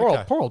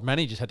 Right. Poor old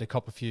Manny just had to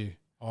cop a few.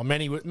 Oh,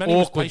 Manny was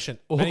patient.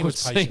 Manny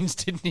was patient. Scenes,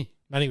 didn't he?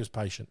 Manny was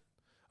patient.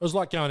 It was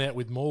like going out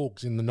with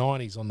Morgs in the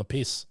 90s on the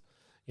piss.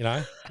 You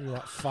know? You're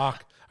like,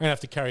 fuck, I'm going to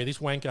have to carry this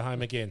wanker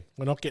home again.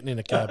 We're not getting in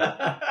a cab.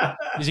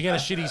 Is he going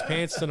to shit his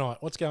pants tonight?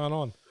 What's going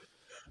on?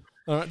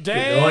 All right, the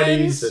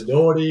 90s, the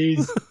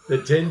noughties, the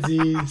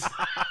tensies,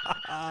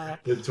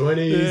 the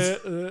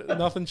 20s.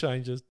 Nothing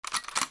changes.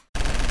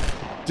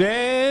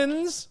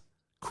 Dan's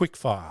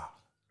Quickfire.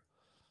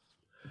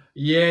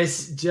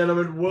 Yes,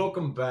 gentlemen,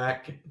 welcome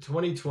back.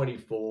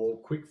 2024,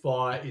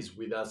 Quickfire is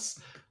with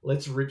us.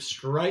 Let's rip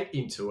straight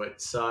into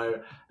it.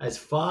 So, as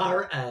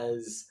far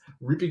as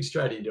ripping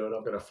straight into it,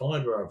 I'm going to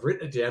find where I've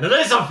written it down.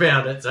 Unless I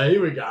found it, so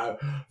here we go.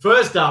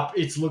 First up,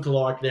 it's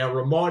lookalike. Now,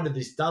 reminder,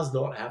 this does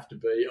not have to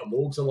be a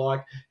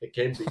Morgs-alike. It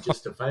can be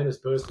just a famous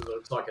person that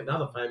looks like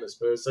another famous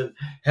person.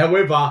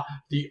 However,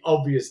 the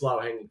obvious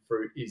low-hanging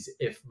fruit is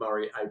F.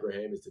 Murray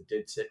Abraham as the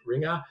dead set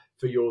ringer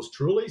for yours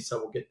truly, so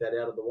we'll get that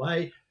out of the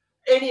way.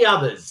 Any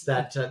others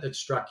that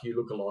struck you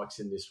lookalikes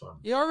in this one?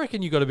 Yeah, I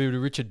reckon you got to be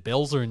with Richard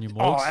Belzer in your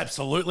Morgs. Oh,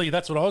 absolutely.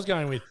 That's what I was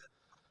going with.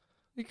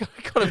 You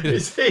got a bit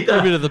Is he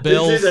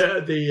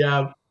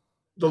the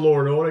Law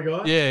and Order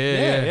guy?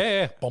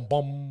 Yeah. Bom,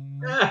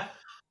 bom. Yeah,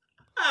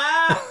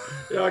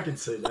 I can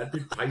see that. A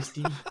bit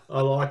pasty.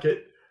 I like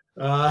it.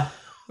 All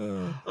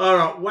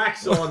right,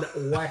 wax on,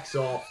 wax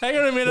off. Hang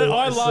on a minute.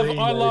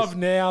 I love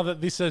now that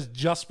this has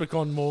just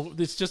become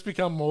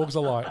Morgs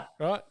alike,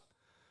 right?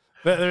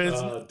 There is,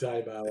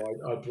 Damo,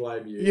 I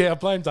blame you. Yeah, I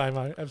blame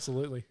Damo,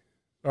 absolutely.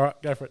 All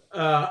right, go for it.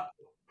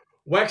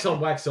 Wax on,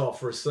 wax off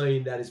for a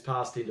scene that is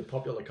passed into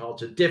popular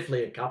culture.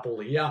 Definitely a couple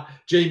here.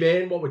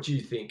 G-Man, what would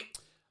you think?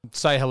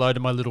 Say hello to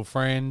my little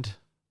friend.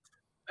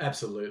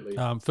 Absolutely.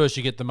 First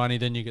you get the money,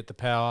 then you get the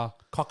power.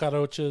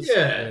 Cockroaches.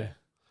 Yeah.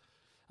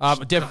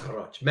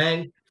 Cockroach.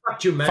 Mang.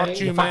 Fuck you,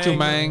 Mang. Fuck you,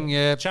 Mang.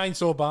 Yeah.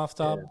 Chainsaw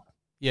bathtub.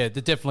 Yeah,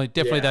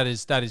 definitely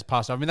that is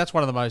passed. I mean, that's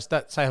one of the most,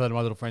 that Say Hello to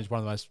My Little Friend is one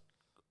of the most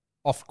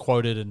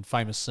oft-quoted and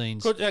famous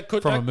scenes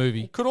from a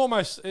movie. Could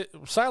almost,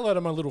 Say Hello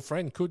to My Little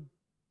Friend could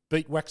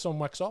beat Wax on,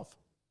 Wax off.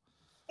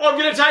 I'm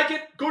going to take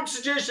it. Good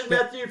suggestion,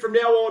 Matthew. From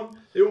now on,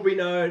 it will be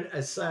known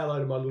as Say Hello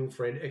to My Little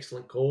Friend.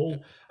 Excellent call.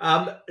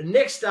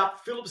 Next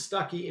up, Philip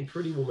Stuckey in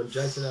Pretty Woman,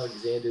 Jason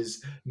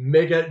Alexander's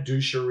mega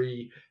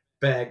douchery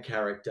bag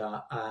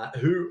character,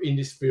 who in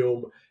this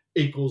film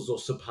equals or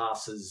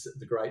surpasses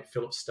the great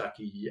Philip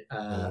Stuckey,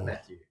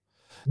 Matthew.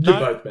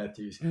 Both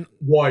Matthews.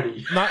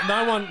 Whitey.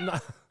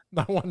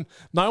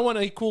 No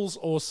one equals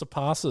or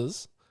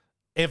surpasses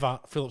ever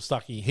Philip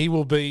Stuckey. He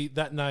will be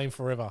that name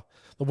forever.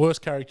 The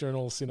worst character in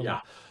all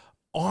cinema.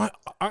 Yeah.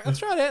 I'll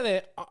throw it out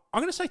there.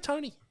 I'm going to say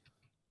Tony.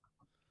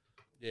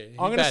 Yeah,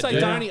 I'm going to say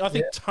Tony. I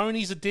think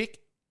Tony's a dick.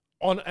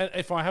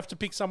 If I have to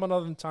pick someone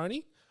other than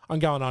Tony, I'm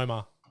going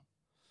Omar.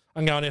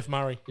 I'm going F.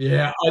 Murray.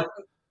 Yeah,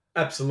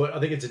 absolutely. I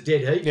think it's a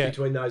dead heat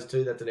between those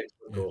two. That's an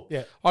excellent call.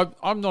 Yeah,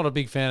 I'm not a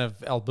big fan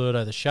of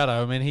Alberto the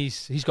Shadow. I mean,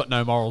 he's got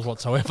no morals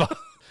whatsoever.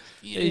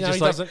 He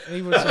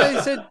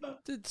said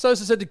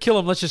Sosa said to kill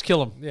him. Let's just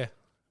kill him.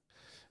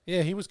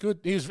 Yeah, he was good.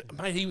 He was.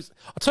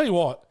 I'll tell you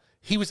what.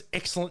 He was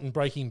excellent in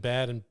Breaking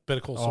Bad and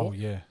Better Call Saul. Oh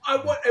yeah.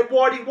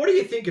 Whitey, what do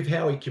you think of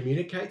how he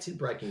communicates in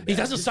Breaking Bad? He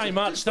doesn't say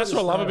much. That's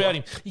what I love about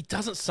him. He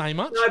doesn't say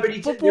much. No,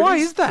 but why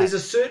is that? There's a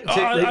certain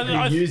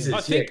technique he uses.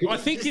 I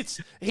think it's.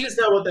 He doesn't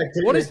know what that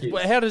technique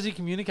is. How does he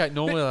communicate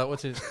normally? Like,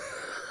 what's his?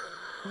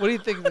 What do you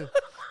think?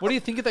 What do you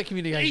think of that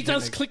communication? He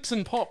does clicks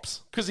and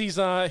pops because he's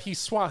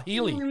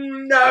Swahili.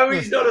 No,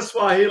 he's not a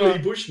Swahili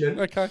bushman.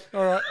 Okay,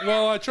 all right.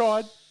 Well, I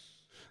tried.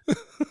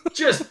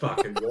 Just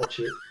fucking watch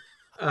it.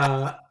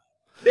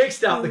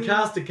 Next up, the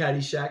cast of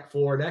Caddyshack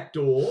for an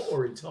actor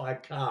or entire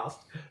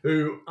cast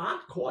who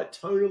aren't quite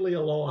tonally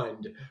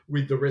aligned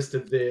with the rest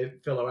of their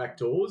fellow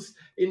actors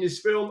in this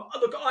film.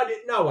 Look,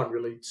 no one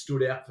really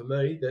stood out for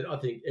me. That I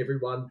think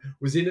everyone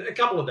was in it. A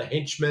couple of the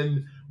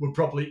henchmen were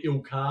probably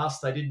ill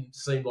cast. They didn't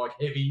seem like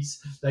heavies.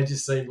 They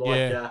just seemed like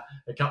a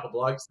couple of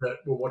blokes that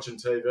were watching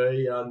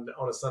TV on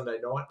a Sunday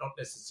night, not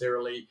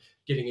necessarily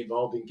getting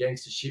involved in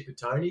gangster shit with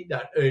Tony.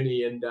 That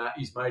Ernie and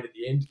his mate at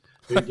the end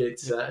who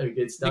gets done.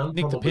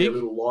 Nick probably the pig. a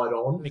little light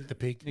on. Nick the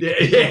pig.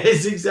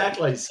 Yes,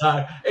 exactly.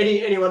 So,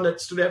 anyone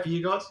that stood out for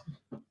you guys?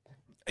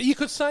 You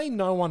could say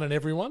no one and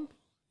everyone.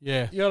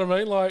 Yeah, you know what I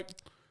mean.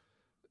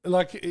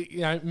 Like you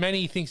know,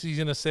 Manny thinks he's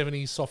in a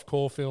 '70s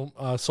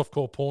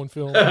softcore porn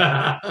film.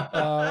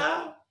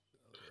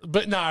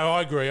 But no,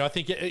 I agree. I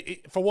think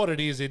for what it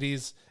is,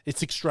 it's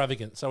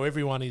extravagant. So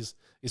everyone is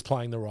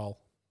playing the role.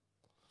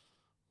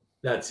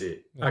 That's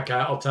it. Yeah. Okay,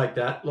 I'll take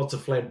that. Lots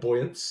of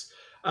flamboyance.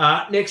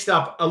 Next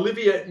up,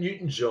 Olivia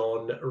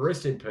Newton-John,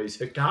 rest in peace.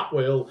 Her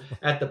cartwheel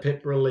at the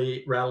pep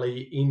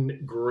rally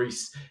in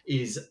Greece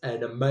is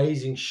an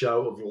amazing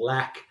show of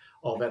lack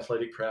of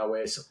athletic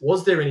prowess.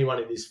 Was there anyone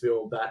in this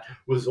film that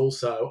was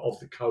also of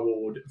the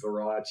co-ord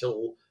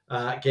varietal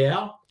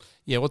Gow.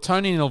 Yeah, well,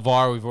 Tony and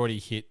Elvira we've already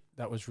hit.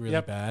 That was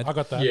really bad. I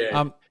got that.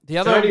 Yeah. The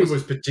other Tony one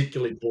was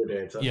particularly poor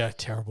dancer. Yeah,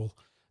 terrible.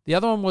 The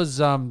other one was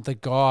the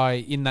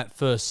guy in that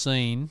first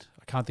scene.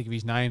 I can't think of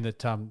his name. That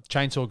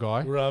chainsaw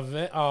guy.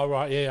 Oh,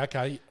 right. Yeah,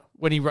 okay.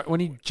 When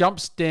he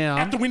jumps down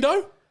Out the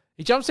window?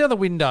 He jumps down the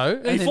window.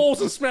 And he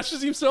falls and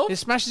smashes himself? He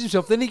smashes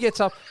himself. Then he gets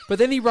up. But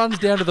then he runs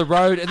down to the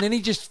road. And then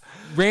he just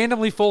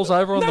randomly falls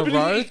over on the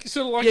road. He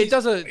sort of like he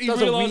does a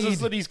realises weird,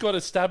 that he's got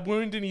a stab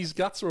wound in his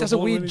guts. Or does a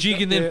weird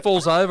jig and then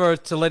falls over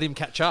to let him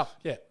catch up.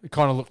 Yeah. It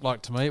kind of looked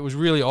like to me. It was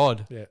really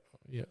odd. Yeah.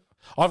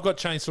 I've got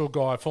chainsaw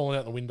guy falling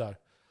out the window.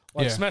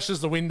 Smashes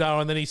the window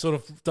and then he sort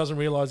of doesn't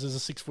realise there's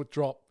a 6-foot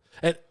drop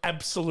and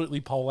absolutely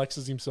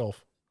poleaxes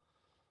himself.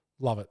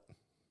 Love it.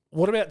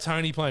 What about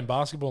Tony playing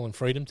basketball in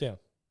Freedom Town?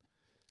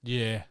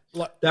 Yeah.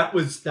 That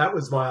was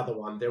my other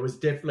one. There was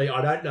definitely,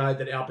 I don't know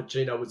that Al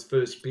Pacino was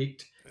first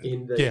picked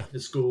in the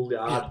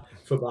schoolyard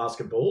for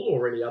basketball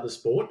or any other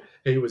sport.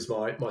 He was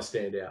my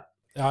standout.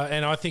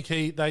 And I think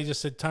they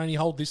just said, Tony,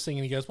 hold this thing.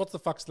 And he goes, what the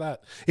fuck's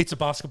that? It's a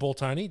basketball,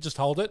 Tony. Just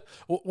hold it.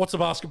 What's a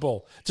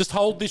basketball? Just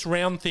hold this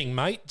round thing,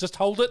 mate. Just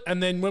hold it.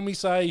 And then when we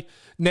say,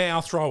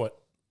 now throw it.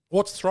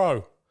 What's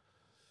throw?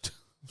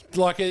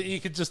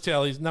 You could just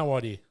tell he's no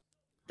idea.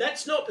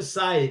 That's not to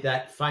say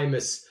that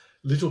famous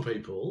little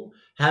people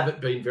haven't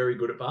been very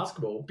good at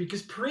basketball,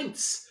 because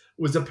Prince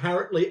was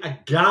apparently a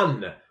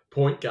gun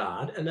point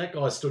guard and that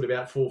guy stood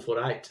about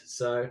 4'8".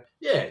 So,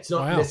 yeah, it's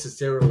not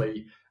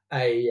necessarily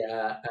a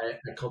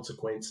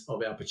consequence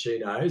of Al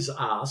Pacino's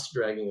ass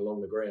dragging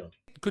along the ground.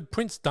 Could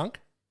Prince dunk?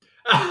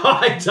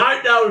 I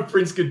don't know if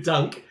Prince could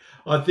dunk.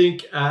 I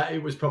think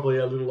it was probably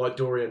a little like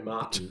Dorian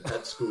Martin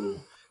at school,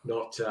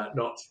 not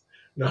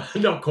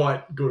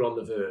quite good on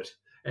the vert,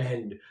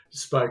 and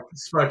spoke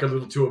a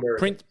little too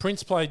American.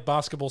 Prince played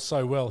basketball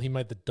so well he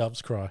made the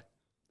doves cry.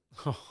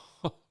 You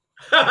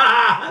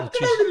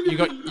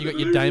got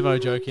your Damo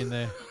joke in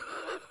there.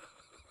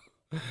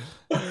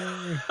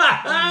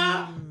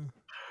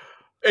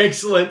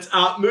 Excellent.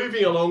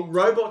 Moving along,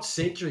 robot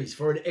sentries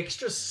for an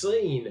extra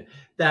scene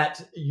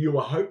that you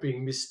were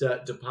hoping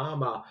Mr. De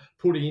Palma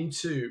put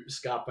into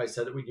Scarface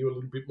so that we knew a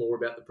little bit more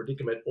about the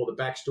predicament or the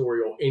backstory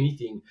or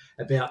anything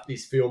about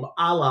this film,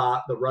 a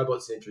la the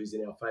robot sentries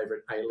in our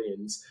favourite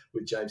Aliens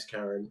with James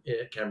Cameron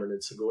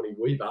and Sigourney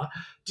Weaver.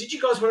 Did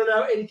you guys want to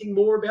know anything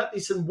more about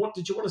this, and what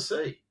did you want to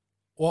see?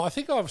 Well, I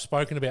think I've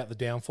spoken about the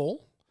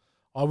downfall.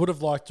 I would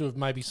have liked to have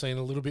maybe seen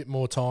a little bit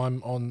more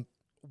time on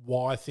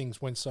why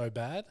things went so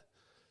bad.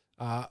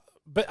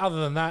 But other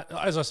than that,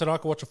 as I said, I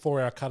could watch a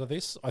 4-hour cut of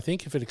this, I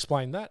think, if it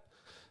explained that.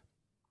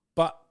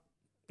 But,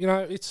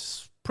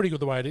 it's pretty good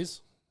the way it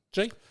is.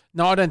 G?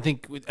 No, I don't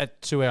think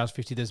at 2 hours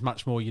 50 there's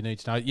much more you need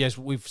to know. Yes,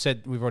 we've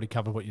already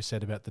covered what you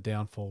said about the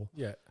downfall.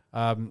 Yeah.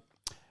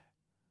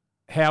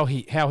 How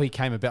he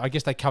came about. I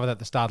guess they covered at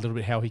the start a little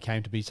bit how he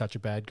came to be such a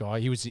bad guy.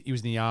 He was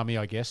in the army,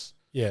 I guess.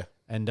 Yeah.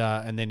 And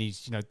then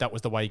he's, that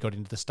was the way he got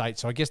into the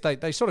States. So I guess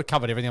they sort of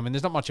covered everything. I mean,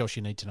 there's not much else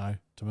you need to know,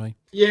 to me.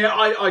 Yeah,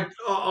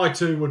 I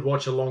too would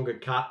watch a longer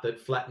cut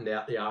that flattened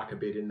out the arc a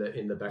bit in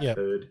the back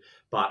third.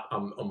 But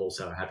I'm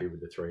also happy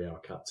with the 3-hour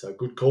cut. So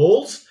good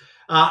calls.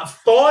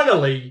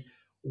 Finally,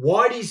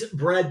 Whitey's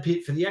Brad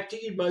Pitt for the actor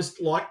you'd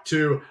most like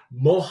to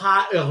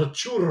mojar el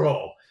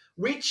churro,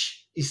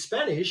 which is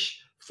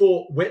Spanish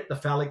for wet the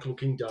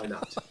phallic-looking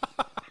donut.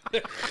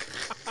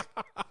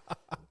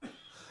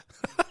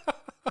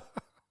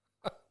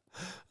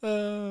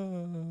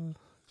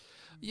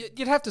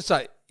 You'd have to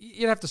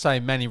say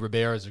Manny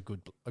Ribera is a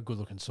good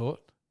looking sort.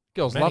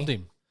 Girls loved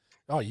him.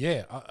 Oh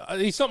yeah,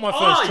 he's not my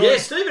first choice. Yeah,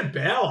 Stephen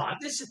Bauer.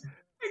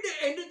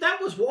 And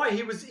that was why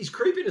his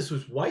creepiness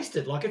was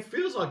wasted. Like, it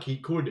feels like he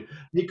could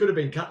have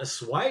been cut a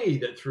sway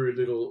that through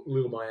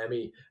little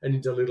Miami and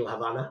into Little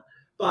Havana.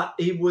 But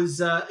he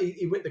was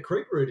he went the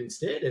creep route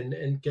instead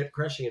and kept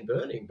crashing and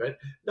burning. But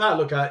no,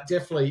 look,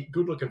 definitely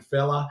good looking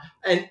fella,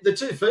 and the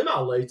two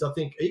female leads I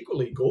think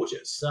equally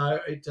gorgeous. So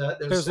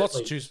there's lots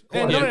to choose.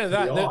 And not only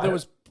that, there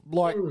was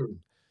like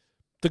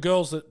the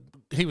girls that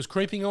he was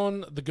creeping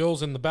on, the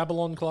girls in the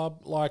Babylon Club.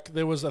 Like,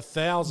 there was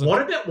 1,000.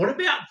 What about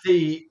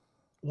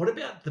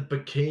the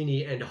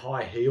bikini and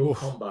high heel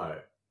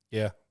combo?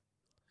 Yeah.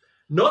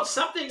 Not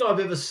something I've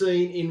ever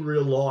seen in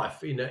real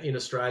life in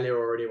Australia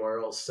or anywhere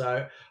else.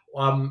 So,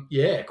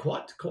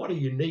 quite a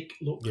unique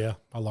look. Yeah,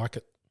 I like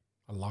it.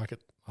 I like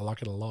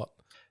it a lot.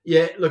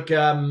 Yeah, look,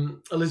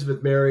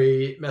 Elizabeth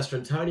Mary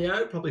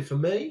Mastrantonio, probably for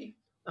me.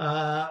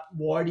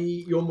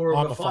 Whitey, you're more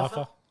of a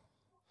Pfeiffer.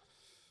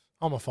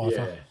 I'm a Pfeiffer.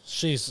 Yeah.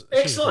 She's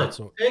excellent.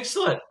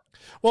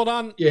 Well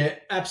done. Yeah,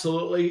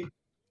 absolutely.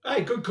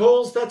 Hey, good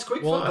calls. That's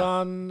quick well fire.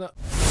 Done.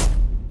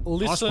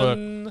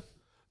 Listen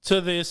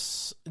to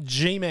this,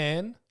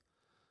 G-Man.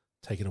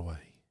 Take it away.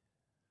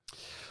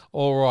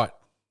 All right.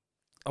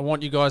 I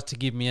want you guys to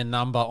give me a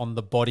number on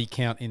the body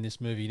count in this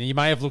movie. Now, you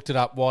may have looked it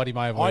up. Whitey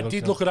may have. I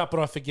did look it up, but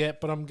I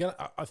forget. But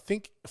I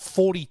think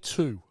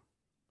 42.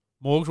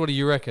 Morgs, what do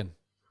you reckon?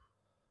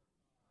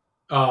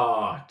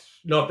 Oh,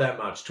 not that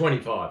much.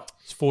 25.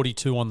 It's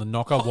 42 on the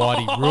knocker.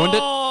 Whitey ruined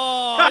it.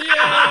 Oh,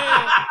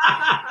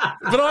 yeah.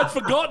 But I'd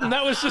forgotten.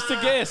 That was just a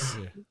guess.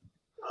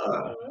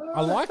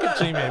 I like it,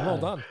 G-Man. Well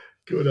done.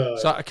 Good.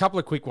 So a couple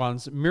of quick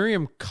ones.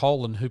 Miriam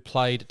Colin, who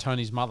played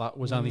Tony's mother,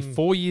 was only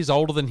 4 years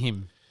older than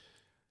him.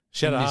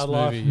 She had a hard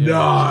life. Yeah.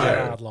 No. She had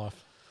a hard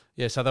life.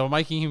 Yeah, so they were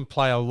making him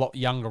play a lot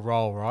younger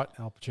role, right,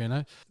 Al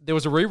Pacino? There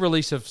was a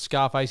re-release of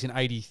Scarface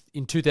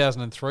in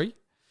 2003,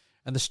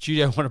 and the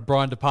studio wanted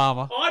Brian De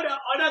Palma. I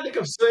don't think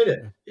I've seen it.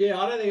 Yeah,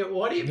 I don't think it.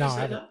 Why do you No, I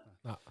say haven't. that?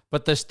 No.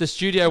 But the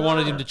studio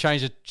wanted him to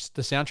change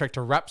the soundtrack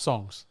to rap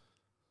songs.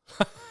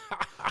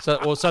 so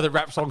that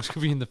rap songs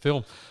could be in the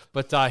film.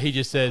 But he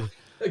just said,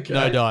 Okay.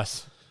 no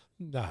dice.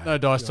 No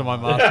dice to my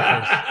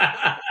masterpiece.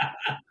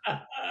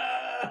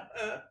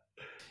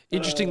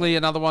 Interestingly,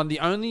 another one,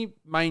 the only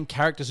main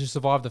characters who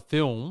survived the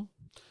film,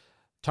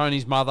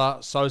 Tony's mother,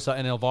 Sosa,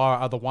 and Elvira,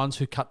 are the ones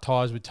who cut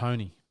ties with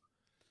Tony.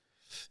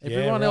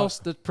 Everyone else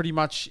that pretty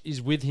much is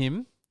with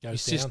him,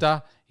 his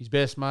sister, his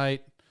best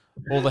mate,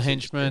 all the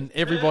henchmen,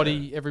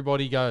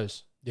 everybody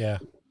goes. Yeah.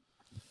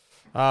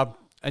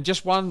 And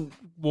just one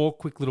more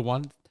quick little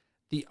one.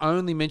 The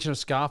only mention of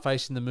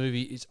Scarface in the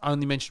movie is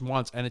only mentioned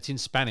once, and it's in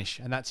Spanish,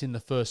 and that's in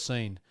the first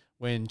scene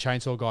when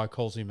Chainsaw Guy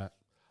calls him that.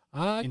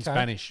 Okay. In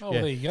Spanish. Oh,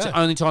 yeah. there you go. It's the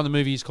only time the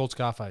movie is called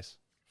Scarface.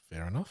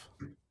 Fair enough.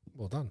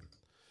 Well done.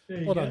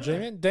 Well done,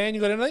 G-Man. Dan,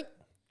 you got anything?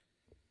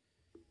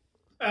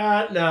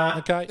 Nah.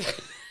 Okay.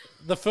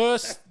 The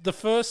first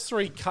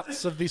three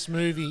cuts of this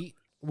movie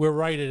were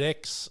rated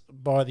X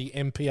by the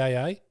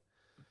MPAA.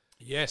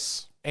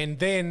 Yes. And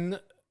then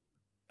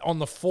on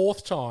the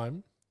fourth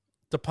time,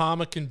 De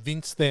Palma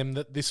convinced them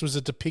that this was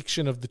a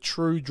depiction of the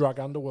true drug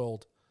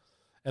underworld.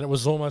 And it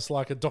was almost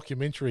like a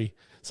documentary.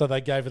 So they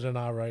gave it an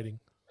R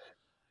rating.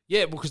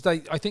 Yeah, because I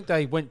think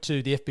they went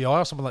to the FBI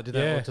or something like that.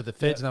 They went to the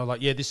feds and they were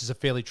like, yeah, this is a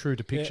fairly true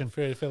depiction.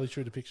 Yeah, fairly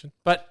true depiction.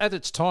 But at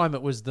its time,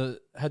 it was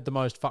had the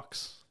most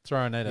fucks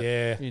thrown at it.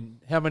 Yeah.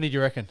 How many do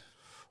you reckon?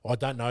 I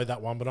don't know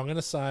that one, but I'm going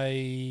to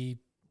say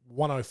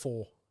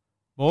 104.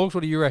 Morgs,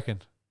 what do you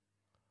reckon?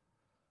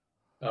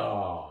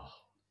 Oh,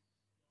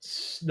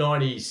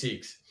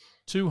 96.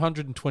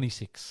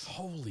 226.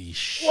 Holy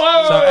shit.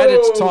 Whoa! So at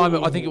its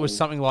time, I think it was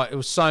something like, it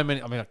was so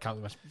many, I mean, I can't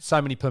remember,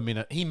 so many per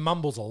minute. He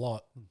mumbles a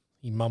lot.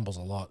 He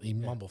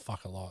mumble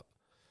fuck a lot.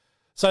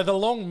 So the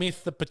long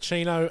myth that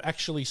Pacino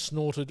actually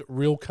snorted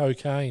real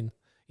cocaine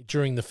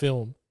during the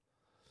film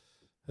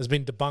has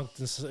been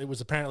debunked, and it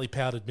was apparently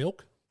powdered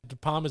milk. De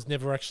Palma's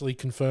never actually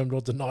confirmed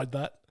or denied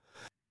that.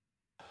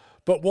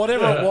 But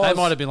whatever it was... They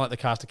might have been like the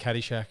cast of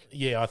Caddyshack.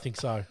 Yeah, I think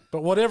so.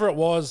 But whatever it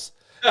was,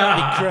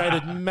 it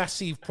created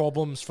massive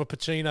problems for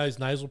Pacino's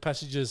nasal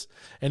passages,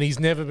 and he's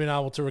never been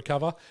able to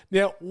recover.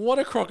 Now, what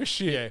a crock of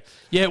shit.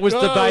 Yeah, it was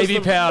the baby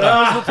powder. It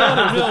was the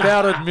powdered milk. The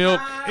powdered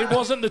milk. It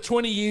wasn't the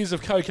 20 years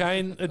of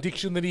cocaine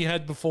addiction that he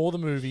had before the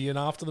movie and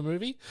after the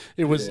movie.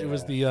 It was that.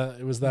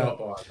 Not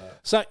buying that.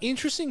 So,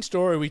 interesting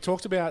story. We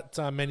talked about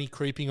Manny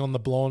creeping on the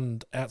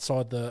blonde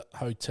outside the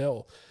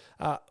hotel.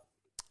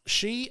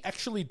 She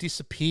actually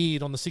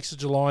disappeared on the 6th of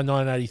July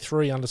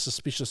 1983 under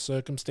suspicious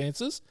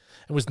circumstances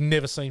and was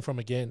never seen from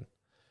again.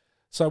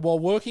 So while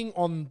working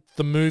on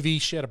the movie,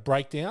 she had a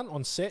breakdown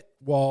on set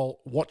while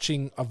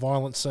watching a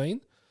violent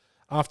scene.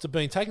 After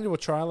being taken to a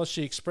trailer,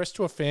 she expressed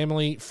to a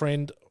family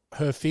friend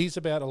her fears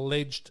about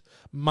alleged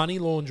money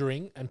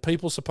laundering and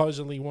people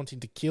supposedly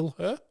wanting to kill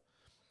her.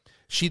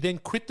 She then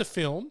quit the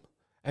film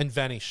and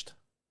vanished.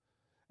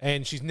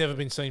 And she's never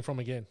been seen from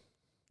again.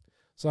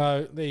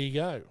 So there you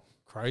go.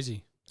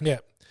 Crazy. Yeah.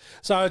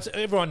 So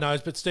everyone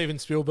knows, but Steven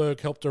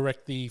Spielberg helped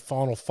direct the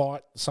final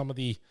fight, some of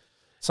the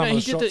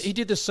shots. He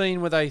did the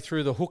scene where they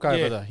threw the hook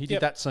over there. He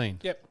did that scene.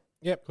 Yep.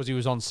 Because he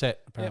was on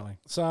set, apparently. Yep.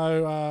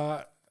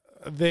 So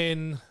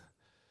listen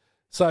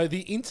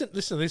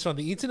to this one.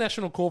 The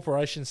international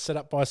corporation set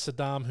up by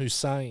Saddam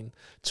Hussein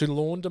to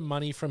launder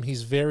money from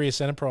his various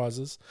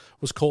enterprises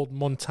was called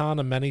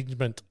Montana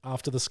Management,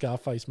 after the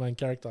Scarface main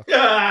character.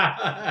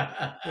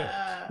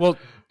 Well,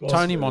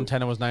 Tony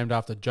Montana was named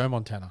after Joe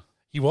Montana.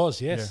 He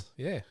was, yes.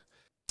 Yeah.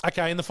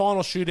 Okay, in the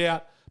final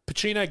shootout,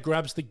 Pacino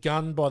grabs the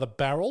gun by the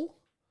barrel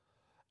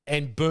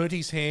and burnt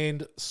his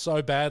hand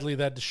so badly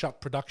they had to shut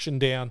production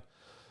down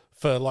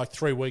for like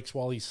 3 weeks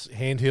while his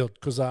hand healed,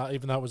 because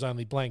even though it was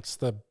only blanks,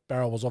 the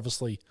barrel was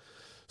obviously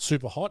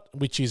super hot,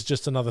 which is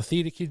just another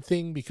theatre kid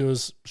thing,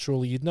 because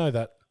surely you'd know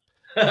that.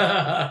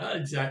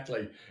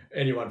 Exactly.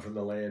 Anyone from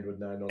the land would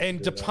know not and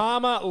to do De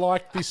Palma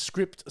liked this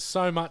script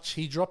so much,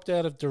 he dropped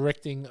out of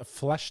directing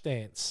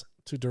Flashdance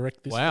to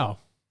direct this one.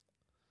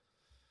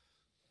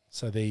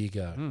 So there you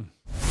go.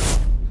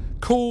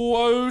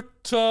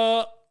 Quotables.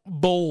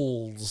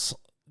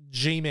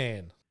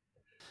 G-Man.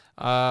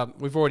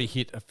 We've already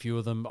hit a few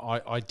of them.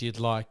 I did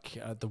like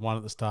the one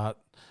at the start.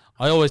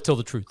 I always tell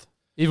the truth,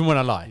 even when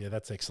I lie. Yeah,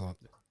 that's excellent.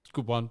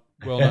 Good one.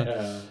 Well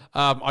done.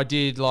 I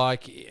did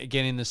like,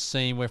 again, in the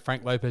scene where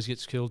Frank Lopez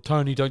gets killed.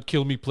 Tony, don't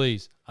kill me,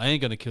 please. I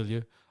ain't going to kill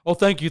you. Oh,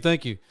 thank you.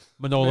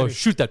 Manolo,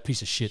 shoot that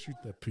piece of shit. Shoot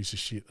that piece of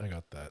shit. I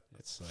got that.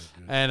 That's so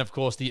good. And, of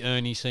course, the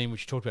Ernie scene,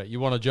 which you talked about. You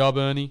want a job,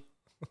 Ernie?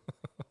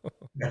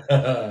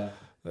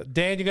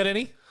 Dan, you got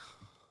any?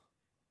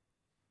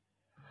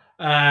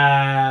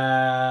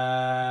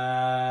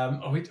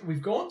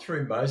 We've gone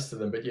through most of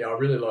them, but yeah, I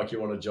really like You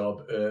Want a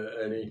Job,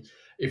 Ernie.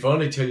 If I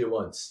only tell you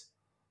once,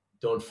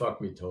 don't fuck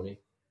me, Tony.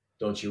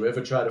 Don't you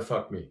ever try to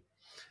fuck me.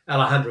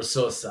 Alejandro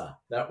Sosa.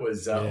 That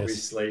was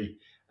obviously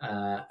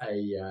a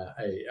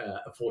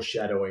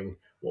foreshadowing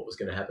what was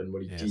going to happen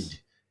when he did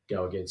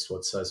go against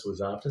what Sosa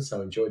was after. So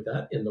I enjoyed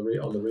that on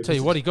the revisit. Tell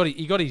you what, he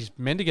got his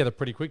men together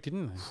pretty quick,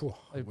 didn't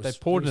they? They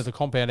poured into the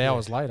compound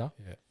hours later.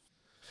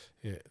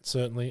 Yeah,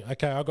 certainly.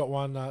 Okay, I got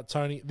one,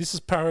 Tony. This is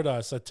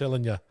paradise, I'm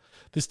telling you.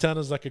 This town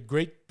is like a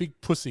great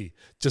big pussy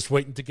just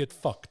waiting to get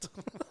fucked.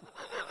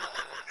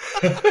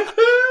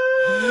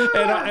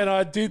 and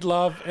I did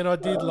love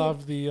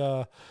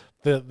the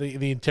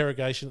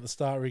interrogation at the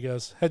start where he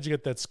goes, "How'd you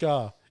get that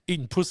scar?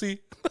 Eating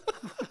pussy?"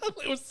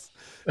 it was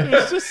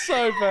just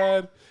so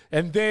bad.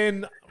 And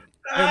then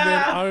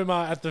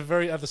Omar at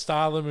the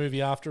start of the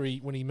movie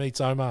when he meets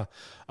Omar,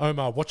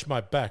 watch my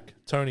back,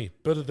 Tony,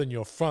 better than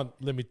your front,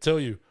 let me tell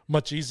you,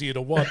 much easier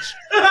to watch.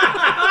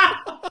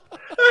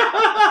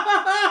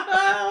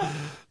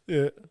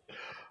 Yeah.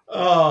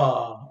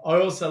 Oh, I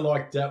also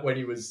liked that when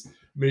he was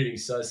meeting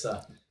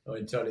Sosa,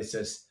 when Tony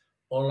says,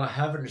 "All I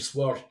have in this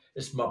world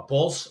is my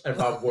balls and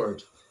my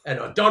word, and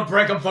I don't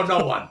break them for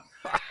no one."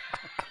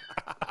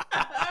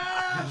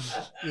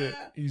 Yeah,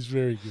 he's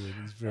very good.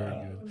 He's very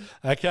good.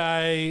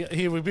 Okay,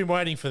 here we've been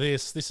waiting for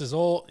this. This is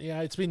all,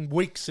 it's been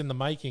weeks in the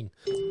making.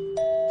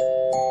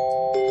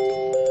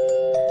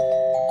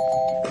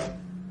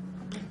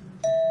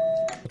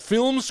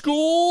 Film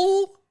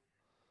school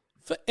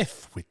for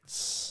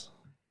F-wits.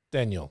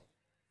 Daniel.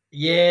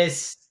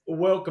 Yes,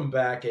 welcome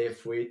back,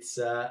 F-wits.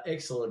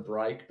 Excellent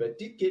break, but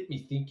did get me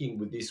thinking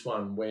with this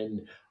one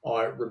when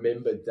I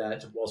remembered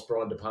that whilst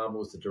Brian De Palma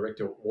was the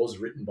director, it was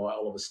written by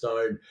Oliver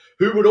Stone,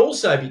 who would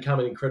also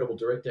become an incredible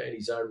director in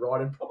his own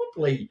right, and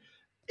probably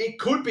it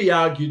could be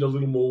argued a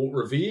little more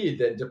revered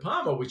than De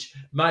Palma, which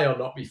may or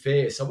not be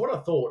fair. So what I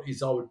thought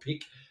is I would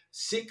pick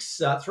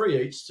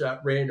three each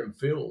random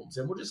films,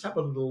 and we'll just have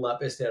a little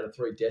best out of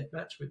three death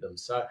match with them.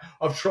 So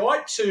I've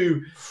tried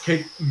to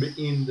keep them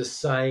in the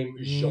same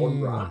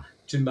genre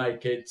to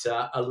make it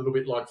a little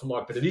bit like for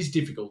like, but it is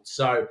difficult.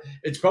 So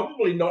it's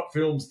probably not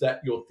films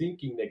that you're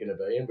thinking they're going to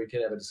be, and we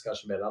can have a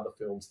discussion about other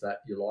films that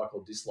you like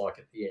or dislike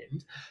at the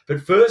end.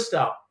 But first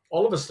up,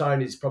 Oliver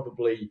Stone is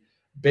probably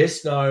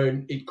best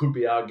known, it could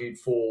be argued,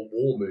 for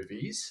war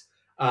movies.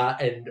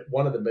 And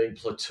one of them being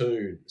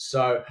Platoon.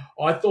 So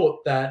I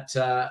thought that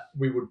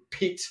we would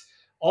pit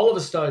Oliver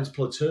Stone's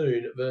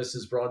Platoon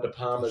versus Brian De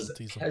Palma's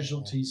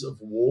Casualties of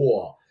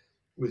War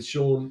with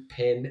Sean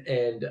Penn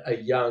and a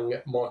young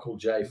Michael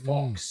J.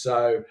 Fox.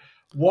 So,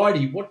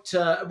 Whitey, what's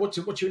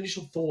your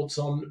initial thoughts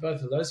on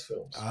both of those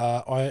films?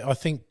 I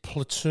think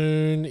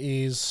Platoon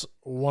is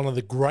one of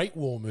the great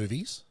war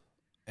movies,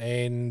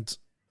 and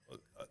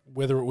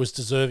whether it was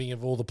deserving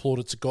of all the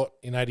plaudits it got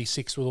in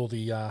 '86 with all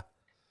the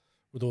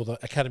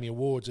Academy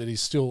Awards, it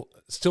is still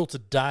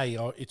today.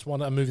 It's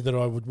a movie that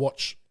I would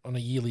watch on a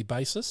yearly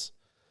basis.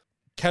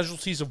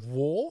 Casualties of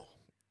War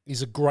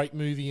is a great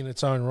movie in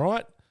its own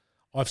right.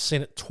 I've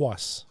seen it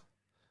twice.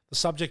 The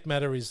subject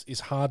matter is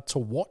hard to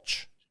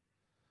watch.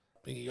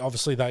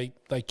 Obviously, they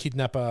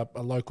kidnap a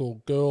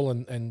local girl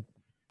and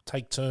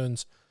take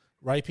turns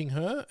raping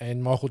her,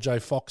 and Michael J.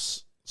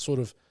 Fox sort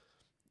of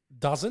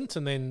doesn't,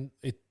 and then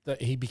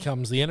he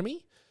becomes the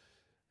enemy.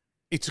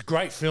 It's a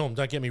great film,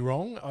 don't get me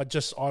wrong.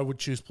 I would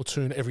choose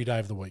Platoon every day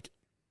of the week.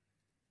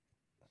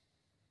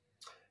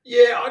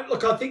 Yeah,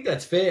 I think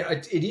that's fair.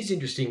 It is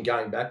interesting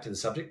going back to the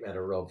subject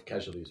matter of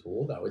Casualties of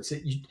War, though.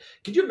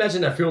 Could you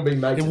imagine a film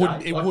being made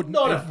today? It wouldn't.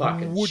 Not a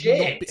fucking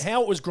chance.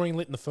 How it was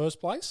greenlit in the first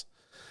place?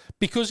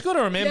 Because you've got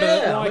to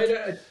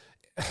remember,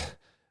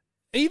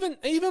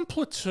 even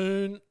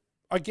Platoon,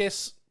 I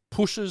guess,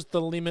 pushes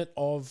the limit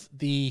of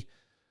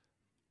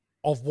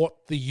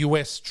what the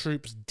US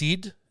troops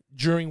did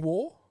during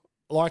war.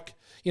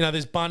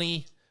 There's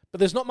Bunny, but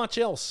there's not much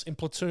else in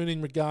Platoon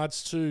in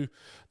regards to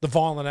the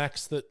violent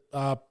acts that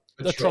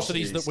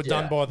atrocities that were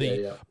done by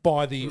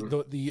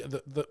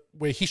the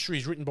where history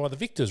is written by the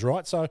victors,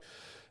 right? So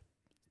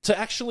to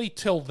actually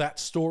tell that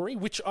story,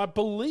 which I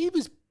believe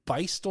is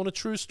based on a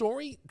true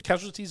story,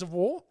 Casualties of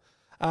War,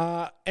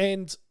 I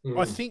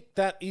think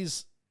that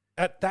is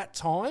at that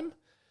time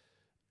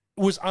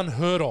was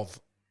unheard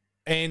of,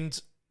 and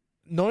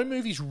no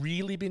movie's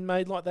really been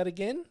made like that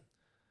again.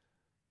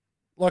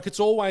 Like, it's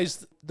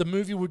always the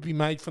movie would be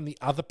made from the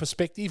other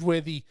perspective,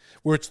 where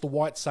it's the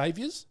white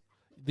saviors,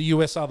 the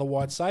US are the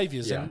white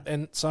saviors,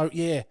 and so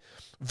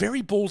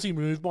very ballsy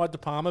move by De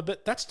Palma,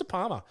 but that's De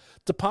Palma.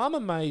 De Palma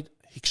made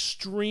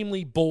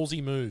extremely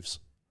ballsy moves,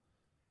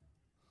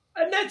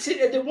 and that's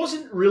it. And there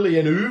wasn't really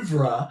an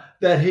oeuvre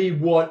that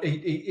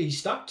he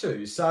stuck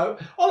to. So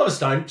Oliver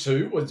Stone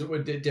too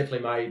definitely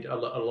made a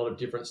lot of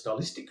different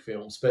stylistic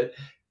films, but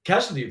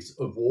Casualties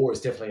of War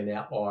is definitely an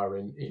outlier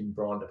in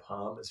Brian De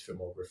Palma's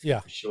filmography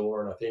for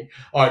sure. And I think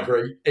I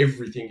agree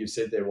everything you've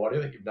said there, Whitey.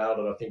 I think you've nailed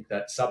it. I think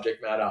that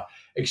subject matter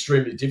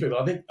extremely difficult.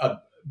 I think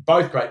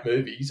both great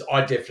movies.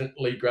 I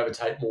definitely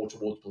gravitate more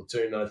towards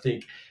Platoon, and I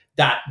think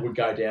that would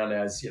go down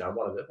as,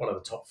 one of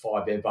the top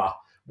 5 ever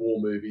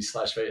war movies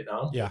 /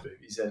 Vietnam War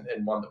movies,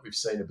 and one that we've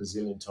seen a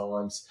bazillion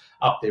times,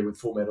 up there with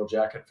Full Metal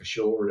Jacket for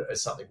sure,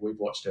 as something we've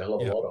watched a hell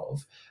of a lot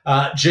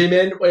of.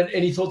 G-Man,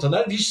 any thoughts on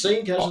that? Have you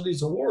seen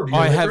Casualties of War?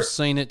 I have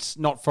seen it,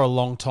 not for a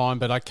long time,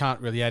 but I can't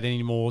really add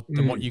any more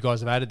than what you guys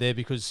have added there,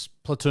 because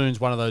Platoon's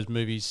one of those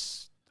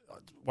movies,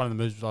 one of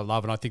the movies I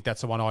love, and I think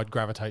that's the one I'd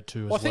gravitate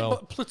to as well. I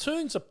think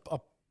Platoon's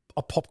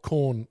a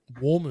popcorn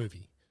war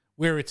movie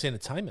where it's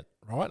entertainment,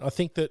 right? I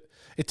think that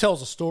it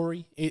tells a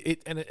story,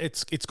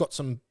 it's got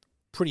some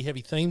pretty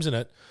heavy themes in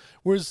it,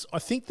 whereas I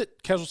think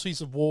that Casualties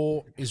of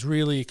War is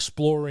really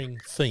exploring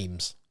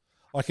themes.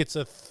 Like it's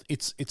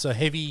a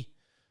heavy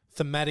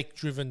thematic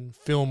driven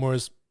film,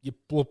 whereas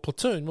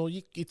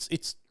Platoon,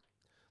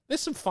 there's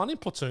some fun in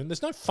Platoon.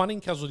 There's no fun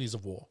in Casualties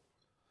of War.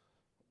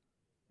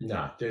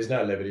 No, there's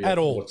no levity at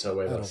all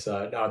whatsoever.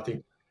 So no, I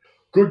think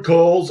good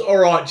calls. All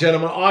right,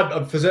 gentlemen, I'm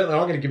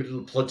going to give it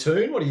a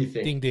Platoon. What do you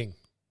think? Ding ding.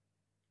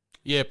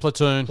 Yeah,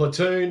 Platoon.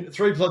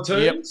 3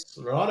 platoons.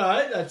 Yep.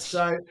 Righto. That's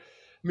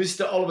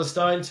Mr. Oliver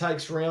Stone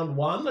takes round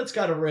 1. Let's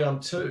go to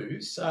round 2.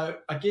 So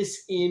I guess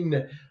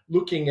in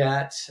looking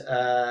at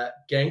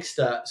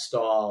gangster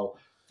style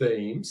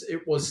themes,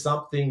 it was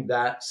something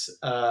that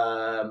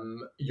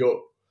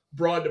your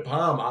Brian De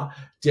Palma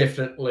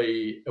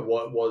definitely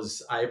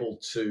was able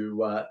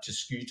to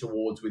skew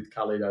towards with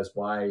Carlito's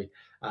Way,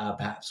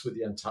 perhaps with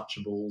The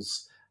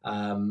Untouchables.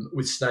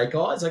 With Snake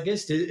Eyes, I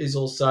guess, is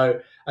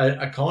also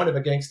a kind of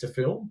a gangster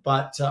film.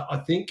 But I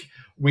think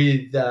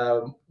with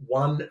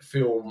one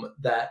film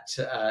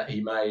that he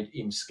made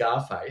in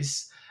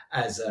Scarface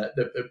as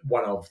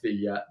one of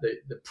the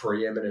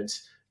preeminent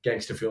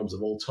gangster films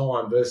of all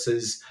time,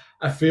 versus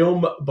a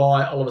film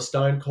by Oliver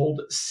Stone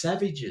called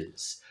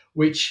Savages,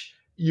 which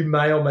you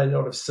may or may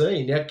not have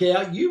seen. Now,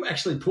 Gow, you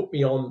actually put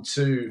me on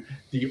to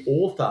the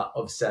author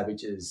of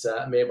Savages,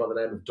 a man by the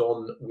name of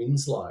Don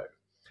Winslow,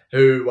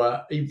 who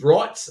he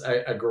writes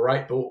a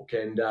great book,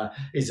 and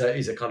is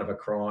a kind of a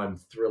crime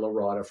thriller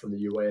writer from the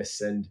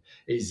US, and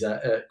is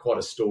quite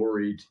a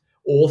storied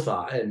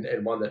author,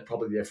 and one that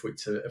probably the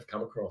F-wits have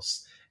come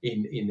across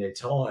in their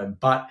time.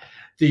 But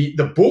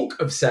the book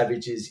of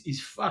Savages is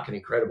fucking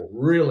incredible.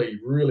 Really,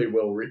 really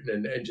well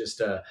written, and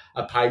just a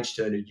page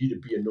turner.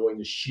 You'd be annoying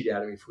the shit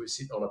out of me if we were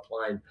sitting on a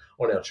plane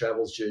on our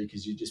travels, G,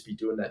 because you'd just be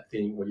doing that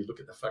thing where you look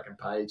at the fucking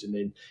page and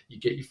then you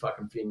get your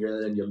fucking finger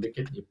and then you lick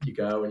it and you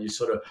go and you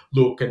sort of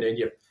look and then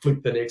you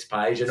flick the next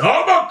page and,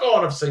 oh my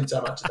God, I've seen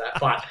so much of that.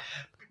 But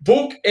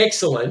book,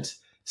 excellent.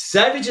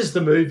 Savages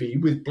the movie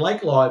with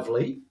Blake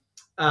Lively,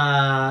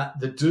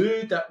 the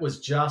dude that was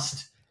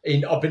just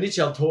in Benicio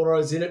del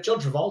Toro's in it, John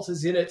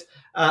Travolta's in it,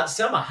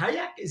 Salma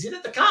Hayek is in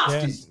it. The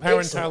cast is Aaron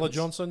excellent. Taylor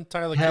Johnson,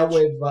 Taylor Kitsch.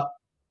 However,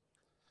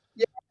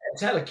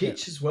 Taylor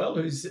Kitsch as well,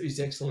 who's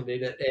excellent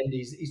in it, and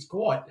he's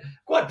quite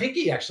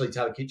picky actually.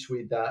 Taylor Kitsch,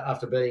 with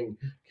after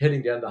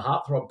heading down the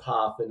heartthrob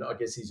path, and I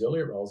guess his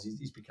earlier roles,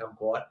 he's become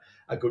quite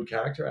a good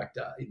character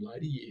actor in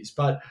later years.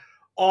 But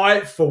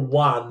I, for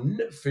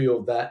one,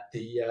 feel that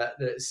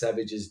the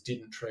Savages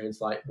didn't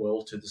translate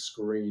well to the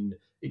screen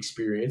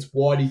experience.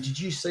 Whitey, did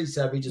you see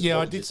Savages? Yeah,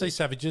 I did see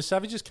Savages.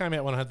 Savages came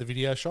out when I had the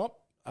video shop,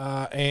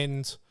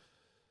 and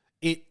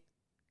it.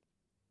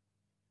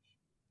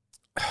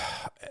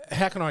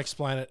 How can I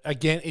explain it?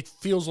 Again, it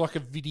feels like a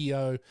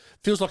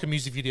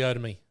music video to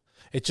me.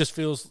 It just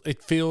feels a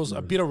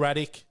bit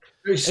erratic.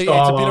 It's a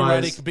bit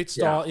erratic, a bit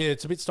style. Yeah,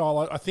 it's a bit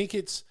stylized. I think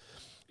it's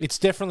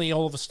definitely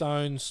Oliver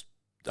Stone's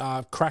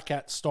crack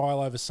at style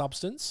over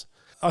substance.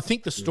 I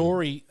think the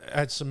story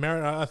had some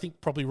merit. I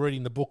think probably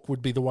reading the book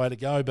would be the way to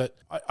go, but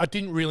I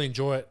didn't really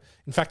enjoy it.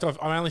 In fact, I've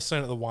only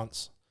seen it the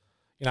once.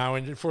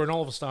 And for an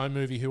Oliver Stone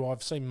movie, who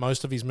I've seen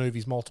most of his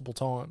movies multiple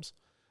times,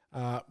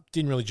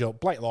 didn't really gel.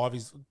 Blake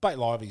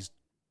Lively's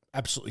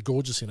absolutely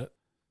gorgeous in it.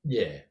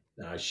 Yeah,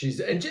 no, she's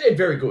and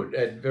very good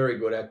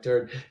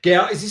actor.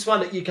 Gow, is this one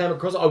that you came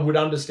across? I would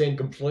understand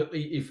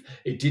completely if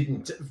it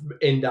didn't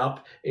end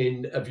up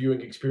in a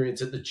viewing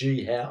experience at the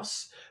G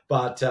House.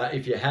 But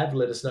if you have,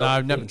 let us know. No, I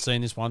haven't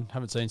seen this one.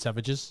 Haven't seen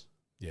Savages.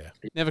 Yeah,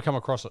 never come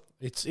across it.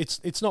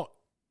 It's not.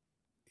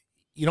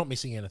 You're not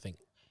missing anything.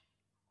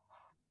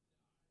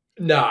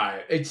 No,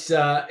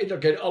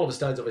 look, Oliver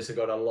Stone's obviously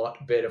got a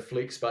lot better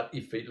flicks, but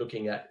if you're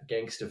looking at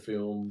gangster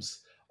films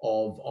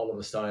of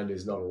Oliver Stone,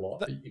 there's not a lot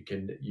that you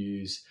can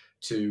use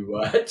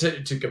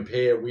to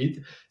compare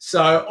with.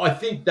 So I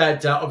think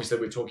that obviously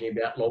we're talking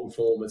about long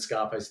form and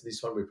Scarface.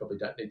 This one we probably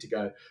don't need to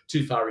go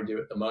too far into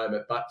at the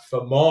moment. But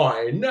for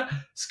mine,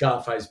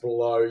 Scarface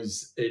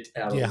blows it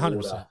out of the 100%.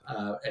 water,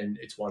 and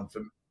it's one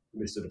for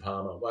Mr. De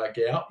Palma.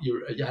 Gow, are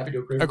you happy to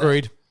agree with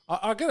Agreed. that?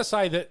 I got to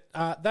say that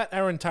that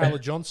Aaron Taylor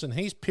Johnson,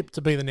 he's pipped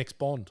to be the next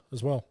Bond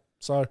as well.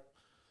 So,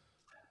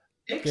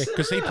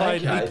 because he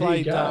plays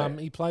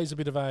a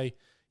bit of a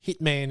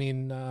hitman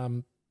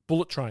in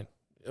Bullet Train.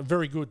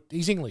 Very good.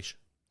 He's English.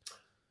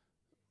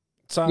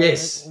 So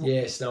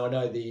yes. No, I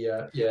know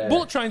the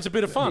Bullet Train's a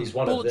bit of fun. He's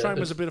one Bullet of Train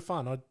was a bit of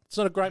fun. It's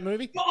not a great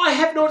movie. I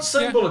have not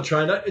seen Yeah. Bullet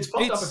Train. It's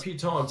popped up a few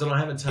times, and I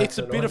haven't taken it. It's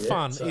a bit of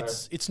fun. Yet,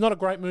 so. It's not a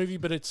great movie,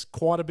 but it's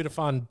quite a bit of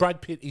fun.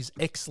 Brad Pitt is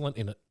excellent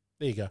in it.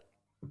 There you go.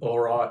 All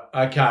right.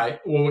 Okay.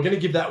 Well, we're going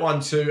to give that one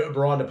to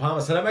Brian De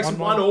Palma. So that makes it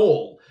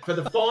 1-1. For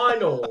the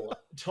final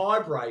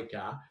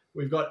tiebreaker,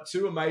 we've got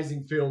two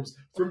amazing films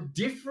from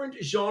different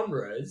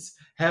genres.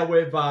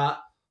 However,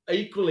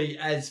 equally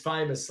as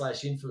famous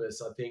 /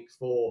 infamous, I think,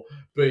 for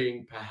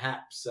being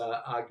perhaps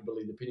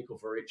arguably the pinnacle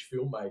for each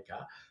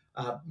filmmaker.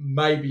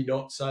 Maybe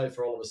not so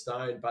for Oliver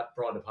Stone, but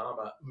Brian De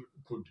Palma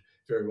could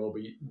very well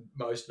be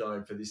most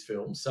known for this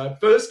film. So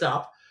first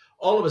up,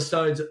 Oliver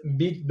Stone's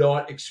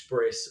Midnight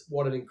Express.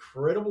 What an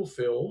incredible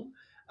film.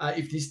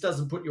 If this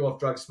doesn't put you off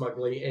drug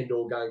smuggling and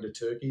or going to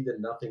Turkey,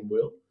 then nothing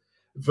will.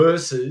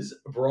 Versus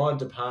Brian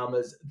De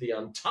Palma's The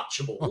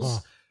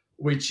Untouchables,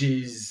 which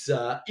is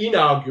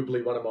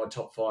inarguably one of my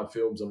top 5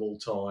 films of all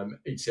time,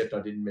 except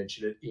I didn't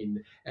mention it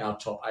in our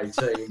top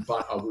 18,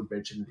 but I would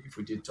mention it if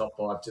we did top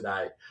 5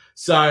 today.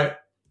 So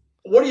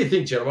what do you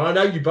think, gentlemen? I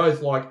know you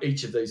both like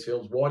each of these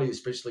films. Why do you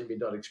especially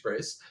Midnight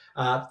Express?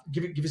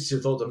 Give us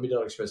your thoughts on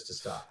Midnight Express to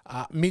start.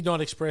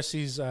 Midnight Express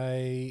is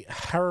a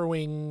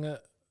harrowing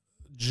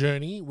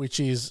journey,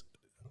 which is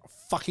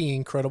fucking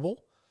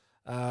incredible,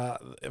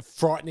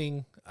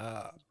 frightening.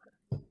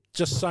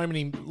 Just so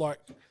many, like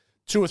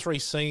 2 or 3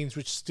 scenes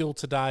which still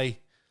today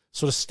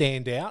sort of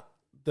stand out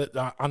that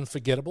are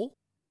unforgettable.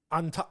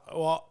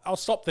 Well, I'll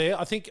stop there.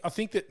 I think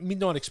that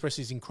Midnight Express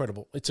is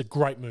incredible. It's a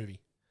great movie.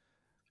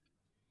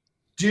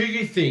 Do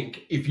you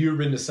think if you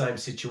were in the same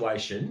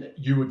situation,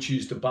 you would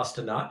choose to bust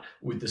a nut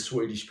with the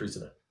Swedish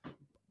prisoner?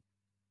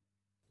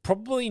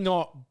 Probably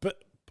not,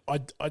 but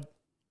I'd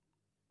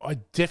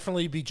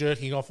definitely be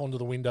jerking off onto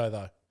the window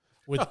though,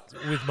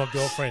 with my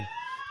girlfriend.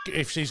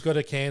 If she's got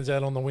her cans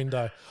out on the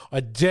window,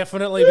 I'd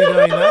definitely be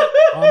doing that.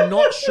 I'm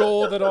not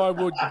sure that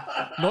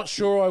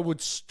I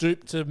would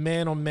stoop to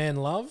man on man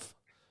love,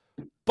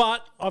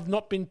 but I've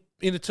not been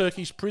in a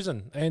Turkish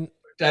prison, and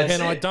I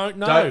don't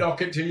know. Don't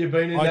knock it till you've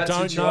been in that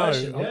situation. I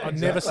don't know. Yeah, I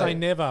never say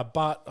never,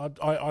 but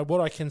what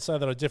I can say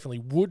that I definitely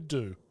would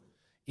do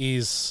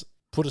is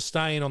put a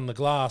stain on the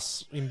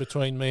glass in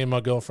between me and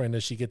my girlfriend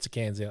as she gets her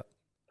cans out.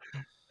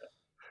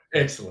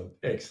 Excellent.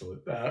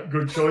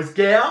 Good choice.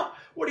 Gow,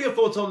 what are your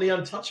thoughts on The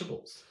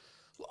Untouchables?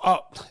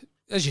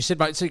 As you said,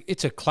 mate,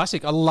 it's a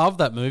classic. I love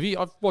that movie.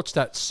 I've watched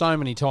that so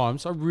many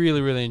times. I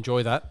really, really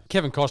enjoy that.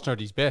 Kevin Costner at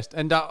his best.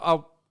 And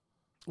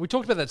we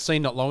talked about that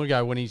scene not long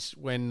ago when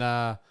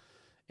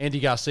Andy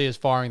Garcia's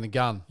firing the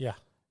gun. Yeah.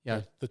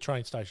 Yeah, the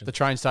train station.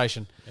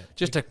 Yeah.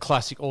 Just a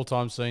classic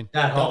all-time scene.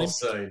 That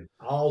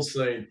whole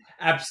scene.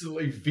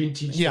 Absolutely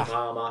vintage De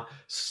Palma.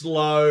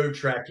 Slow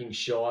tracking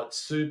shot,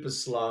 super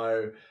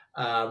slow,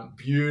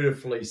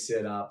 beautifully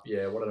set up.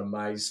 Yeah, what an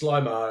amazing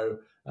slow-mo.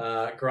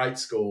 Great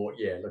score.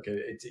 Yeah, look,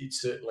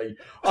 it's certainly...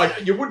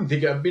 you wouldn't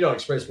think of Midnight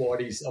Express.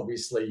 Whitey's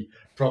obviously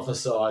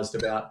prophesised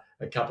about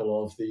a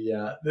couple of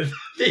the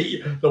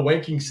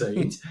wanking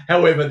scenes.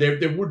 However,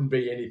 there wouldn't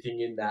be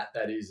anything in that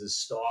is as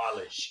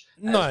stylish.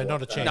 No,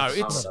 not a chance.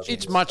 No,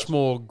 it's much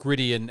more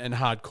gritty and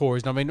hardcore,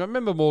 isn't it? I mean, I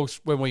remember more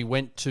when we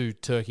went to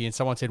Turkey and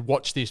someone said,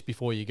 watch this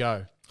before you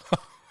go.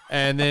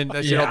 And then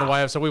they said on the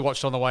way over, so we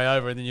watched on the way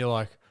over, and then you're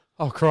like,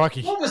 oh,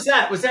 crikey. What was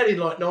that? Was that in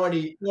like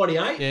 98?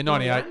 Yeah,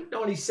 98.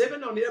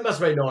 97? It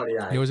must be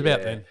 98. It was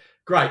about then.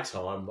 Great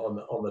time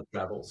on the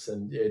travels,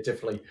 and yeah,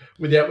 definitely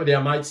with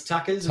our mates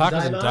Tuckers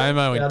and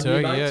Damo in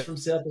Turkey, mates from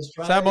South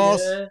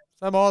Australia.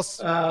 Samos.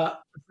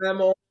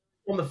 Samos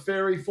on the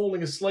ferry,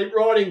 falling asleep,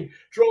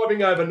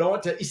 driving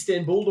overnight to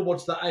Istanbul to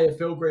watch the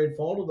AFL Grand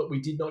Final that we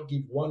did not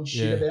give one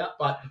shit about,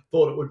 but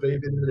thought it would be a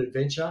bit of an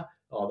adventure.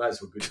 Oh,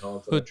 those were good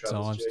times. Good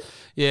times.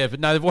 Yeah, but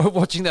no,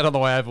 watching that on the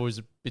way over was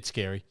a bit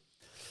scary.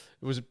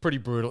 It was pretty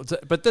brutal.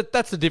 But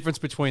that's the difference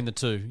between the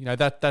two. You know,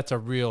 that's a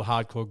real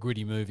hardcore,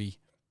 gritty movie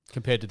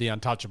compared to The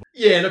Untouchables.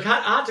 Yeah, look,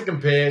 hard to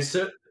compare.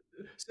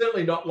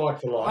 Certainly not like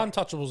for like.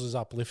 Untouchables is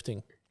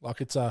uplifting. Like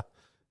it's a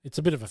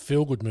bit of a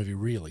feel-good movie,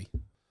 really.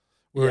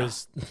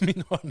 Whereas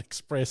Midnight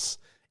Express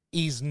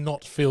is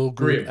not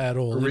feel-good at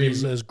all. It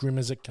is as grim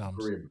as it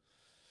comes. Grim.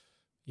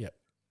 Yep.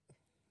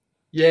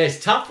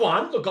 Yes, tough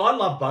one. Look, I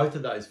love both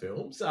of those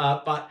films,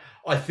 but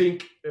I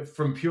think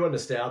from pure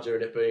nostalgia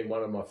and it being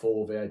one of my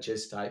 4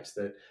 VHS tapes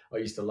that I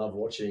used to love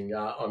watching,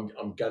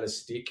 I'm going to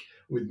stick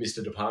with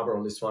Mr. De Palma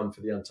on this one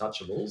for The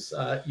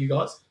Untouchables. You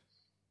guys?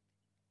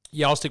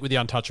 Yeah, I'll stick with The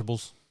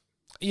Untouchables.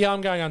 Yeah, I'm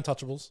going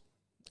Untouchables.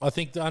 I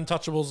think The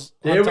Untouchables,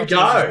 there we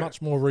go. Is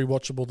much more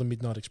rewatchable than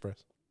Midnight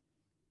Express.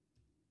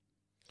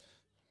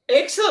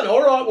 Excellent.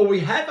 All right. Well, we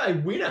have a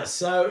winner.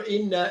 So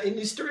in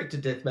this director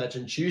deathmatch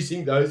and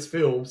choosing those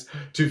films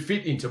to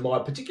fit into my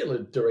particular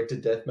director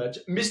deathmatch,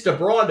 Mr.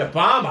 Brian De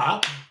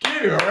Palma,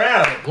 give him a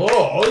round of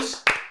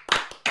applause.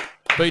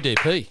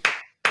 BDP.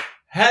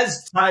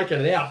 Has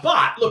taken it out.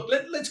 But look,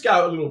 let's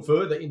go a little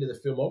further into the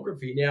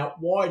filmography. Now,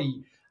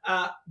 Whitey,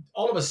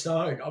 Oliver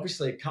Stone,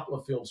 obviously a couple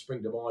of films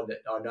spring to mind that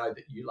I know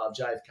that you love,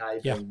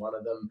 JFK being one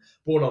of them,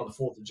 Born on the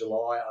 4th of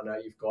July. I know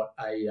you've got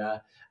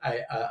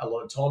a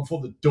lot of time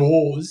for. The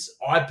Doors,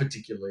 I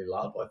particularly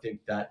love. I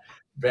think that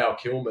Val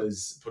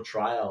Kilmer's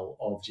portrayal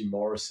of Jim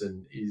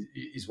Morrison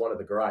is one of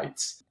the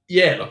greats.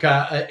 Yeah, look,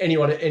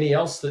 any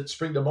else that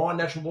spring to mind?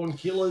 Natural Born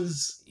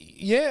Killers?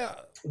 Yeah.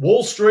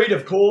 Wall Street,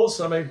 of course.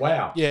 I mean,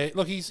 wow. Yeah,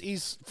 look,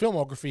 his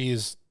filmography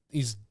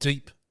is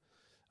deep,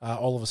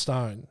 Oliver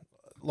Stone.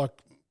 Like,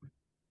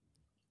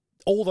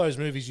 all those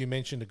movies you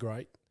mentioned are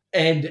great.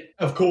 And,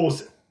 of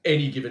course,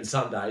 Any Given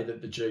Sunday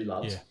that the G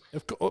loves. Yeah.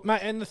 Of course,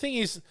 mate, and the thing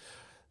is,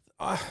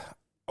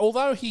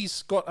 although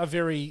he's got a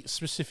very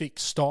specific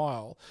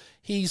style,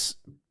 he's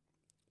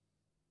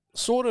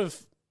sort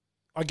of,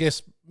 I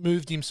guess,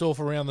 moved himself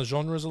around the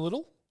genres a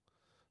little.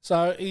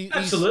 So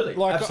Absolutely.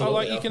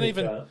 Like you can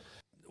even...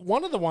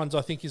 One of the ones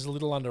I think is a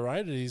little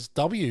underrated is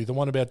W, the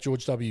one about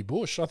George W.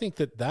 Bush. I think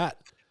that...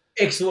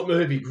 Excellent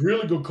movie.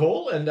 Really good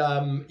call. And,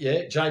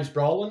 James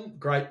Brolin,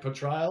 great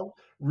portrayal.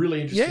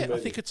 Really interesting movie. I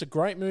think it's a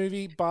great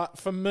movie. But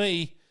for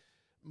me,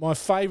 my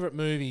favourite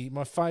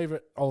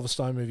Oliver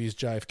Stone movie is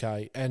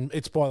JFK, and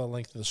it's by the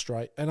length of the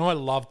straight. And I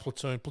love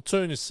Platoon.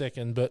 Platoon is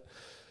second, but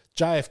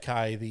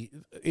JFK,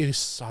 it is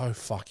so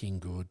fucking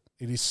good.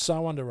 It is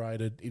so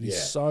underrated. It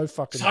is so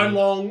fucking so good.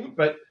 long,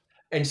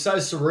 and so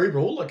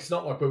cerebral. Like, it's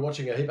not like we're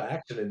watching a heap of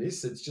action in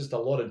this. It's just a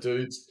lot of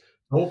dudes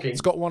talking. It's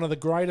got one of the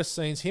greatest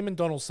scenes, him and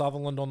Donald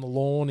Sutherland on the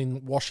lawn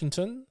in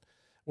Washington,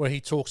 where he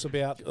talks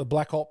about the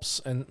Black Ops,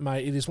 and,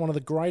 mate, it is one of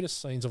the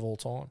greatest scenes of all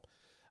time.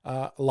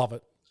 Love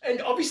it.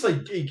 And obviously,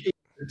 he's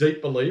a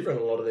deep believer in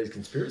a lot of these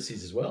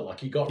conspiracies as well. Like,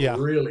 he got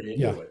really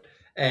into it.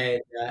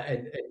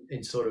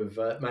 And sort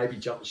of maybe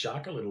jumped the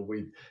shark a little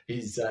with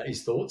his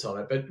thoughts on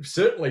it. But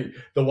certainly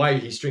the way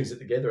he strings it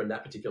together in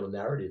that particular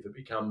narrative, it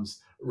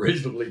becomes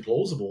reasonably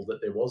plausible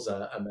that there was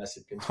a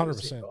massive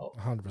conspiracy involved.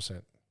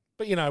 100%.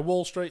 But,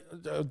 Wall Street,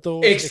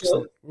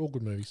 excellent. All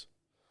good movies.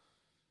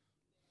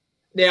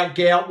 Now,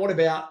 Gow, what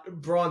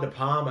about Brian De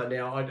Palma?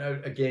 Now,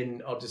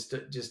 I'll just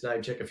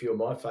name check a few of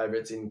my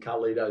favourites. In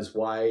Carlito's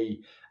Way,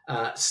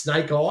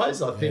 Snake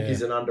Eyes, I think,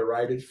 is an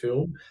underrated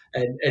film,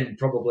 and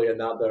probably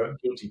another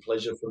guilty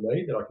pleasure for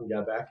me that I can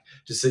go back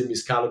to see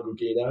Miss Carla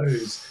Gugino,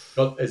 who's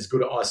got as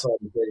good an eyesight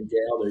as being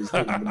Gow, who's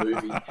in the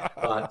movie.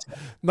 But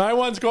no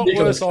one's got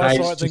worse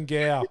eyesight than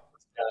Gow.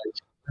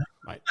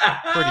 Mate,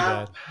 pretty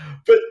bad.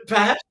 But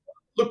perhaps,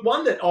 look,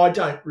 one that I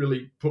don't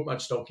really put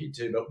much stock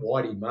into, but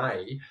Whitey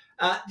May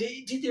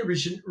did the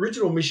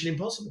original Mission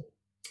Impossible.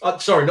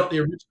 Sorry, not the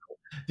original.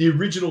 The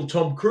original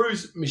Tom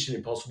Cruise Mission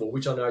Impossible,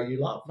 which I know you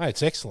love. Mate,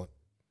 it's excellent.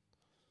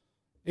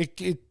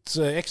 It's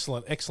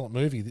an excellent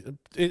movie.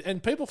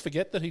 And people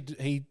forget that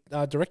he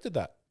directed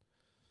that.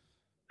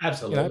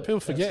 Absolutely.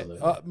 People forget.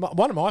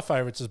 One of my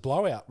favourites is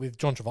Blowout with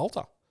John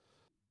Travolta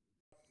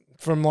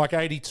from like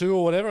 82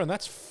 or whatever, and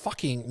that's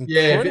fucking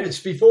incredible. Yeah, it's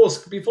before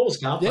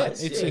Scarface. Yeah,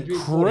 it's an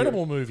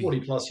incredible movie. 40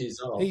 plus years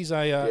old. He's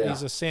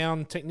a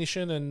sound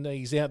technician, and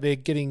he's out there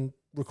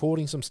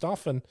recording some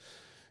stuff, and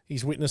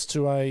he's witness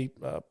to a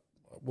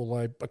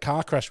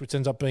car crash which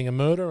ends up being a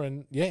murder,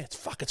 and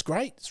it's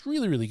great. It's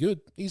really, really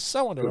good. He's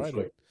so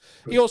underrated.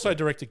 He also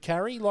directed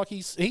Carrie. Like,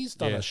 he's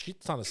done a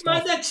shit ton of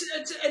stuff. Mate,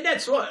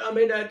 that's what I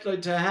mean.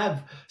 To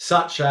have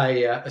such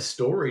a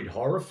storied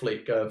horror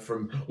flick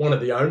from one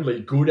of the only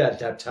good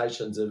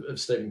adaptations of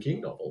Stephen King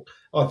novel,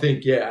 I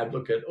think I'd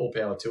look at all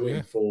power to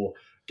him for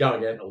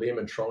going out on a limb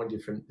and trying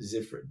different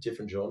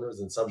genres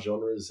and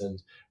subgenres,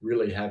 and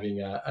really having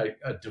a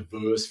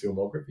diverse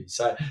filmography.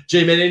 So,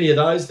 G-Man, any of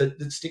those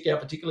that stick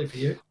out particularly for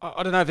you?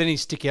 I don't know if any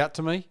stick out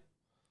to me.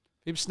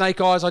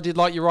 Snake Eyes, I did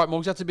like. You're right,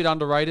 Morgs. That's a bit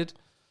underrated.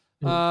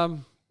 I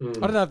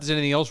don't know if there's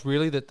anything else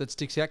really that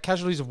sticks out.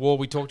 Casualties of War,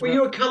 we talked about. Were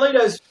you a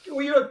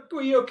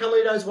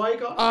Carlito's Way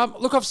guy?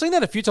 Look, I've seen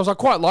that a few times. I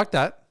quite like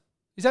that.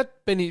 Is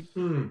that Benny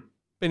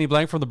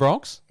Blank from the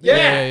Bronx?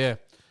 Yeah.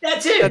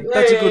 That's it.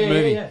 That's a good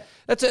movie. Yeah.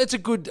 It's a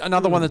good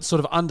one that's sort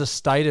of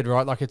understated,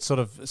 right? Like, it's sort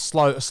of a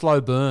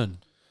slow burn.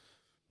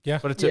 Yeah,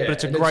 but it's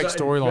a great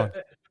storyline.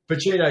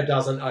 Pacino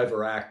doesn't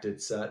overact.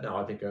 It's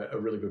I think a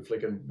really good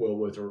flick, and well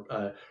worth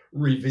a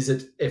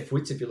revisit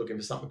F-Wits if you're looking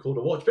for something cool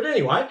to watch. But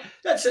anyway,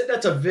 that's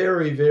a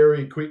very,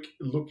 very quick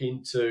look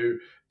into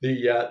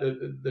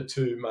the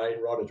two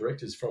main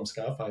writer-directors from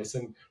Scarface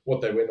and what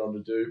they went on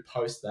to do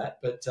post that.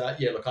 But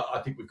look,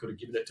 I think we could have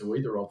given it to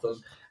either of them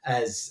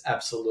as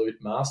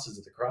absolute masters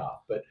of the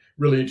craft. But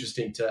really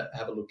interesting to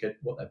have a look at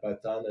what they've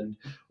both done and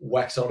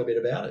wax on a bit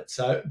about it.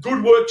 So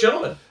good work,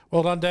 gentlemen.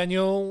 Well done,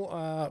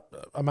 Daniel.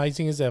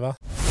 Amazing as ever.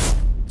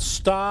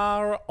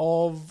 Star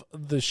of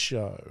the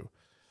show.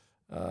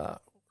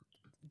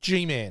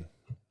 G-Man,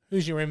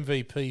 who's your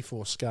MVP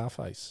for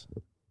Scarface?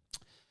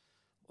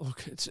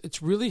 Look,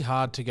 it's really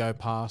hard to go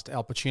past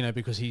Al Pacino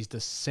because he's the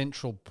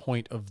central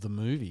point of the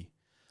movie.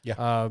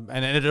 Yeah.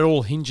 And it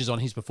all hinges on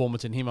his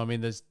performance in him. I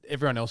mean,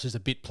 everyone else is a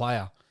bit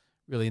player,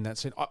 really, in that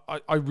sense.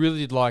 I really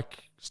did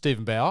like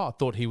Stephen Bauer. I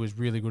thought he was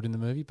really good in the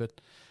movie,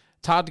 but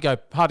it's hard to go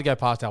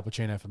past Al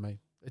Pacino for me.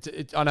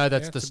 I know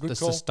that's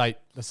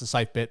the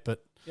safe bet,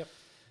 but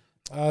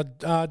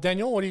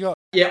Daniel, what do you got?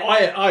 Yeah,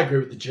 I agree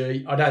with the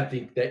G. I don't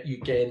think that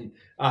you can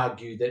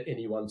argue that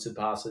anyone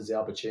surpasses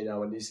Al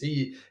Pacino in this.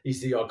 He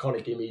is the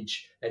iconic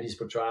image, and his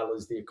portrayal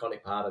is the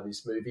iconic part of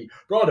this movie.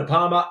 Brian De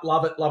Palma,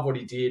 love it, love what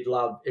he did,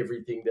 love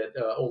everything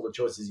that all the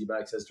choices he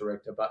makes as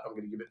director. But I'm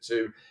going to give it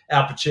to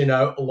Al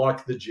Pacino,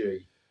 like the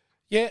G.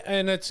 Yeah,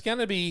 and it's going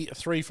to be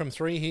 3 from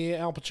 3 here.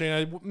 Al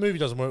Pacino, movie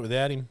doesn't work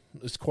without him.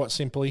 It's quite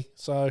simply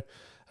so.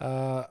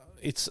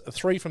 It's a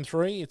 3 from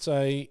 3. It's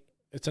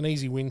an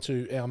easy win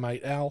to our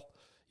mate Al.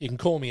 You can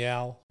call me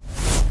Al.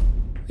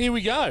 Here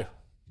we go.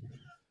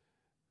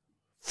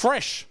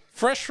 Fresh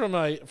from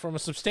a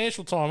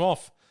substantial time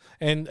off,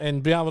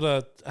 and be able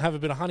to have a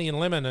bit of honey and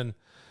lemon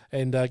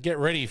and get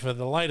ready for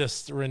the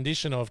latest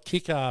rendition of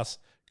Kick-Ass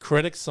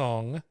credit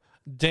song,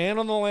 Down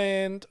on the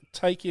Land.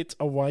 Take it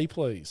away,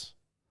 please.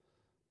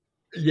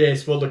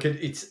 Yes, well, look,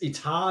 it's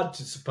hard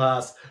to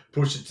surpass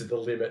Push It to the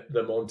Limit,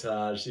 the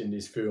montage in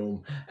this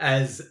film,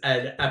 as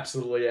an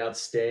absolutely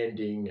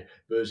outstanding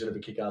version of a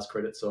kick-ass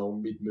credit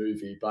song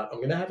mid-movie, but I'm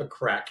going to have a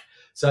crack.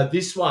 So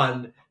this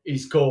one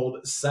is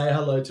called Say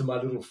Hello to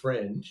My Little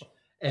Friend,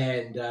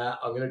 and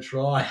I'm going to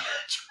try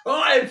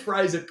and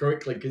phrase it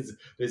correctly because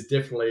there's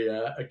definitely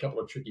a couple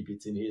of tricky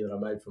bits in here that I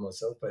made for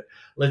myself, but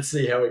let's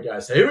see how it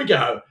goes. So here we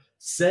go.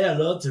 Say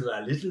hello to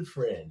my little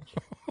friend.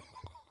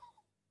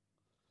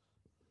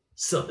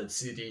 Southern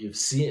city of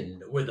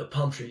sin, where the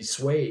palm trees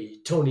sway.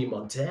 Tony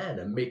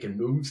Montana making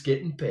moves,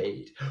 getting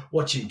paid.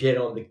 Watch him get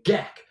on the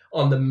gack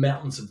on the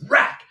mountains of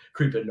rack.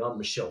 Creeping on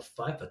Michelle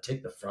Pfeiffer,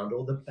 take the front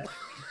or the back.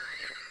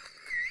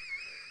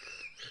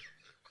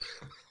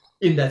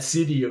 In that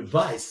city of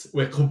vice,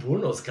 where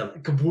Cubanos,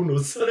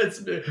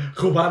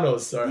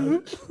 sorry,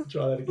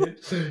 try that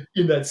again.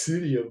 In that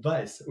city of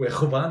vice, where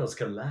Cubanos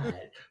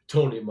collide.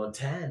 Tony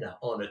Montana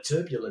on a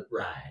turbulent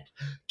ride.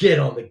 Get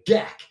on the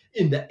gack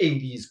in the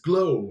 80s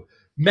glow.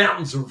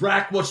 Mountains of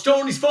rack, watch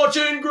Tony's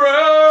fortune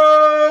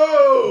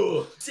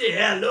grow. Say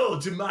hello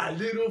to my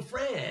little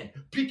friend.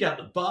 Peek out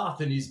the bath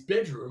in his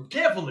bedroom.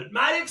 Careful, it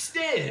might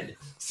extend.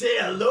 Say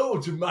hello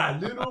to my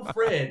little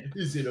friend.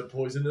 Is it a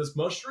poisonous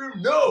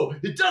mushroom? No,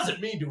 it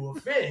doesn't mean to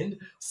offend.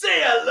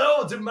 Say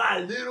hello to my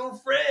little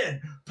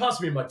friend. Pass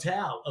me my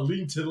towel. A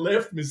lean to the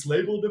left,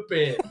 mislabeled a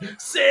pen.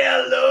 Say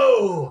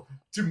hello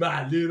to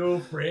my little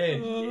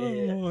friend.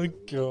 Oh, my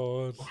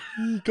God.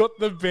 You got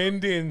the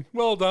bend in.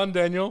 Well done,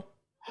 Daniel.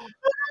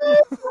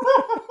 That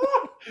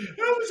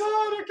was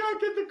hard. I can't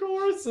get the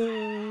chorus.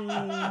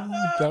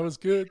 That was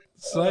good.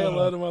 Say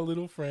hello to my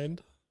little friend.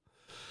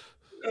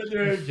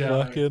 There you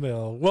go. Fucking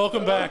hell.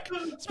 Welcome back.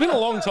 It's been a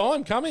long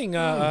time coming.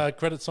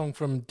 Credit song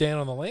from Down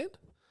on the Land.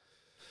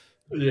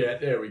 Yeah,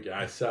 there we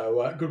go.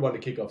 So good one to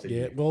kick off the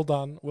year. Well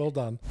done. Well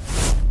done.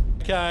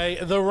 Okay,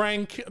 the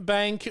rank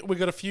bank. We've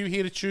got a few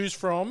here to choose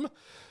from.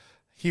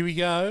 Here we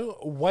go.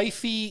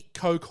 Wafy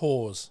Coke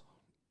Whores.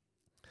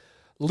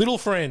 Little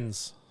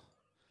Friends.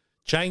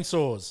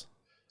 Chainsaws.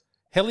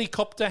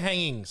 Helicopter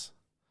Hangings.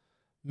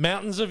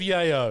 Mountains of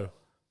Yayo.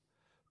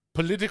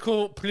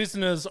 Political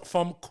Prisoners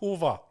from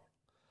Cuba.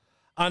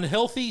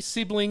 Unhealthy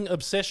Sibling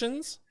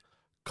Obsessions.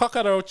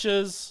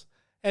 Cockroaches.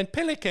 And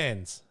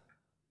Pelicans.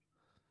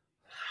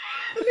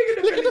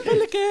 Look at the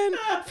pelican.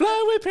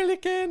 Fly away,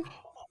 pelican.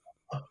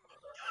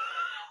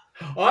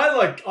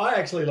 I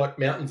actually like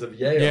Mountains of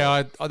Yayo.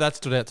 Yeah, that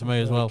stood out to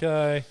me as well.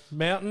 Okay,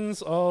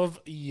 Mountains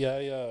of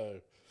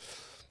Yayo.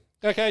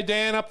 Okay,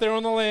 Dan, up there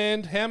on the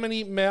land, how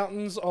many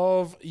Mountains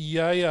of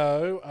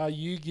Yayo are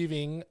you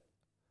giving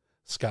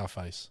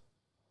Scarface?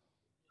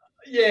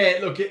 Yeah,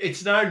 look,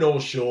 it's no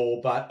North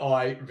Shore, but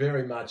I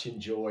very much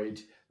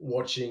enjoyed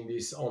watching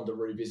this on the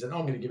revisit.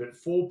 I'm going to give it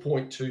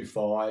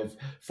 4.25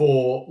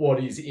 for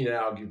what is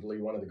inarguably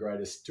one of the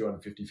greatest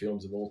 250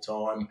 films of all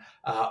time.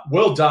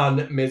 Well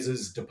done,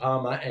 Messrs. De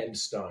Palma and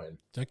Stone.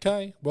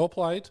 Okay, well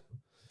played.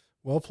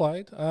 Well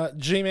played.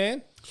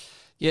 G-Man?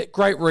 Yeah,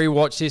 great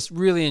rewatch this.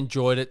 Really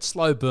enjoyed it.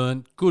 Slow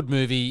burn. Good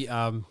movie.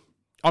 I'm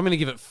going to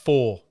give it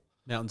 4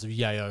 Mountains of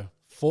Yayo.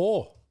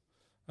 4.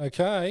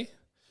 Okay.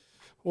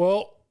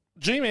 Well,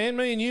 G-Man,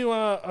 me and you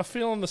are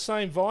feeling the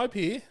same vibe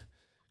here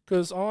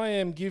because I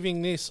am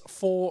giving this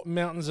 4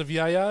 Mountains of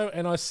Yayo,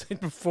 and I said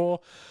before,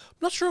 I'm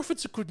not sure if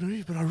it's a good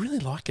movie, but I really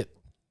like it.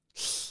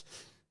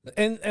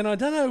 And I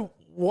don't know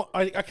what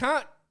I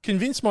can't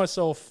convince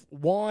myself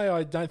why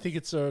I don't think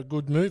it's a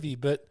good movie,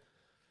 but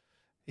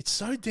it's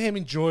so damn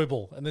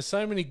enjoyable, and there's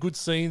so many good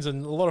scenes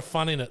and a lot of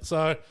fun in it.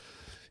 So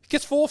it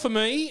gets 4 for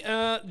me.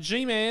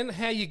 G-Man,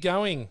 how you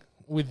going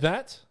with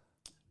that?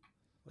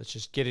 Let's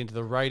just get into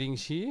the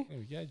ratings here. There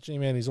we go.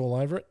 G-Man is all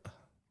over it.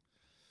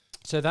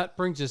 So that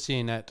brings us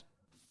in at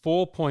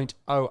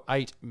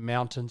 4.08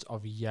 Mountains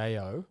of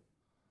Yayo.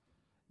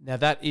 Now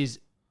that is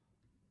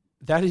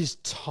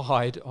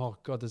tied. Oh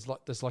God, there's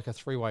like a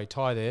 3-way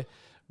tie there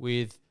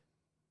with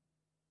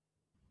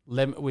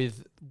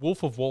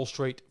Wolf of Wall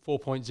Street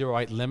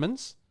 4.08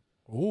 Lemons.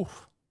 Ooh.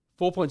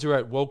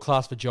 4.08 World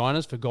Class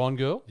Vaginas for Gone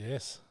Girl.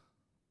 Yes.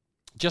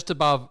 Just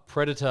above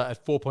Predator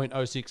at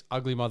 4.06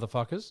 Ugly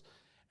Motherfuckers.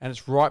 And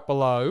it's right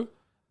below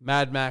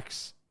Mad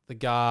Max, The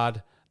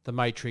Guard, The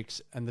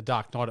Matrix, and The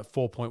Dark Knight at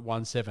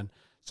 4.17.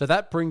 So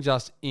that brings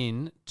us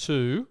in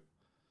to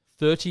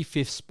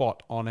 35th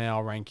spot on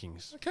our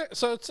rankings. Okay,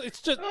 so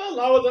it's just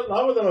lower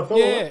than I thought.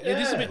 Yeah, it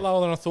is a bit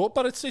lower than I thought,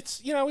 but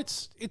it's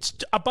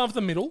above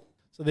the middle.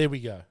 So there we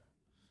go.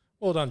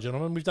 Well done,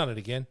 gentlemen. We've done it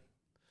again.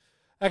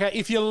 Okay,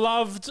 if you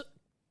loved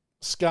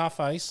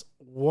Scarface,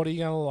 what are you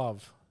going to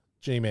love,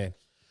 G-Man?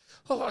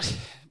 Well,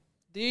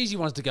 the easy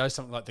ones to go,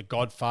 something like The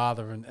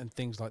Godfather and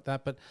things like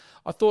that. But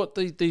I thought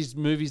these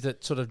movies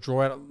that sort of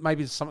draw out,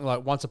 maybe something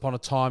like Once Upon a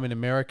Time in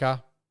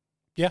America.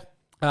 Yeah.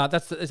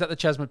 Is that the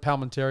Chazman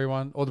Palminteri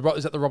one? Or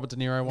is that the Robert De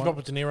Niro one?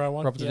 Robert De Niro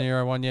one. De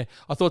Niro one, yeah.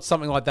 I thought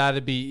something like that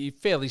would be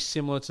fairly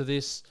similar to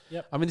this.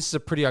 Yep. I mean, this is a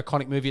pretty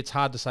iconic movie. It's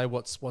hard to say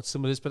what's similar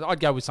to this, but I'd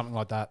go with something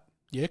like that.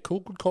 Yeah,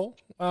 cool. Good call.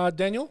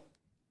 Daniel?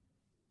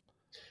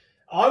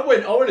 I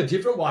went a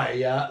different way,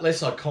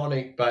 less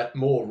iconic but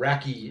more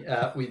racky,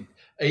 with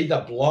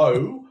either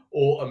Blow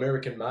or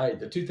American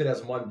Made, the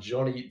 2001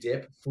 Johnny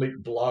Depp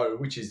flick Blow,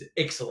 which is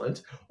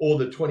excellent, or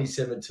the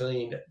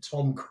 2017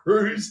 Tom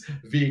Cruise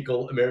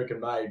vehicle American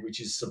Made,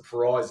 which is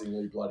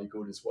surprisingly bloody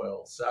good as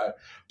well. So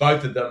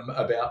both of them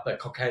about the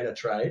cocaine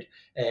trade,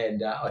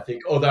 and I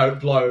think, although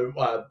Blow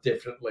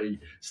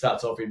definitely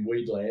starts off in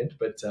Weedland,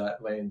 but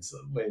lands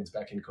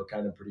back in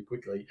cocaine pretty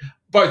quickly.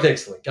 Both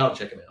excellent. Go and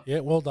check them out.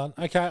 Yeah, well done.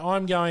 Okay,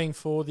 I'm going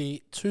for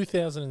the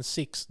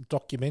 2006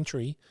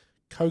 documentary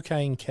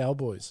Cocaine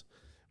Cowboys,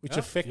 which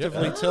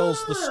effectively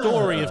tells the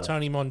story of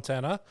Tony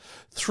Montana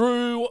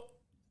through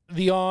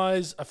the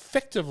eyes,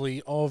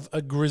 effectively, of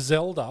a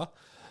Griselda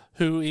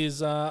who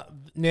is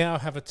now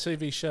have a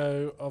TV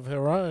show of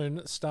her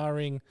own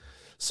starring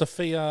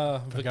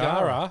Sofia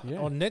Vergara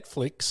on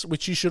Netflix,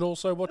 which you should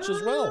also watch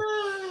as well.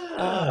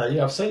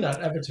 Yeah, I've seen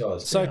that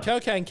advertised. So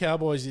Cocaine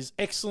Cowboys is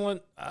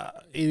excellent.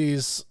 It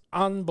is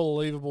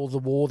unbelievable, the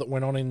war that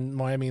went on in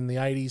Miami in the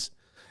 80s,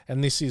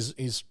 and this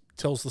is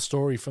tells the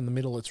story from the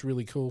middle. It's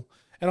really cool.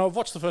 And I've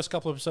watched the first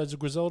couple of episodes of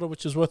Griselda,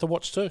 which is worth a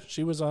watch too.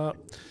 She was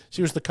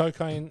the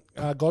cocaine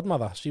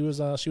godmother. She was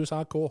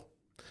hardcore.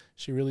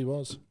 She really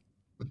was.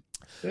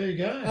 There you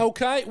go.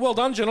 Okay, well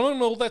done, gentlemen.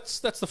 Well, that's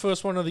the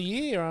first one of the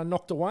year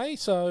knocked away.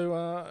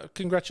 So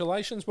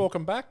congratulations,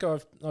 welcome back.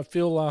 I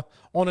feel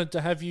honoured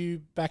to have you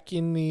back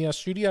in the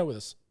studio with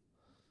us.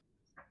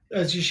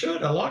 As you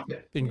should. I liked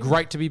it. Been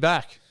great to be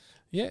back.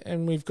 Yeah,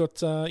 and we've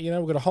got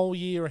we've got a whole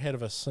year ahead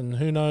of us, and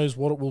who knows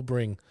what it will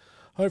bring.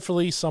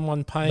 Hopefully,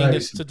 someone paying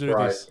us to do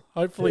this.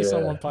 Hopefully,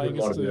 someone paying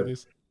us to do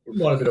this. We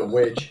might have been a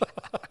wedge.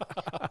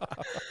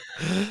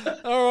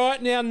 All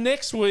right, now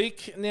next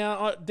week.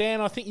 Now,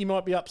 Dan, I think you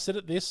might be upset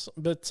at this,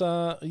 but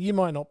you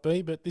might not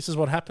be. But this is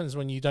what happens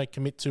when you don't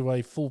commit to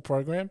a full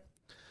program.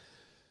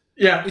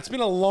 Yeah, it's been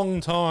a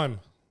long time.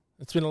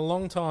 It's been a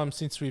long time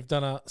since we've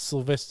done a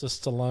Sylvester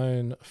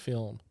Stallone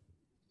film.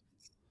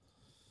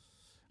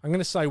 I'm going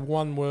to say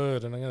one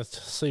word, and I'm going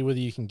to see whether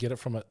you can get it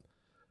from it.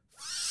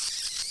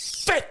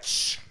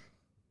 Fetch!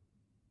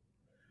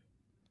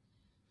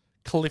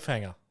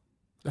 Cliffhanger.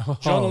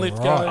 John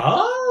Lithgow. Right.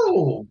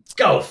 Oh,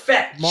 go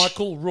fetch!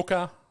 Michael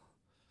Rooker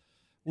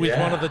with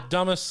one of the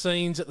dumbest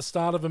scenes at the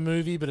start of a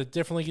movie, but it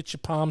definitely gets your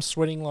palms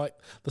sweating like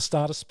the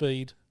start of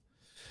Speed.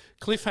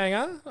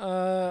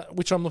 Cliffhanger,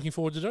 which I'm looking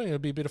forward to doing. It'll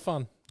be a bit of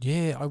fun.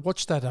 Yeah, I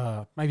watched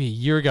that maybe a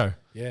year ago.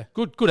 Yeah,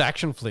 good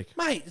action flick,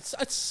 mate.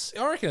 It's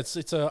I reckon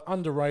it's a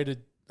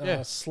underrated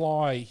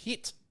sly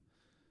hit.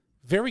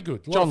 Very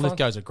good. John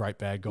Lithgow's a great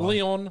bad guy.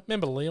 Leon,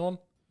 remember Leon?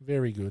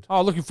 Very good.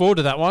 Oh, looking forward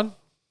to that one.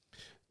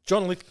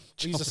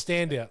 He's a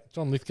standout.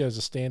 John Lithgow's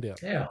a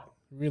standout. Yeah,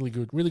 really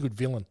good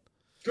villain.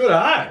 Good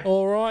eye.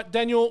 All right,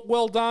 Daniel.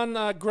 Well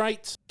done.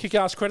 Great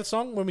kick-ass credit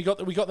song when we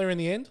got there in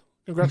the end.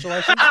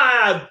 Congratulations.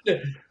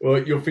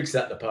 Well, you'll fix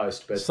that in the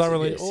post, but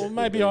thoroughly. Yes, or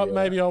maybe I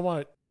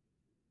won't.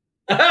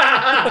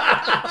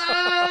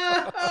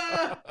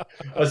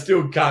 I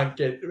still can't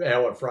get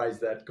how I phrase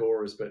that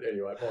chorus, but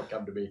anyway, it might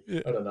come to me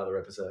on another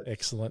episode.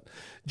 Excellent.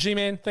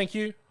 G-Man, thank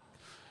you.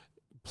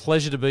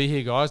 Pleasure to be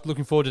here, guys.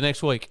 Looking forward to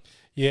next week.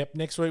 Yep,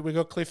 next week we've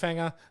got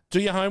Cliffhanger.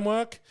 Do your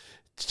homework.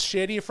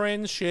 Share to your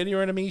friends, share to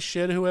your enemies,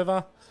 share to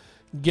whoever.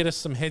 Get us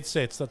some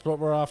headsets. That's what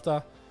we're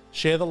after.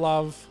 Share the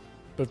love.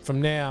 But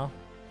from now,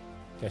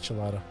 catch you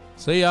later.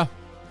 See ya.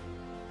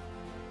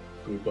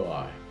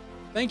 Goodbye.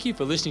 Thank you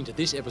for listening to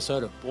this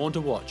episode of Born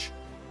to Watch.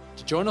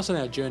 To join us on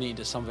our journey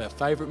into some of our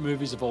favourite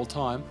movies of all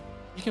time,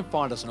 you can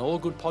find us on all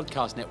good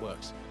podcast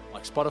networks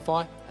like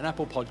Spotify and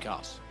Apple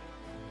Podcasts.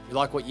 If you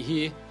like what you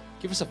hear,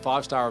 give us a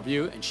 5-star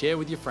review and share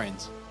with your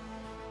friends.